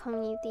loving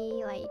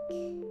community, like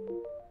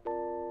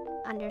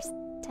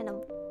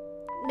understandable.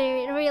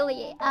 They're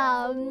really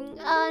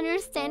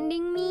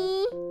understanding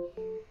me.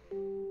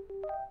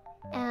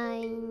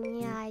 And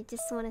yeah, I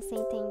just want to say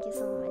thank you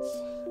so much.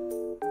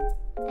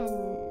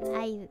 And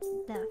I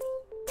love it.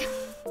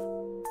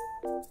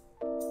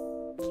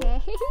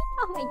 Okay.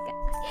 Oh my god.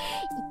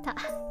 Ita.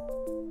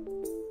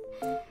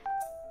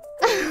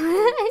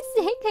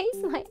 Seika is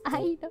my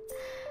idol.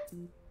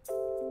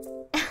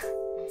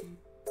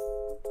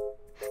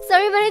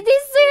 Sorry, but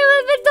this stream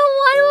will be the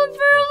one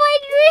for my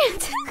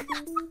dreams.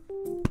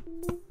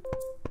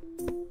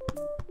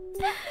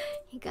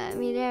 got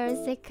me there,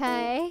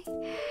 Sekai.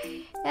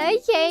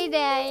 Okay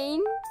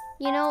then.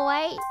 You know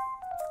what?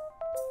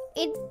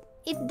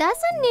 It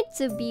doesn't need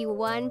to be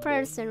one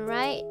person,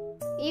 right?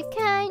 You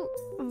can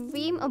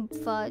dream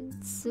about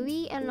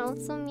Sui and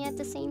also me at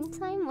the same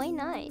time. Why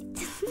not?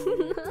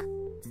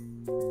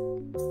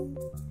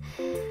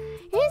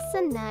 It's so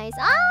nice.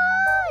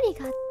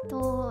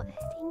 Arigato.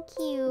 Thank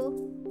you.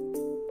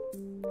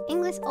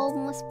 English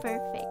almost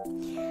perfect.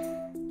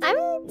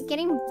 I'm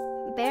getting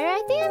better.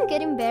 I think I'm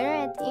getting better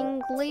at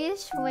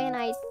English when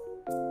I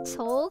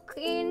talk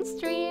in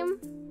stream.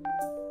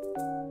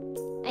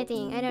 I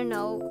think. I don't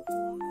know.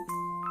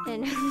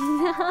 And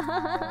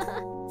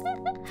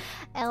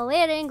a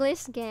little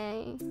English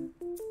gang.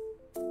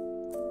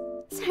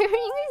 So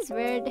English is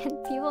weird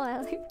and people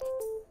are like,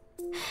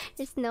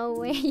 there's no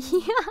way.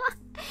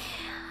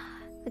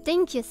 But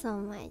thank you so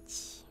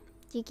much.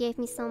 You gave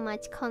me so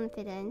much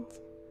confidence.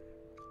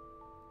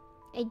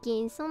 I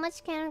gained so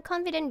much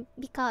confidence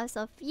because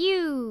of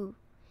you.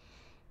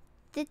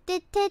 Thank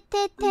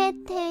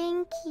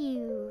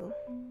you.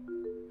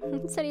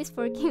 Sorry, it's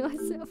forcing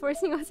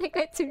us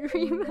to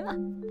dream.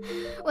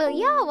 Well,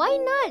 yeah, why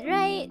not,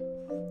 right?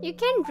 You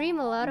can dream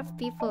a lot of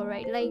people,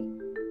 right? Like,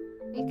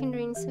 you can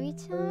dream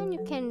Sui-chan,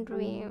 you can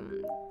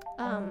dream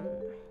a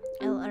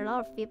lot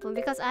of people,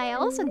 because I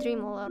also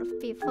dream a lot of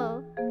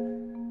people.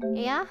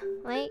 Yeah,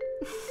 like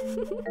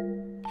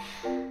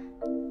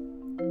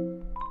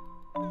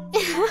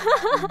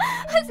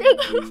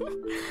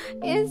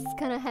is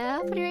gonna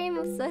have a dream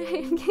of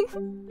Soda.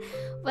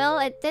 Well,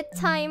 at that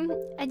time,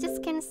 I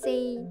just can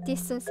say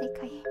this to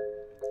Sekai.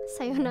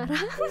 Sayonara.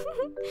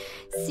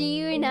 See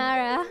you,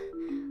 Nara.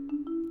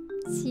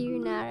 See you,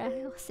 Nara.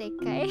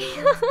 Sekai.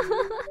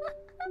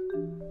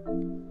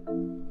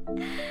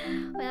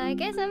 Well, I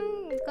guess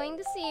I'm going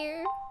to see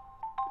you.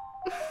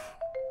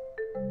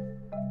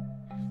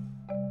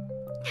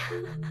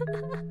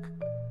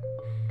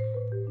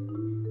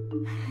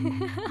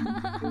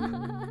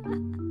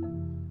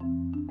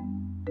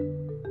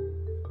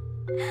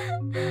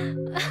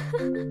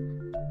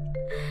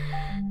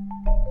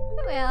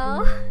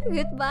 Well,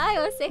 goodbye,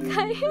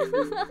 Osekai.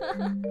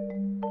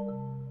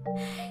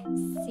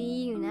 See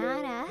you,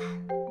 Nara.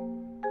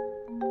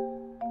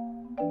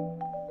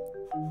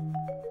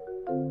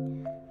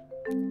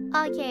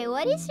 Okay,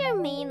 what is your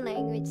main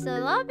language? So a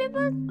lot of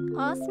people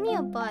ask me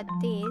about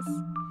this.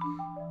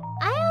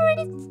 I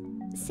already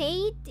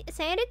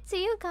said it to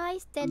you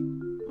guys that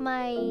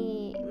my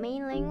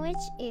main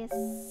language is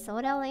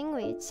Soda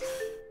language.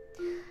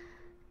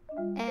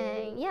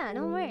 And yeah,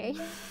 don't worry.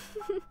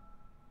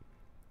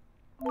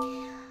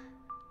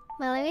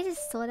 My language is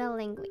Soda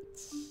language.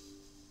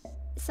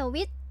 So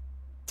we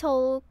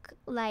talk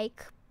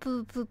like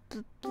boo boo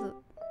boo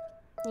boo.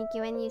 Like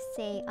when you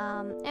say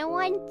I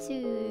want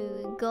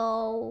to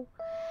go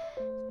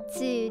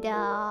to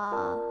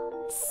the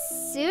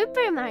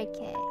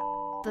supermarket.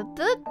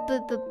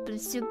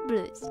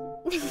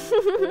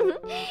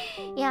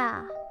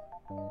 Yeah,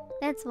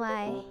 that's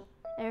why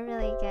I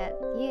really get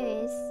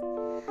used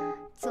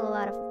to a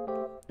lot of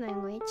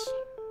language.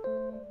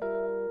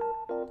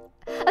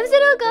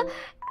 Absoluga,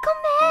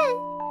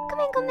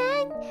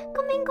 comment.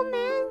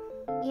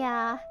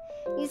 Yeah,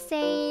 you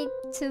say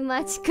too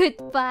much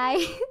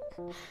goodbye.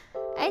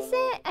 I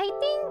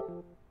think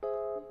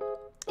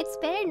it's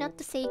better not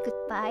to say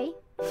goodbye.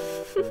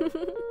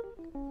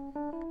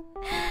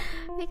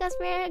 Because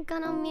we're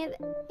gonna meet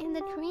in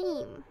the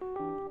dream.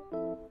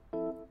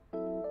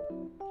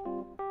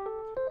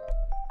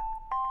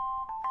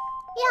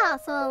 Yeah,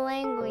 so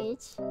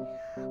language.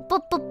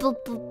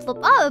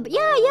 Oh,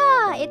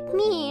 yeah, it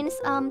means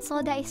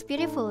soda is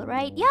beautiful,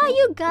 right? Yeah,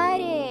 you got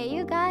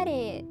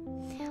it.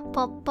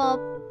 Pop, pop,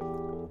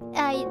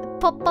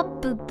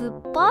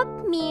 pop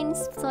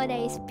means soda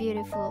is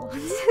beautiful.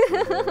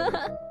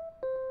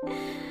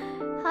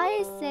 How do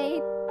you say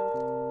it?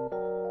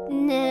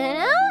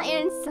 No,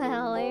 in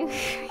sign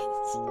language.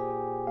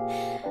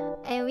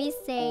 And we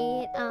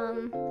say it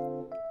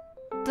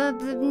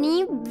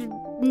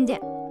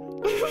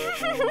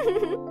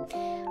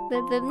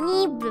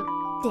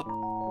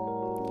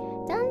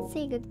don't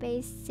say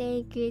goodbye,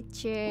 say good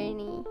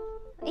journey.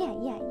 Yeah.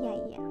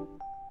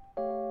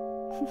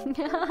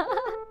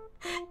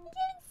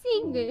 Can't say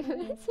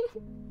good.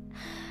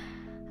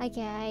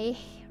 Okay,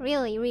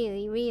 really.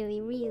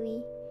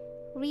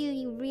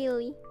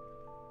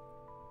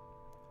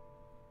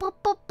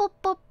 Pop.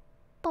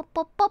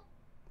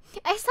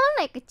 I sound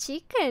like a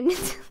chicken.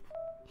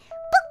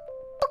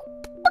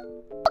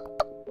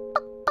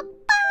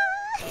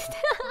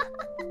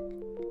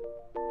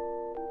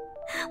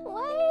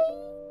 Why?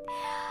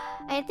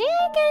 I think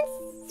I can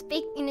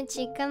speak in a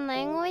chicken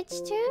language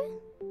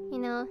too. You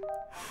know.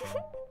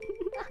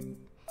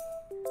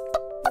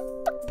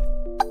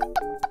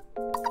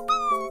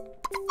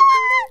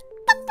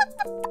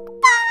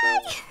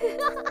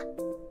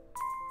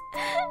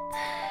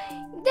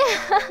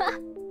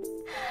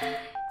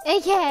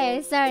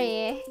 Okay,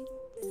 sorry,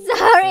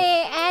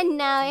 and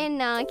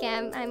now,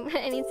 okay,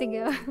 I need to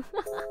go.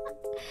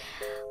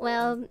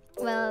 well,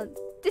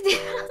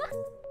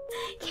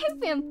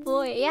 Keep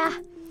employed. Yeah.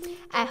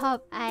 I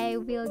hope I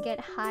will get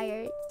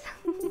hired.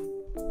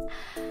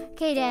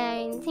 Okay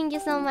then. Thank you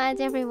so much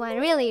everyone.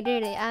 Really,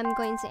 I'm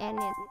going to end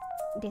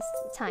it this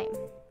time.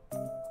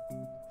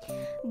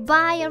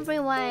 Bye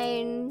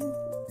everyone.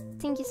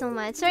 Thank you so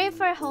much. Sorry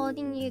for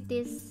holding you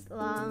this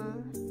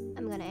long.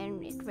 I'm gonna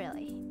end it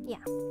really.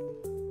 Yeah.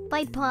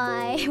 Bye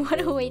bye.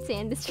 What a way to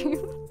end the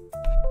stream.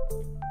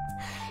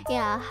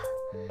 Yeah.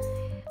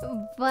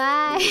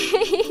 Bye.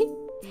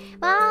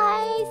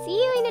 Bye. See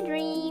you in a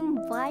dream.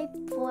 Bye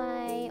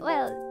bye.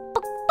 Well,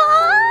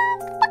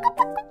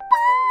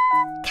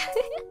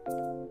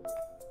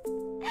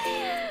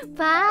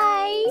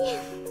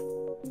 bye.